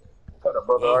 What kind of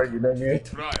brother are you,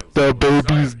 nigga? The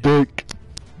baby's dick.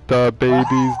 The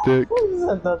baby's dick. Who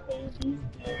said the baby's dick?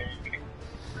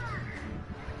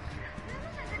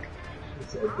 He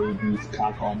said baby's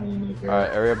cock on me, nigga.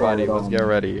 Alright, everybody, Hold let's on. get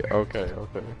ready. Okay,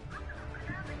 okay.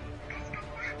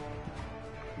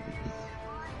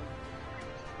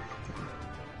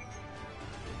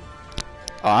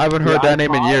 Oh, I haven't heard that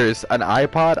name in years. An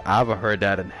iPod? I haven't heard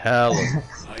that in hell.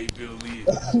 I believe.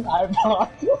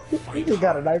 iPod? You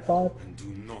got an iPod?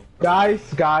 Guys,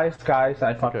 I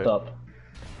fucked Okay. up.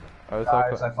 I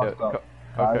Guys, I fucked up. Okay.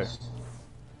 Guys.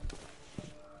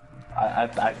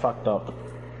 I fucked up.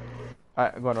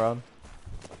 Alright, going around.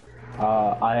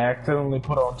 I accidentally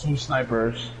put on 2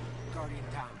 snipers.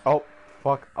 Oh,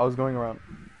 fuck. I was going around.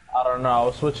 I don't know, I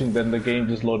was switching, then the game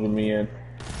just loaded me in.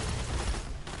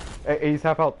 Hey, he's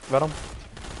half out. Venom.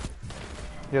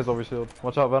 He has overshield.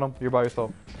 Watch out, Venom. You're by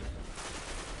yourself.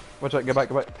 Watch out. Get back.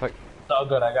 Get back. Back. It's all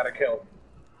good, I got a kill.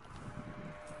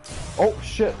 Oh,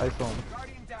 shit. I saw him.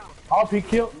 Oh, he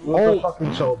killed with the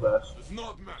fucking shield bash.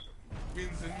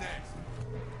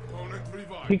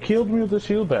 He killed me with the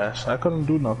shield bash. I couldn't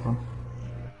do nothing.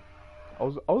 I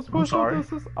was trying to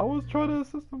assist. I was trying to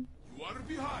assist him.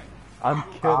 I'm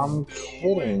kidding. I'm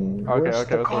kidding. Okay, Where's okay,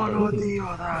 the let's go.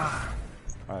 car?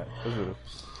 Alright, let's do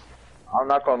this. I'm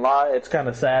not gonna lie, it's kind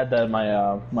of sad that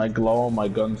my my glow on my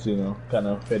guns, you know, kind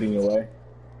of fading away.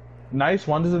 Nice,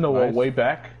 one is in the way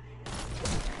back.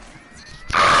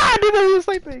 Ah, I didn't know he was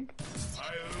sniping.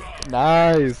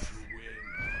 Nice.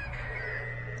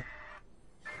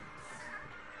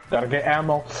 Gotta get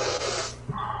ammo.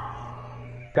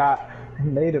 Got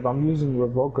native. I'm using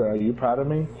Revoker. Are you proud of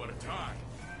me?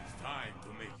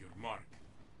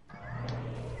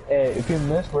 Hey, if you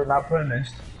miss, we're not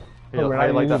finished. Yeah, We're I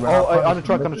not like that. leaving, we're Oh, not on the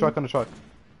truck, finished. on the truck.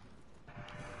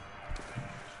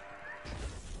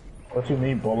 What you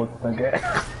mean, bullets? Nigga?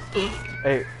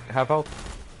 Hey, half health.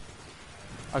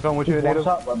 I'm coming with you, One native.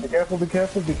 shot, but be careful, be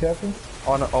careful, be careful.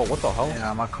 Oh no! Oh, what the hell?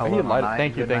 Yeah, I'm a I color. need light.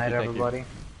 Thank you, thank you, thank everybody. you.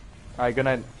 Alright, good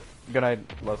night. Good night,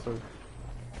 Lester.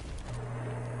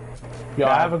 Yo,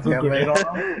 I have a good grenade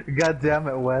on. God damn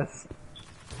it, Wes.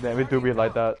 Damn, it do be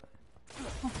like that.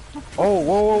 Oh,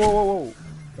 whoa, whoa, whoa, whoa, whoa.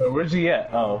 Wait, where's he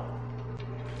at? Oh.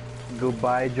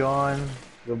 Goodbye, John.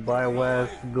 Goodbye, Wes.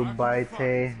 Goodbye,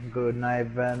 Tay. Good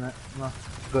night, Ben. No.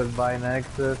 Goodbye,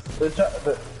 Nexus.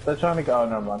 They're trying to go. Oh,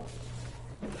 never mind.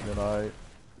 Good night.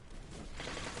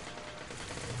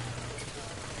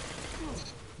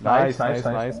 Nice,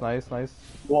 Nice.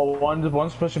 Well,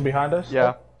 one's pushing behind us.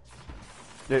 Yeah.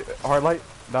 Yeah, hard light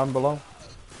down below.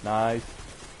 Nice.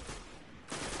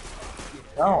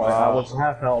 Oh, I was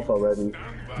half health already.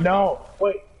 No,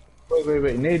 wait.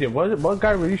 Native, what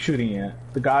guy were you shooting at?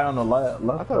 The guy on the left.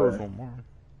 I thought it was one more.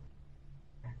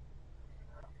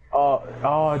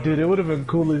 Oh, dude, it would have been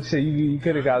cool as shit. You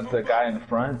could have got the guy in the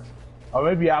front, or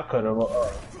maybe I could have.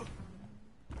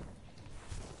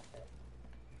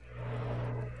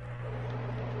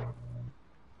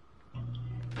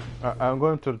 I'm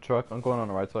going to the truck. I'm going on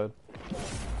the right side.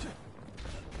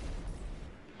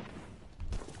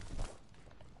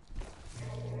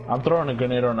 I'm throwing a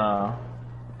grenade on a.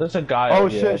 There's a guy. Oh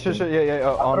out here, shit! I think. Yeah.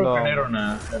 I'm On throwing a grenade the. on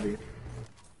a heavy.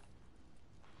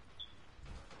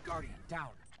 Guardian down.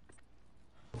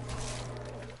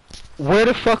 Where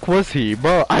the fuck was he,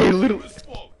 bro? I literally.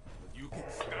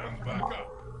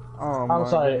 Oh my I'm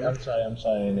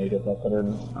sorry, Native. I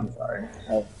couldn't. I'm sorry.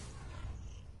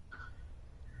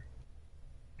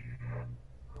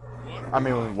 I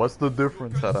mean, what's the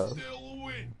difference at us?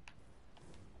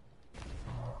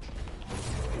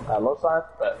 Low side,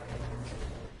 bet.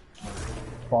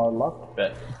 Far left,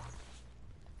 bet.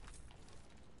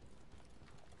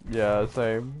 Yeah,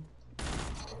 same.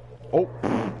 Oh,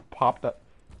 pop that.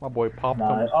 My boy popped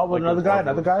him. Oh, like another a guy,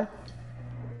 bubble. another guy.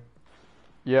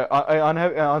 Yeah,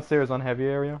 on stairs, on heavy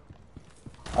area.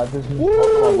 I just missed Woo!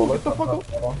 both of my bullets. Get the fuck up.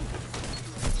 Hold on.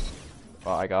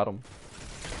 Oh, I got him.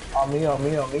 On me.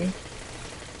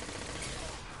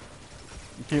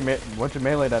 You can't once you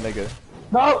melee that nigga.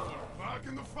 No! Back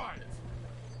in the fight.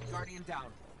 Guardian down.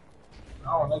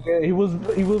 Oh, nigga, he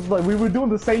was like, we were doing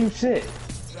the same shit.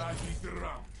 That is the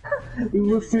round.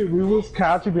 We was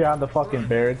crouching behind the fucking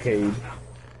barricade.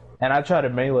 And I tried to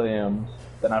melee him,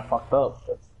 then I fucked up.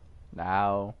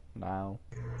 Now.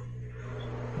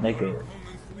 Nigga.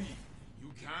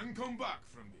 can come back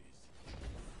from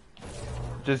these.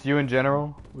 Just you in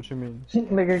general? What you mean?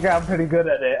 Nigga got pretty good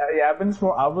at it. Yeah, I've been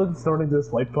snorting this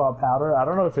white powder. I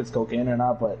don't know if it's cocaine or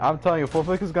not, but I'm telling you, Full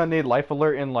Flick is gonna need life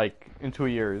alert in like in 2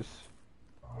 years.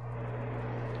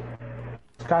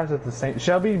 these guys at the same.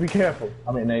 Shelby, be careful.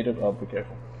 I mean, native. Oh, be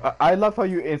careful. I love how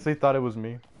you instantly thought it was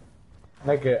me.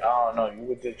 Nigga, I don't know. You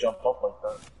would just jump up like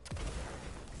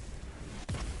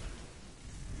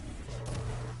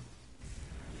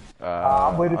that.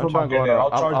 I'm waiting for my grenade.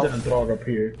 I'll charge it and throw it up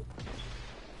here.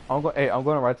 I'm going. Hey, I'm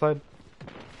going to right side.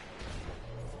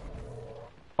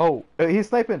 Oh, he's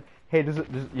sniping. Hey, there's a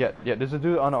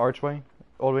dude on the archway,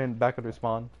 all the way in back of the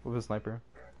spawn with a sniper.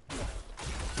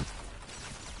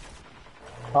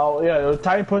 Oh yeah,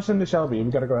 Titan pushing the Shelby. We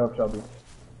gotta go help Shelby.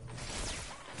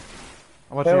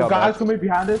 I'm hey, guys, come in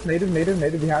behind us. Native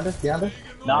behind us.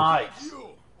 Nice.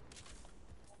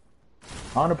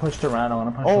 I wanna push around.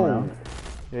 Around.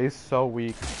 Yeah, he's so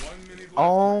weak.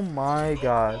 Oh my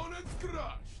god.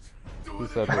 He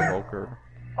said provoker.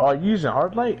 Oh, you using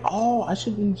hard light? Oh, I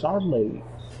should use hard light.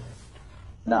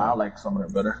 Nah, I like some of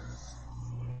it better.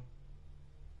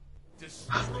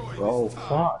 Oh,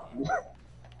 fuck.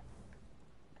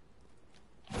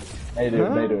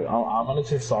 Native, I'm gonna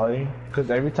say sorry, because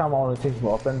every time I want to change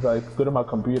weapons, I go to my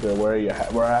computer where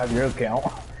I have your account.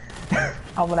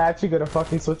 I'm gonna actually gonna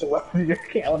fucking switch a weapon to your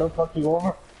account and fuck you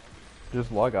over.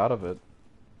 Just log out of it.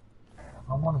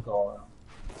 I wanna go around.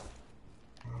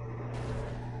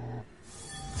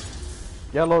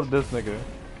 Yeah, load this nigga.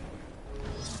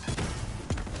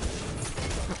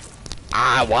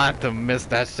 I want to miss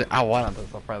that shit. I wanted to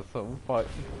suppress him, but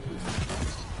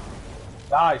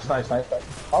Nice.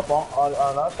 Up on.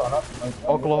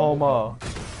 Oklahoma.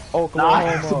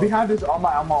 Nice. Behind this, on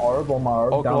my orb,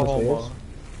 Oklahoma. down the stairs.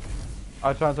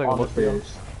 I'm trying to take a look for him.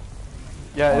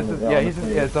 Yeah,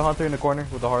 it's the hunter in the corner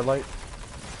with the hard light.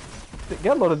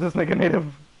 Get loaded this nigga,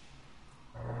 native.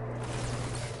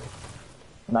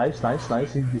 Nice. He's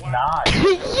nice. You are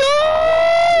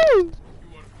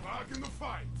back in the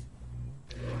fight.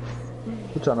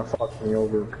 You're trying to fuck me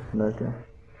over, nigga.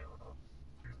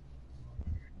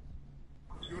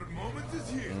 Your moment is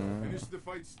here. Finish the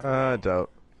fight. I doubt.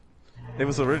 It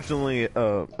was originally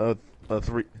a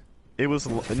 3. It was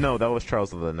no, that was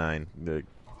Trials of the 9. They're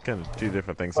kind of 2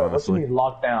 different things, honestly.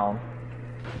 What's lockdown?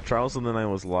 Trials of the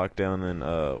 9 was lockdown and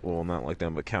well, not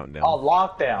lockdown, but countdown. Oh,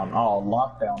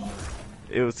 lockdown.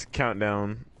 It was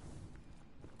countdown.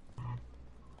 Yeah,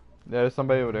 there's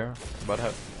somebody over there. About to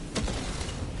have.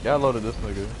 Yeah, I loaded this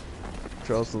nigga.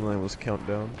 Trials of the 9 was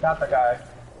countdown. Got the guy.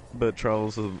 But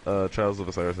Trials of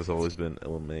Osiris has always been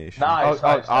elimination. Nice.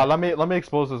 Let me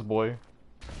expose this boy.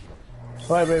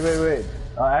 Wait.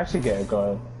 Actually, get it. Go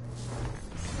ahead.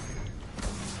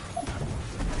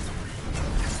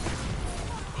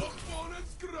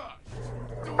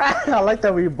 I like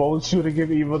that we both shooting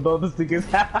him even though this thing is.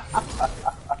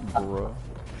 Bruh.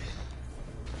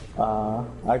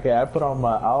 Okay, I put on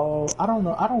my. I don't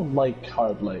know. I don't like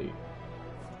hard light.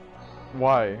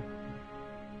 Why?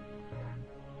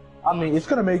 I mean, it's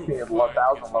gonna make me a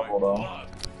 1000 level though.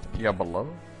 Yeah,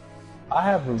 beloved. I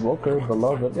have a Revoker,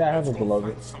 beloved. Yeah, I have a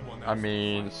beloved. I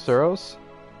mean, Suros?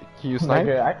 Can you snipe?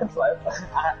 Nigga, I can snipe.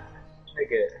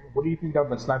 Nigga, what do you think I've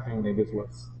been sniping niggas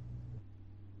with?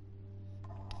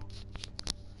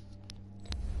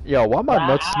 Yo, why my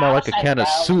nuts smell like a can of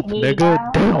soup,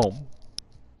 nigga? Damn.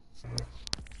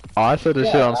 Oh, I said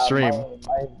this shit on stream.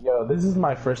 Yo, this is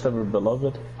my first ever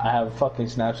beloved. I have a fucking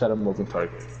snapshot of moving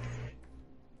target.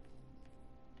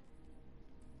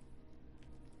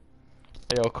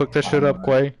 Yo, cook this shit up,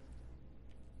 Quay.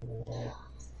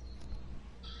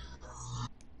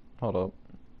 Hold up.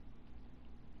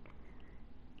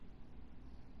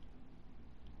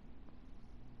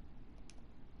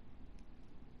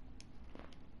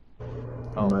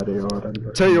 I'm ready already.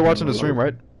 Tell you you're watching the stream,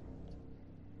 right?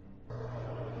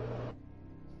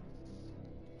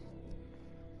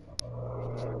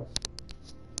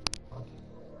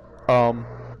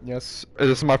 Yes.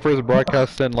 This is my first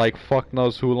broadcast in like fuck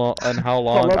knows who long and how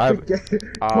long. I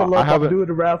haven't doing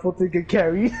the raffle to get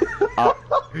carried.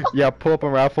 Yeah, pull up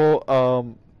and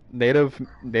raffle. Native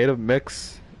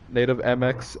mix, native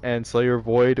MX, and Slayer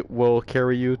Void will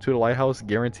carry you to the lighthouse,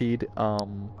 guaranteed.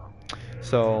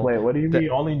 So wait, what do you mean?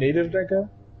 Only native, nigga?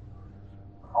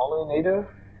 Only native?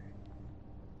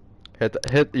 Hit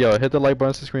the like button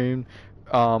on the screen.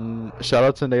 Shout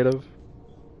out to native.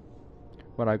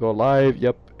 When I go live,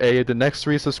 yep. Hey, the next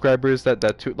 3 subscribers that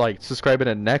subscribe in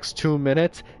the next 2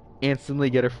 minutes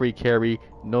instantly get a free carry,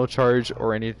 no charge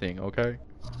or anything. Okay,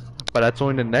 but that's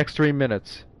only the next 3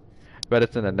 minutes. But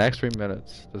it's in the next 3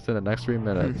 minutes. It's in the next 3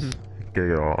 minutes. Get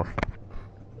it off.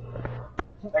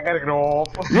 I gotta get off.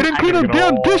 You didn't clean up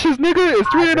damn dishes, nigga. It's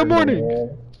 3 in the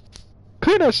morning.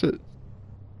 Clean that shit.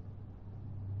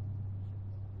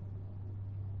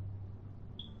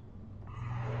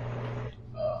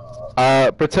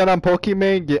 Pretend I'm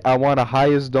Pokemon. I want a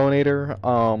highest donator.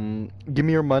 Give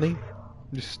me your money.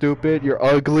 You're stupid. You're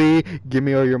ugly. Give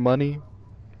me all your money.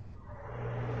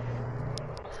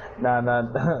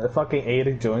 Nah. Fucking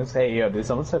Aiden joins. Hey, yo, did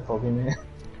someone say Pokemon?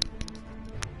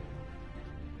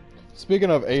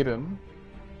 Speaking of Aiden.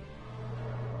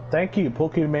 Thank you,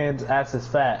 Pokemon's ass is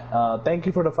fat. Thank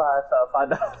you for the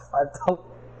 $5.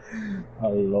 Oh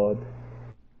lord.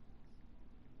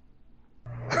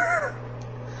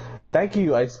 Thank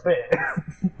you, I spit.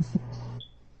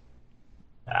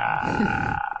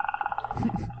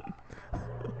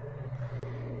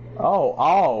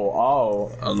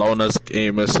 Oh. Alona's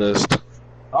game assist.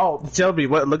 Oh, Shelby,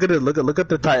 what? Look at it. Look at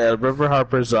the title. River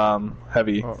Harper's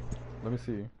heavy. Oh, let me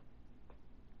see.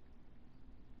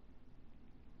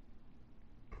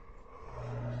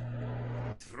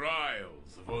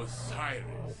 Trials of Osiris.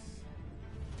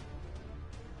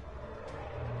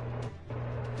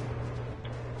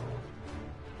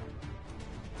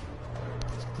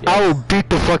 Yes. I will beat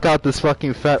the fuck out this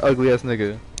fucking fat, ugly ass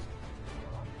nigga.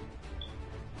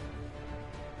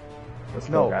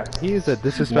 No, he is a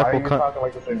disrespectful cunt. Why are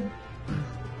you talking like this?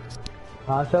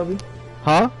 Huh, Shelby?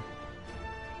 Huh?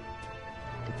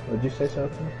 Did you say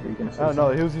something? Oh no,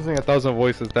 he was using 1,000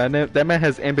 voices. That man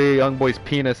has NBA YoungBoy's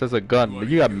penis as a gun.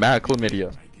 You got mad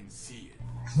chlamydia.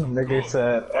 Nigga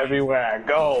said, everywhere I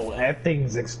go, and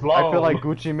things explode. I feel like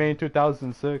Gucci Mane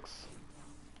 2006.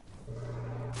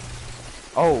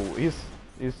 Oh, is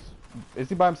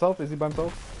he by himself? Is he by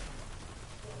himself?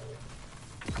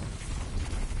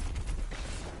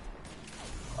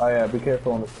 Oh yeah, be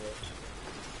careful on the floor.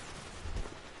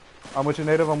 I'm with you,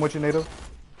 native.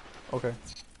 Okay.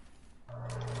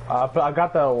 I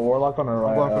got the warlock on the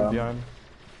right. I'm going from behind.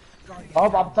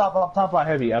 Up top by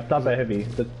heavy.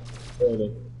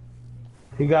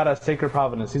 He got a sacred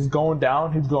providence. He's going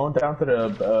down to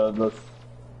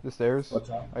the stairs. What's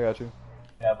up? I got you.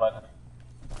 Yeah, but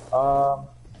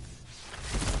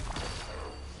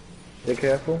be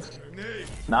careful.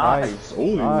 Nice.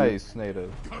 Ooh. Nice,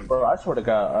 native. Bro, I swear to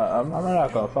God, I'm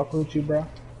not gonna fuck with you, bro.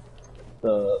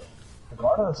 The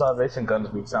Garden of Salvation guns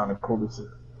be sounding cool as shit.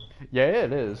 Yeah,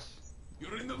 it is.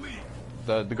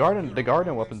 The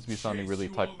garden weapons be sounding really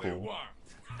type cool.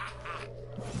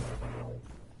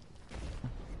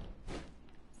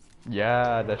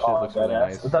 Yeah, that shit looks really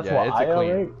nice. That's yeah, what, it's a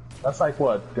clean. Right? That's like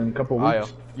what, in a couple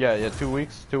weeks? Yeah, 2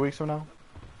 weeks. 2 weeks from now.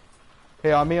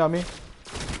 Hey, on me.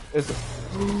 Is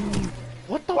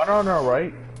what the? What on our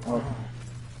right? Oh.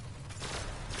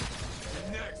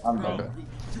 I'm done. Okay.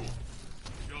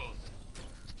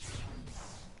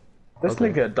 This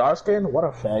nigga dark skin, what a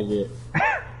faggot.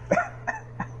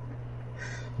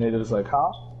 Native's like,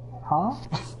 huh?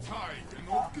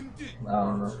 I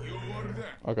don't know.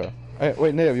 Okay. Hey,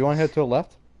 wait, native, you want to head to the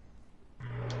left?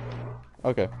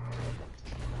 Okay.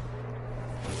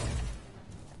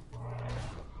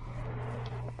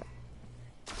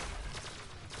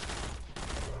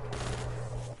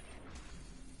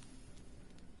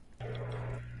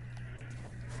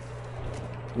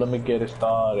 Let me get it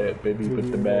started, baby, with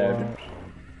the bad.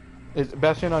 Is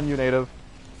Bastion on you, native?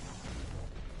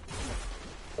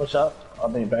 What's up? I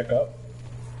mean, back up.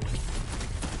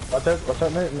 What's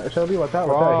up, man? Shelby, what's up?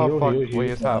 Wait,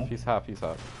 he's half.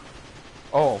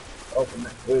 Oh.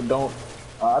 Don't.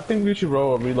 I think we should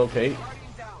relocate.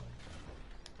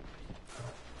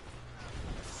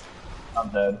 I'm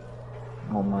dead.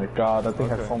 Oh my god, that thing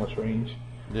has so much range.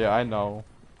 Yeah, I know.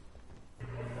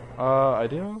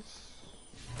 Ideas?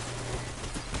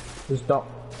 Just don't.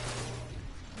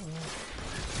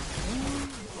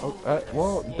 Oh,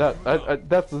 well,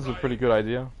 that is a pretty good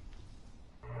idea.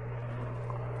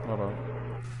 Hold on.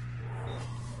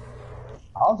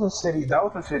 That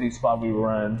was a city spot we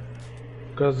were in.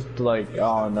 Cause like,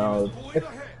 oh no,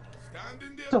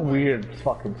 it's a weird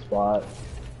fucking spot.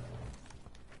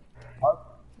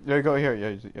 Yeah, go here.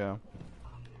 Yeah.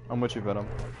 I'm with you, Venom.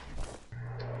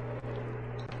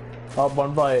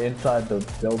 One by inside the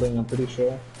building, I'm pretty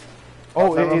sure.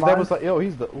 Oh, that was like, yo,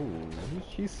 he's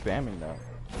spamming now.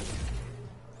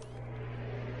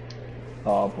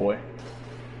 Oh boy.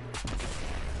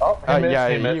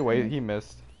 He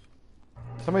missed.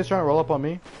 Somebody's trying to roll up on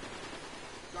me.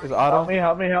 Is Otto?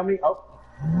 Help me. Oh.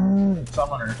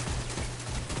 Summoner.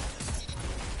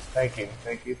 Thank you.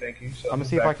 So I'm gonna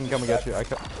see if I can come and get you.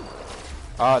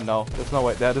 No. There's no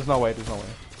way. There's no way.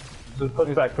 Just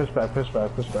push back.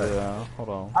 Yeah, hold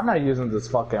on. I'm not using this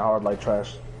fucking hard like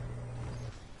trash.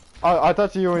 I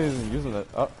thought you weren't even using it.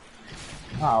 Oh.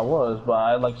 Nah, I was, but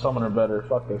I like summoner better.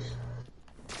 Fuck this.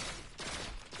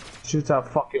 Shoots that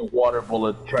fucking water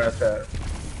bullet trash ass.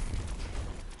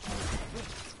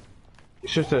 You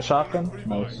shoots a shotgun?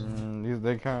 Nice.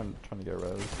 They kind of trying to get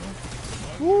res.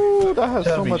 Woo, that has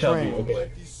so much range.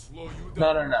 Okay.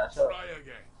 No.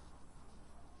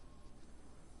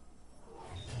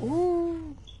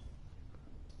 Ooh.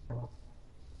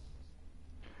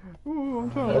 Ooh, I'm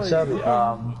trying to Shelby,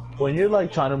 when you're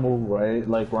like trying to move right,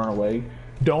 like run away,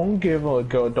 don't give a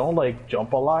go. Don't like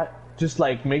jump a lot. Just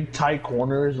like make tight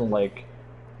corners and like.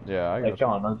 Yeah, I got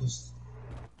like on. Just.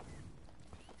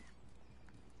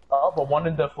 Oh, but one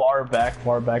in the far back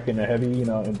in the heavy, you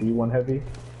know, in D1 heavy.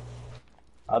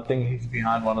 I think he's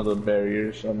behind one of the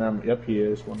barriers. Oh, no, yep, he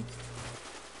is one.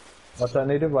 Watch that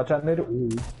native. Watch that native. Ooh,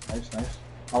 nice.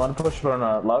 I want to push from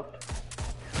left.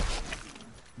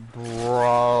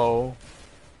 Bro.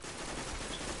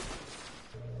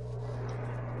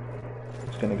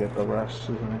 He's gonna get the rest,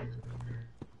 isn't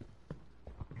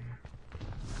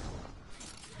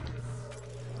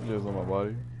he? Just on my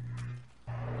body.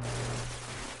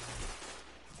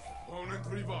 Opponent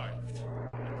revived.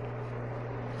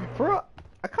 Bro,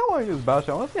 I kinda wanna use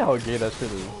Bastion. I wanna see how gay that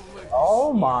shit is.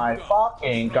 Oh my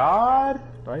fucking god!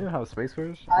 Do I even have space for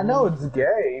this? I know it's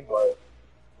gay, but.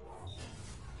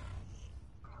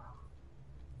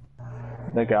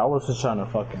 Nigga, I was just trying to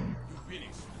fucking.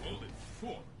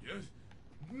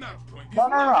 No,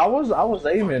 I was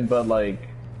aiming, but like,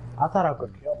 I thought I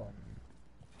could kill him.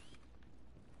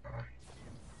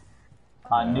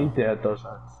 I need to hit those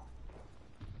heads.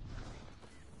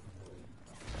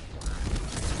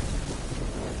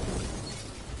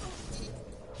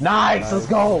 Nice, let's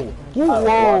go!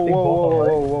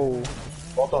 Whoa.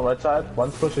 Both on right side,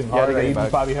 one's pushing hard, he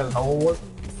probably has no one.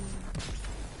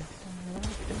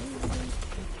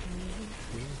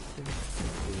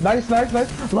 Nice, let's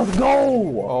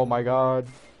go! Oh my god.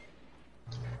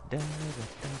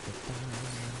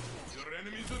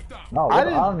 No, I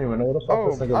don't even know what the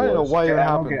fuck this nigga was. I don't know why it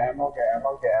happened.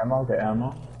 Get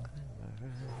ammo.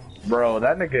 Bro,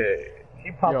 that nigga,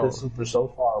 he popped his super so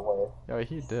far away. Yeah,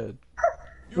 he did.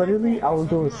 Literally, I was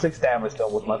doing 6 damage though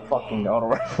with my fucking auto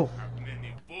rifle.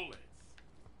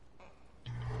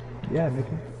 Yeah,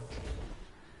 nigga.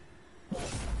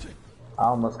 I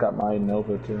almost got my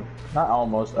Nova too. Not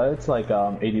almost, it's like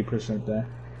 80% there.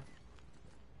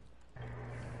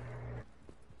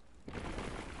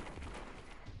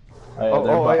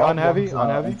 On heavy?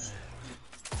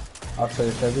 I'll say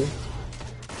it's heavy.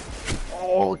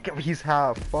 Oh, he's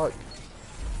half, fuck.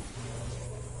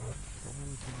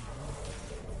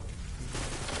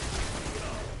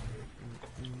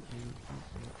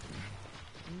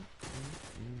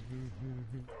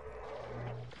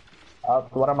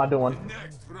 What am I doing?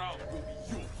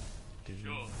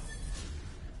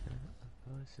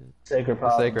 Sacred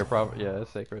problem. Sacred problem. Yeah,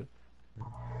 it's sacred.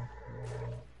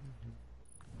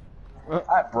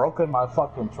 I broken my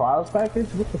fucking trials package?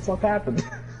 What the fuck happened?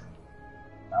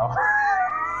 No.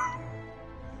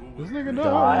 This nigga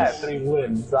No, I had does. 3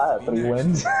 wins. I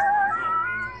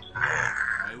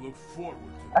look forward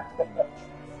to it.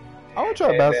 I wanna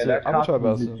try Bastion. I wanna try It's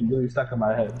Bastion. really stuck in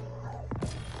my head.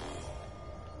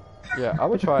 Yeah, I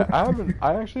would try.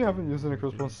 I actually haven't used an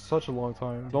Crucible in such a long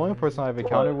time. The only person I've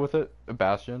encountered with it,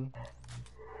 Bastion.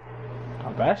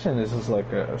 Bastion is just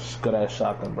like a good ass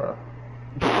shotgun, bro.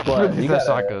 But you that gotta,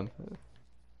 shotgun.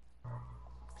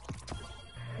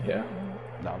 Yeah.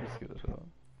 Nah, I'm just kidding.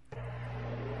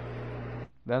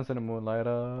 Dance in the moonlight,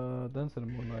 dance in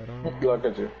the moonlight. Look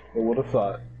at you. Who would have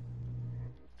thought?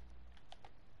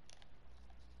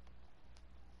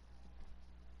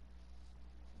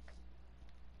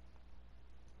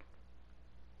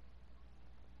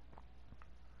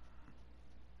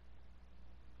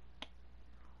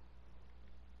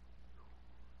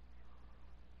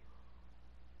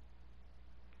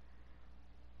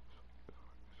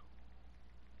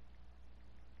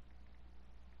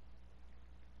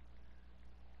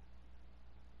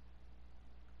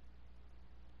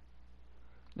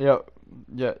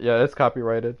 Yeah, it's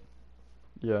copyrighted.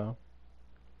 Yeah.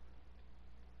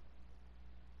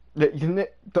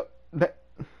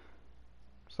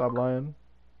 Stop lying.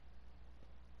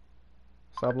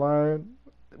 Stop lying.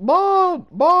 Bald.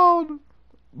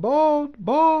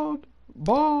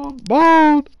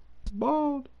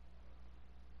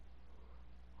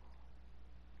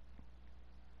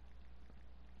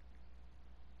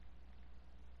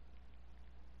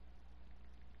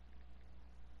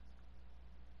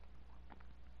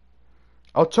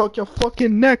 I'll choke your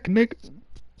fucking neck, nigga.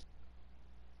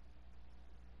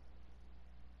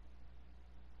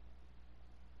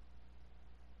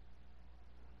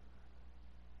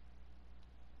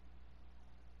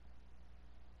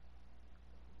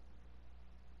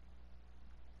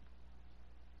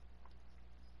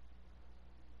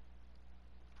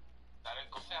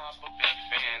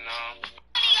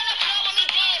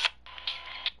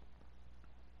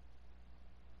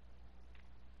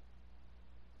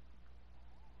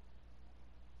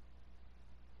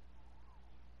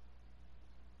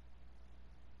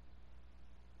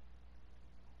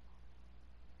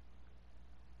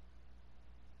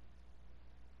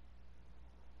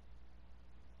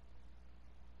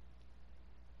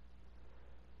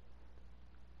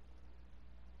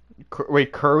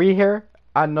 Wait, curry hair?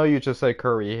 I know you just said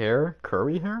curry hair.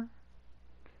 Curry hair?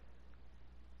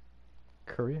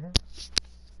 Curry hair?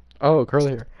 Oh,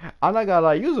 curly hair. I'm not gonna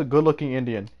lie, you was a good-looking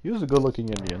Indian. You was a good-looking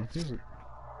Indian.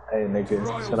 Hey, nigga,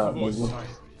 shut up, nigga.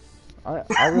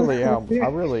 I really am. I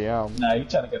really am. Nah, you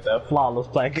trying to get that flawless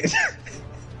package.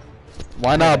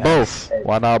 Why not both? Hey.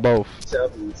 Why not both?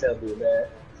 Shelby, man.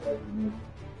 Shelby.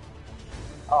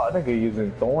 Oh, I think you're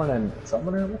using Thorn and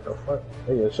Summoner? What the fuck?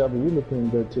 Hey, Shelby, you looking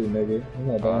good too, nigga. You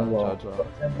know damn well.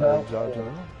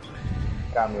 Jaja.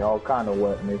 Got me all kind of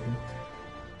wet, nigga.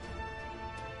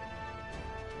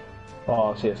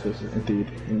 Oh, yes,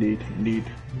 indeed.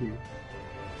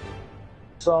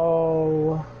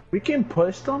 So, we can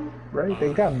push them, right?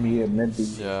 They got me and Minty.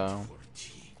 Yeah.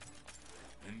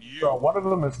 So, one of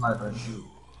them is sniper. You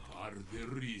are the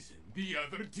reason the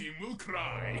other team will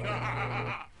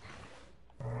cry.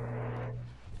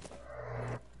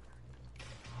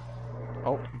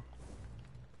 Oh.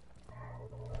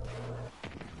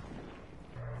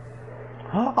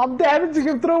 I'm damaging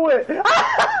him through it!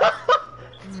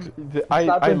 I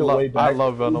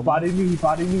love Venom. Body me,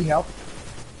 help.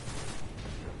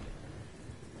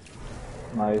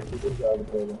 Nice.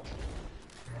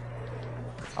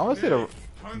 I want to see the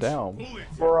down.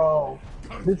 Bro,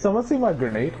 did someone see my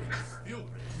grenade?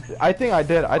 I think I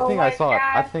did. I think I saw it.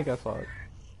 I think I saw it.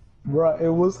 Bro, it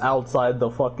was outside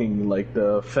the fucking, like,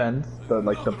 the fence, the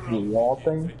wall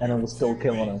thing, and it was still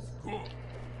killing us.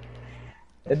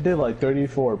 It did like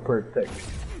 34 per tick.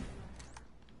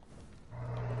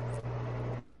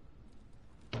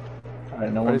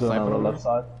 Alright, no one's on the left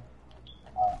side?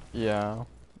 Yeah.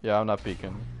 Yeah, I'm not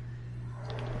peeking.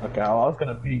 Okay, I was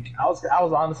gonna peek. I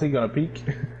was honestly gonna peek.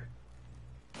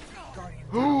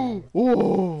 Ooh!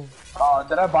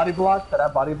 Did I body block?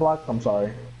 I'm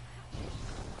sorry.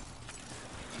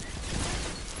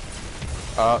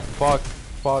 Fuck.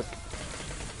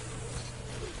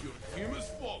 Your team is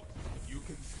fault. You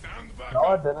can stand back. No,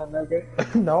 I didn't,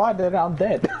 nigga. No, I didn't. I'm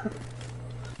dead.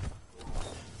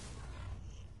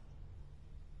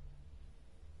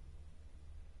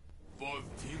 Both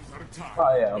teams are tied.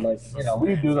 Oh yeah, like, you know,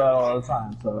 we do that all the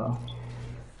time, so.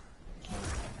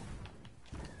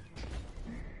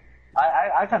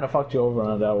 I kind of fucked you over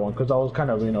on that one, because I was kind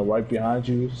of, you know, right behind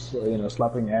you, so, you know,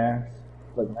 slapping ass.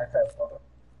 Like, nice ass photo.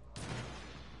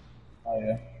 Oh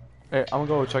yeah. Hey, I'm gonna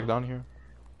go check down here.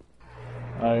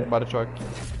 Alright. By the truck.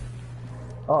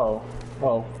 Oh,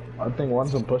 I think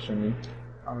one's been pushing me.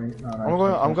 I mean, no,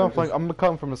 I'm going flank. I'm gonna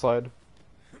come from the side.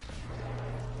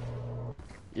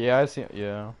 Yeah, I see.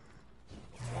 Yeah.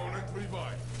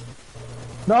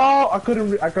 No, I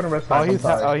couldn't rest. Oh,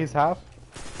 he's half.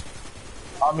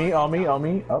 On me.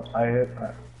 Oh, I hit.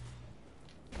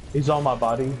 He's on my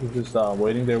body. He's just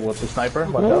waiting there with the sniper.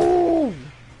 Watch out.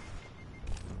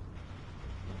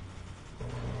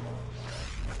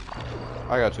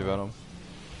 I got you, Venom.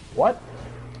 What?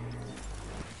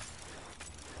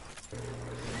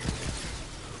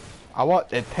 I want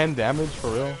 10 damage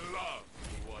for real.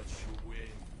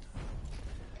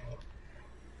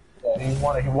 Yeah,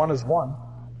 he won his one.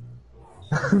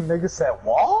 Nigga said,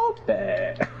 what?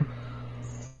 That.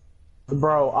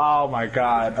 Bro, oh my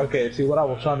god. Okay, see what I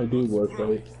was trying to do was,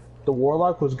 right, the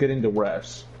Warlock was getting the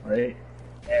rest, right?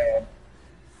 And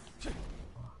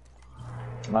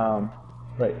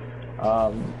right.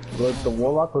 The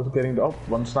Warlock was getting the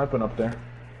one sniping up there.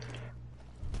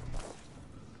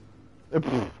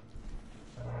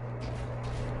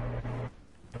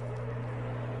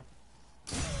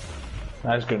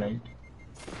 Nice grenade.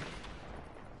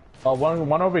 Oh,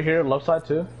 one over here, left side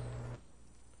too.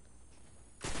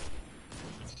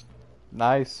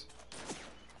 Nice.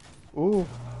 Ooh.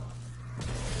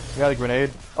 We got a grenade.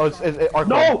 Oh, it's Arco.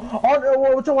 No!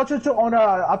 Watch it on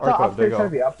up top, there you go.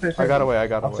 heavy, upstairs I got heavy. away, I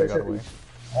got away.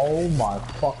 Oh my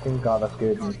fucking god, that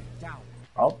scared me.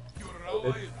 Oh.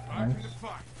 Nice.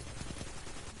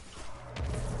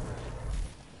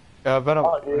 Venom.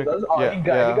 Oh, dude,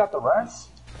 yeah, he got the rest?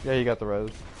 Yeah, he got the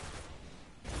res.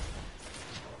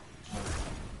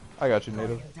 I got you,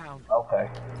 Native. Okay.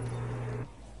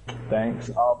 Thanks.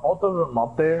 Both of them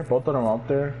up there.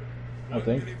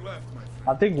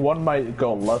 I think one might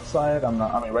go left side. I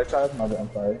mean right side.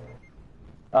 I'm sorry.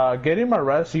 Getting my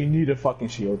rest, you need a fucking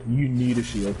shield. You need a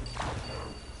shield.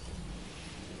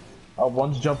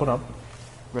 One's jumping up.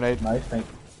 Grenade. Nice, thank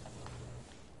you.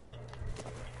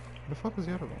 Where the fuck is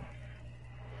the other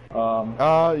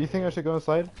one? You think I should go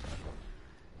inside?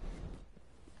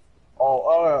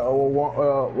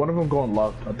 One of them going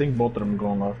left. I think both of them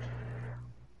going left.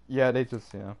 Yeah, they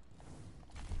just, yeah.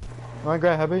 Wanna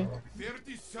grab heavy?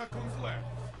 30 seconds left.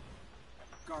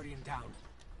 Guardian down.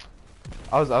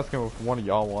 I was asking if one of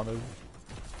y'all wanted.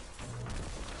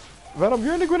 Venom,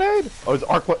 you're in the grenade! Oh, it's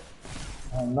arc.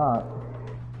 I'm not.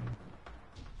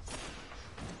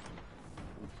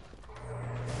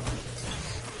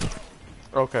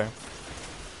 Okay.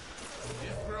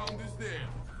 This round is there,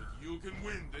 but you can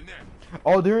win the next.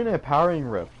 Oh, they're in a powering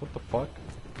rift. What the fuck?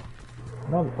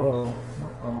 No,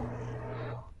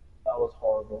 that was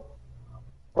horrible.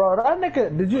 Bro, that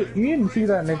nigga, you didn't see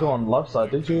that nigga on left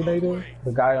side, did you, Nader?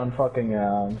 The guy on fucking,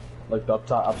 like the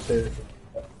upstairs.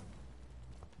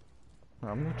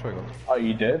 I'm gonna try to go. Oh,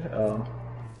 you did? Oh.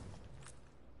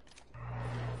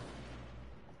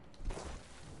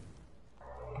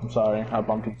 I'm sorry, I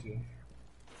bumped into you.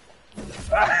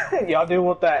 Y'all deal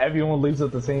with that, everyone leaves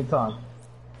at the same time.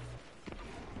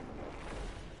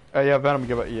 Yeah, Venom,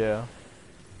 give it, yeah.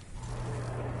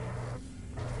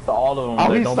 So all of them,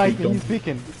 oh, he's sniping, he's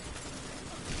peeking.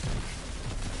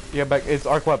 Yeah, back, it's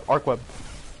arc web.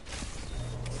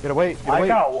 Get away, I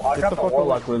got the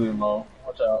warlock really low.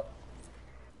 Watch out.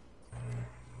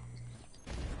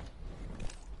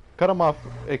 Cut him off,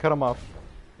 hey, cut him off.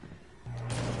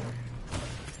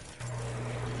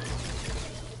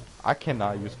 I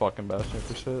cannot use fucking Bastion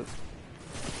for shit.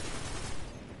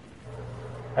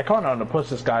 I can't on to push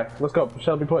this guy. Let's go,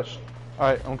 Shelby, push.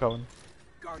 Alright, I'm coming.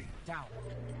 Guardian down.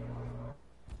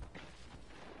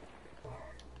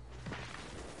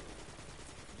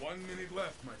 One minute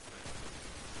left, my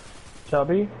friend.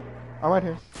 Shelby? I'm right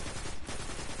here.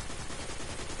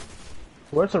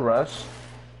 Where's the rush?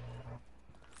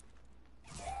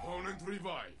 Opponent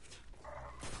revived.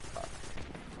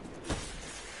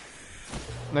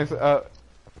 Next,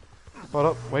 hold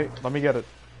up, wait, let me get it.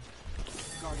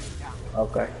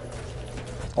 Okay.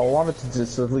 I wanted to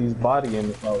just at least body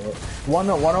him. One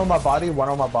on my body, one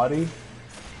on my body.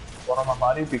 One on my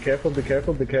body, be careful, be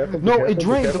careful, be careful. No, it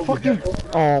drained the fucking.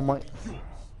 Oh my.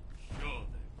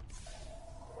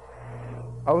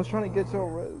 I was trying to get your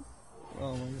res.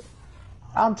 Oh my god.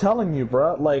 I'm telling you,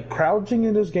 bro, like, crouching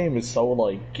in this game is so,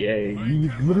 like, gay. You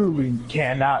literally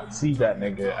cannot see that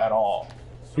nigga at all.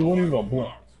 He won't even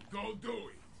blink. Go do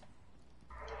it.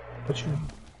 What you mean?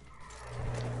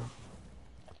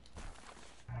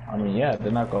 I mean, yeah,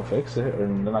 they're not gonna fix it, or they're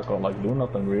not gonna, like, do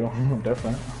nothing real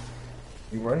different.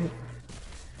 You right?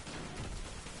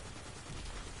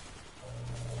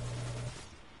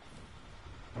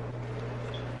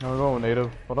 No, go, native.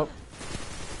 Hold up.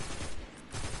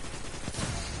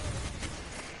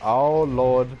 Oh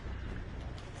lord.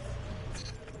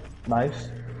 Nice.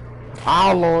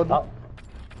 Oh lord.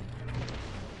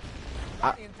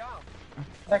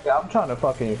 Nigga, I'm trying to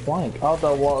fucking flank. Oh,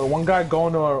 the one guy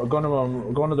going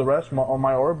to the rest on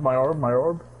my orb.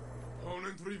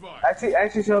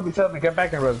 Actually, Shelby, get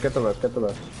back and rest. Get the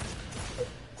rest.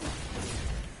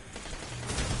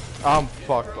 I'm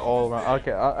fucked all around.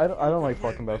 Okay, I don't like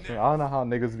fucking Bastion. I don't know how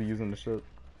niggas be using the shit.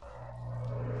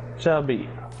 Shelby,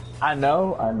 I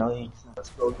know you're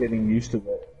still getting used to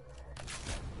it.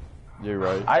 You're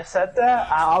right. I said that.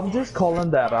 I'm just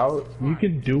calling that out. You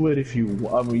can do it if you.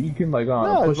 I mean, you can like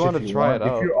no, push I want if to you try want. it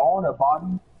out. If you're on a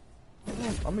body,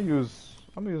 I'm gonna use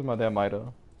my damn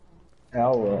Mida. Yeah, I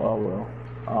will.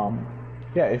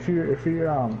 Yeah. If you're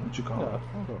what you call it?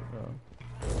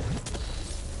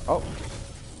 Oh.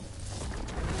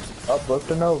 Up, lift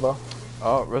the Nova.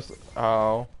 Oh, rest.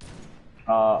 Oh.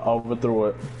 Overthrew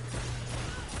it.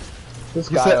 This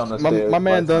You guy said, on the stairs. my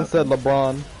man done said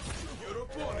LeBron.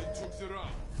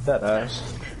 That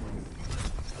ass.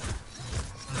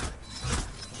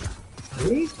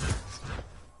 Me?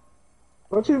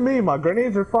 What you mean? My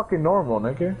grenades are fucking normal,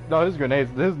 nigga. No, his grenades,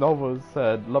 his Nova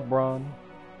said LeBron.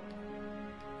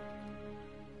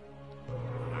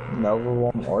 Nova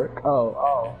won't work?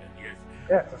 Oh.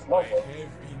 Yeah, it's Nova.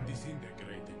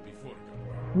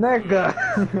 Nigga!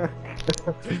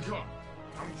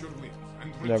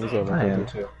 Never said I am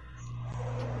too.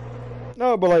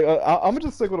 No, but like, I'm gonna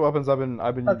just stick with the weapons I've been.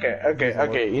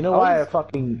 Okay. You know why I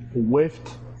fucking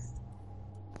whiffed?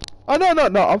 Oh no,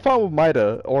 I'm fine with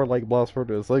Mida or like Blast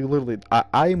Furnace. Like literally,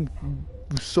 I'm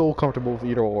so comfortable with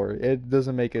either or. It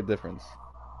doesn't make a difference.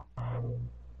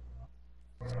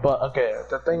 But okay,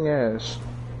 the thing is,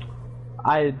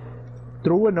 I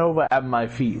threw a Nova at my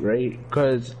feet, right?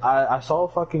 Because I saw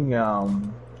fucking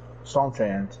Storm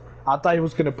Trans. I thought he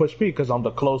was gonna push me because I'm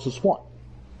the closest one.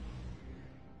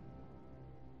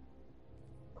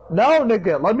 No,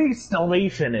 nigga, let me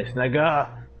finish, nigga.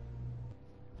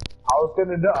 I was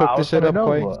gonna Cook this shit up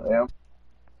quick. Yeah.